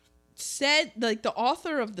said, like, the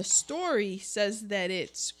author of the story says that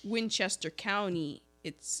it's Winchester County.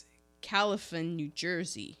 It's Califon, New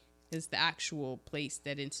Jersey is the actual place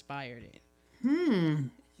that inspired it.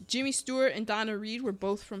 Jimmy Stewart and Donna Reed were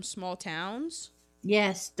both from small towns.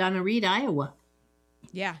 Yes, Donna Reed, Iowa.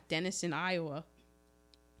 Yeah, Denison, Iowa.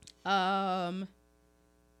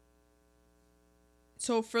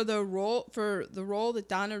 So for the role that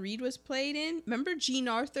Donna Reed was played in, remember Jean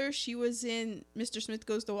Arthur? She was in Mr. Smith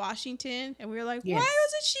Goes to Washington, and we were like, why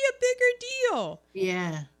wasn't she a bigger deal?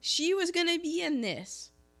 Yeah. She was gonna be in this,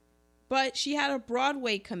 but she had a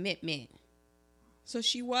Broadway commitment, so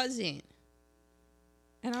she wasn't.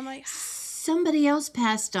 And I'm like, somebody else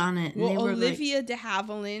passed on it. And well, Olivia de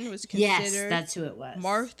Havilland was considered. Yes, that's who it was.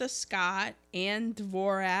 Martha Scott and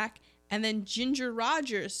Dvorak, and then Ginger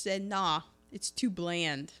Rogers said, nah, it's too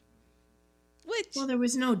bland. Well, there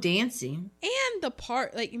was no dancing. And the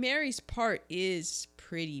part, like, Mary's part is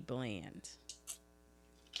pretty bland.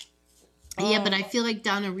 Yeah, but I feel like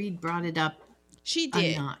Donna Reed brought it up. She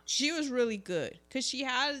did. She was really good because she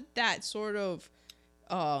had that sort of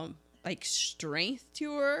like strength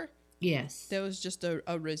to her. Yes. There was just a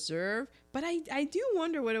reserve. But I do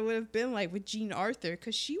wonder what it would have been like with Jean Arthur,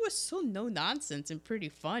 because she was so no nonsense and pretty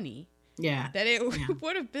funny. Yeah. That it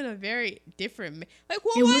would have been a very different. Like,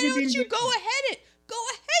 well, why don't you go ahead,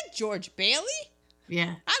 George Bailey?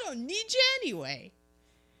 Yeah. I don't need you anyway.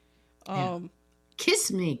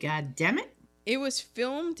 Kiss me, goddammit. It was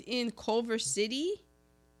filmed in Culver City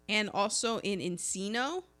and also in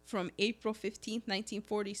Encino from April 15th,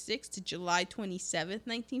 1946 to July 27th,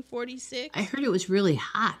 1946. I heard it was really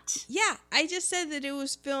hot. Yeah, I just said that it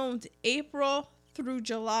was filmed April through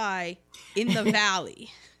July in the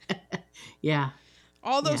valley. Yeah.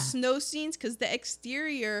 All those snow scenes, because the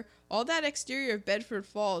exterior, all that exterior of Bedford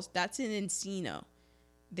Falls, that's in Encino.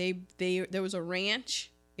 There was a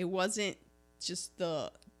ranch. It wasn't just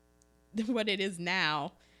what it is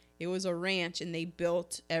now. It was a ranch, and they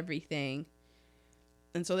built everything.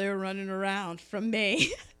 And so they were running around from May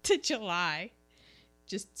to July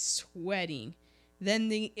just sweating. Then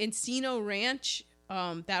the Encino Ranch,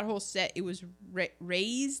 that whole set, it was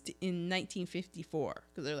raised in 1954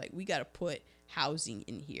 because they're like, we got to put housing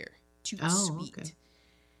in here. Too sweet. Okay.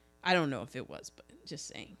 I don't know if it was, but just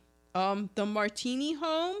saying. The Martini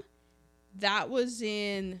home, that was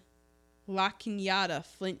in La Cañada,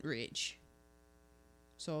 Flint Ridge.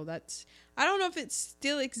 So that's, I don't know if it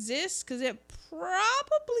still exists because it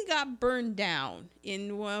probably got burned down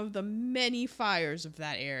in one of the many fires of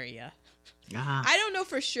that area. Uh-huh. I don't know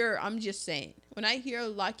for sure. I'm just saying. When I hear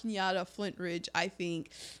La Cañada, Flint Ridge, I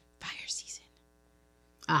think fire season.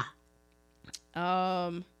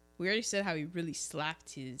 We already said how he really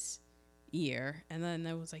slapped his ear. And then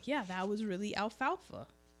I was like, yeah, that was really alfalfa.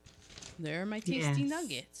 There are my tasty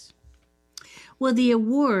nuggets. Well, the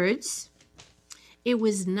awards, it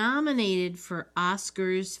was nominated for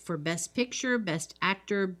Oscars for Best Picture, Best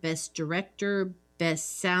Actor, Best Director,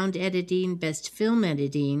 Best Sound Editing, Best Film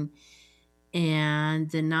Editing.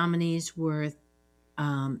 And the nominees were,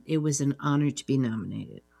 it was an honor to be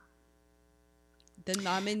nominated. The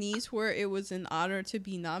nominees were, it was an honor to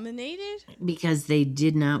be nominated? Because they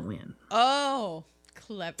did not win. Oh,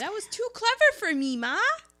 clever. That was too clever for me, Ma.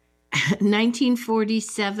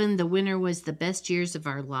 1947, the winner was The Best Years of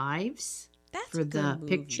Our Lives. That's for a good the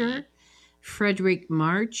movie. Picture. Frederick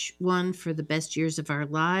March won for The Best Years of Our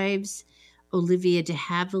Lives. Olivia de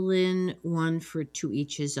Havilland won for To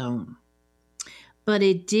Each His Own. But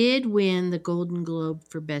it did win the Golden Globe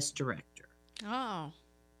for Best Director. Oh.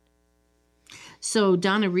 So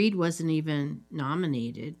Donna Reed wasn't even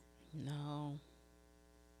nominated. No.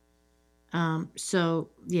 So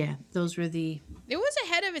yeah, those were the. It was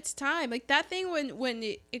ahead of its time. Like that thing when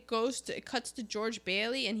it cuts to George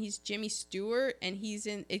Bailey and he's Jimmy Stewart and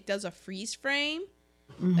it does a freeze frame.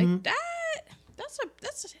 Mm-hmm. Like that's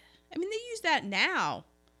I mean, they use that now.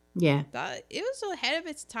 Yeah. It was ahead of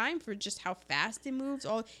its time for just how fast it moves.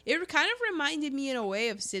 It kind of reminded me in a way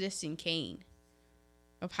of Citizen Kane.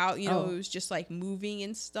 Of how, it was just like moving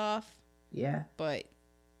and stuff. Yeah. But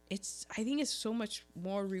I think it's so much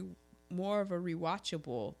more of a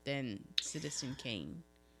rewatchable than Citizen Kane.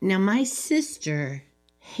 Now, my sister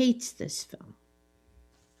hates this film.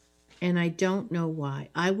 And I don't know why.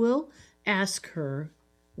 I will ask her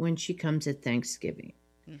when she comes at Thanksgiving.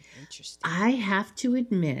 Interesting. I have to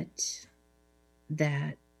admit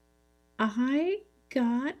that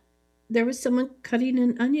there was someone cutting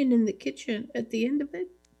an onion in the kitchen at the end of it.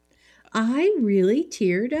 I really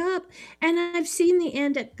teared up. And I've seen the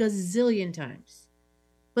end a gazillion times.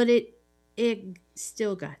 But it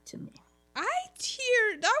still got to me.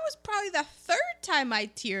 That was probably the third time I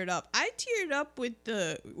teared up. I teared up with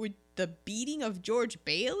the beating of George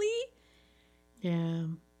Bailey. Yeah.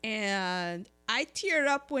 And I teared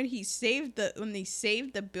up when they saved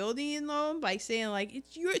the building loan by saying like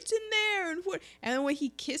it's in there and then when he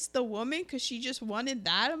kissed the woman because she just wanted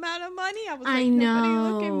that amount of money, I was like, nobody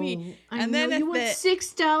look at me. And then you want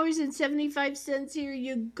 $6.75 here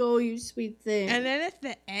you go, you sweet thing. And then at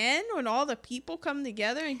the end when all the people come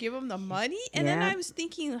together and give him the money, and then I was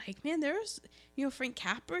thinking like, man, there's Frank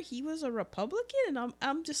Capra, he was a Republican, and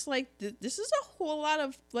I'm just like, this is a whole lot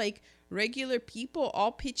of like regular people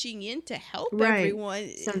all pitching in to help everyone.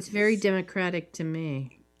 Sounds very democratic to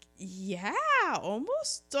me. Yeah,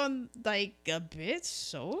 almost on like a bit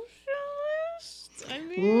socialist. I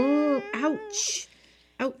mean, ooh, ouch.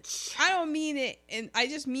 I don't mean it, and I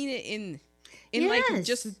just mean it in like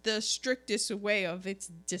just the strictest way of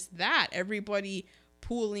it's just that everybody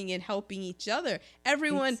pooling and helping each other,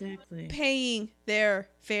 everyone paying their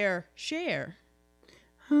fair share.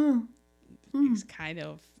 It's kind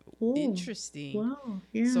of interesting. Wow.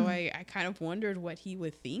 Yeah. So I kind of wondered what he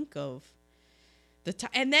would think of the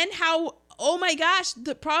time, and then how, oh my gosh,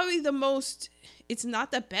 probably the most, it's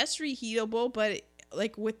not the best reheatable, but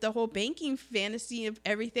like with the whole banking fantasy of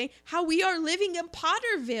everything, how we are living in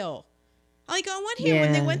Potterville. Like on one hand,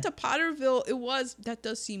 when they went to Potterville, that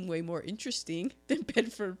does seem way more interesting than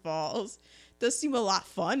Bedford Falls. Does seem a lot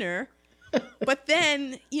funner. But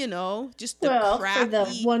then, just the crappy... for the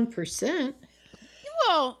 1%.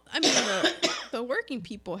 Well, I mean, the working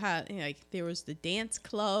people had, there was the dance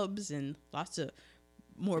clubs and lots of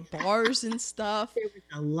more bars and stuff. There was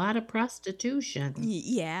a lot of prostitution.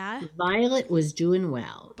 Yeah. Violet was doing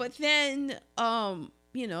well. But then,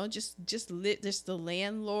 just the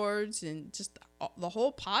landlords and just the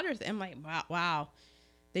whole Potter thing. I'm like, wow.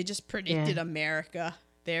 They just predicted America.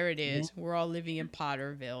 There it is. Yeah. We're all living in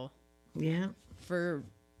Potterville. Yeah. For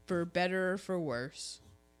better or for worse.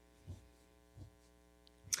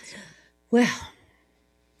 Well,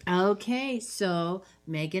 okay. So,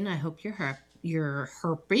 Megan, I hope you're happy.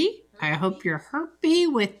 I hope you're happy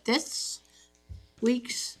with this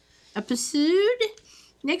week's episode.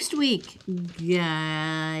 Next week,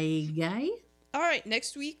 guy. All right,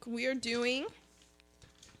 next week we are doing.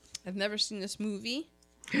 I've never seen this movie.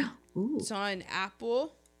 Ooh. It's on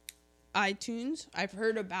Apple, iTunes. I've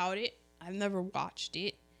heard about it. I've never watched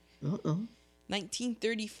it.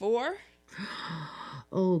 1934.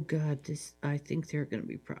 Oh God, I think there are going to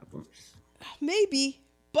be problems. Maybe,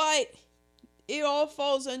 but it all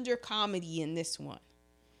falls under comedy in this one.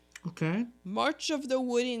 Okay. March of the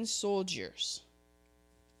Wooden Soldiers,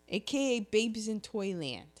 aka Babes in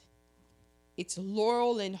Toyland. It's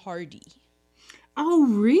Laurel and Hardy. Oh,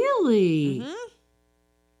 really? Mm-hmm.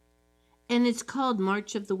 And it's called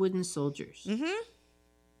March of the Wooden Soldiers. Mm-hmm.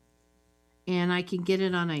 And I can get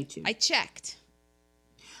it on iTunes. I checked.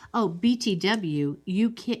 Oh, BTW, you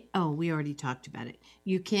can. Oh, we already talked about it.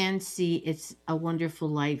 You can see It's a Wonderful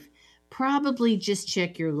Life. Probably just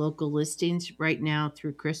check your local listings right now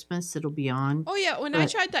through Christmas. It'll be on. Oh yeah, when I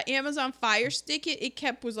tried the Amazon Fire Stick, it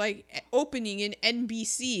kept was like opening in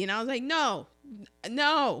NBC, and I was like, no,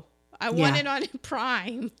 I want it on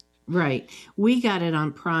Prime. Right. We got it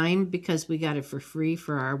on Prime because we got it for free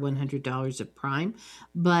for our $100 of Prime.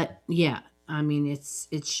 But yeah, I mean, it's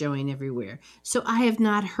showing everywhere. So I have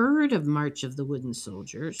not heard of March of the Wooden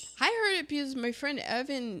Soldiers. I heard it because my friend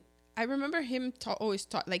Evan, I remember him always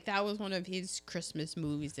talk like that was one of his Christmas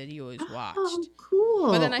movies that he always watched. Oh,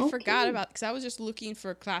 cool. But then I forgot about because I was just looking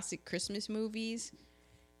for classic Christmas movies,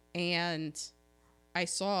 and I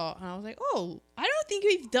saw and I was like, oh, I don't think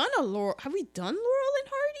we've done a Laurel. Have we done Laurel and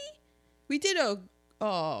Hardy? We did a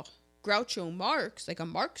Groucho Marx, like a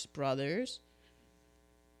Marx Brothers.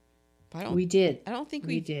 But we did. I don't think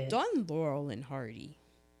we've done Laurel and Hardy.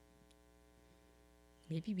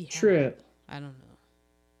 Maybe we have. True. I don't know.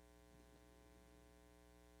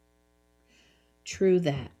 True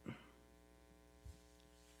that.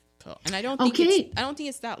 And I don't think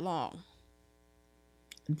it's that long.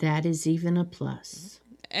 That is even a plus.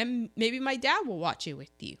 And maybe my dad will watch it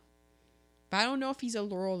with you. But I don't know if he's a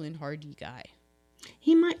Laurel and Hardy guy.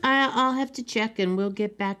 He might. I'll have to check, and we'll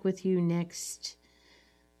get back with you next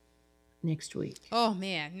week. Oh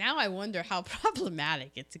man, now I wonder how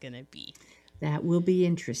problematic it's gonna be. That will be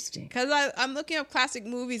interesting. Because I'm looking up classic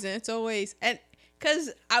movies, and it's always because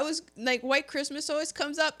I was like White Christmas always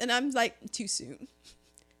comes up, and I'm like too soon.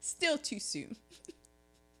 Still too soon.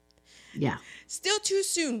 Yeah. Still too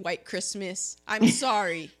soon, White Christmas. I'm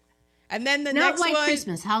sorry. And then the Not next White one,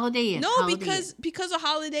 Christmas, Holiday Inn. No, Holiday because of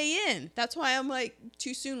Holiday Inn. That's why I'm like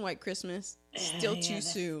too soon, White Christmas. Still too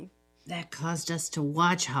soon. That caused us to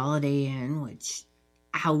watch Holiday Inn, which,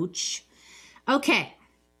 ouch. Okay.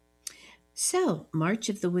 So, March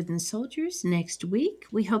of the Wooden Soldiers next week.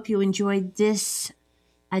 We hope you enjoyed this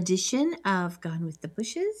edition of Gone with the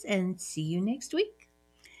Bushes, and see you next week.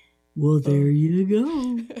 Well, there you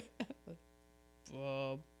go.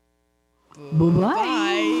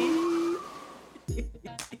 Bye-bye.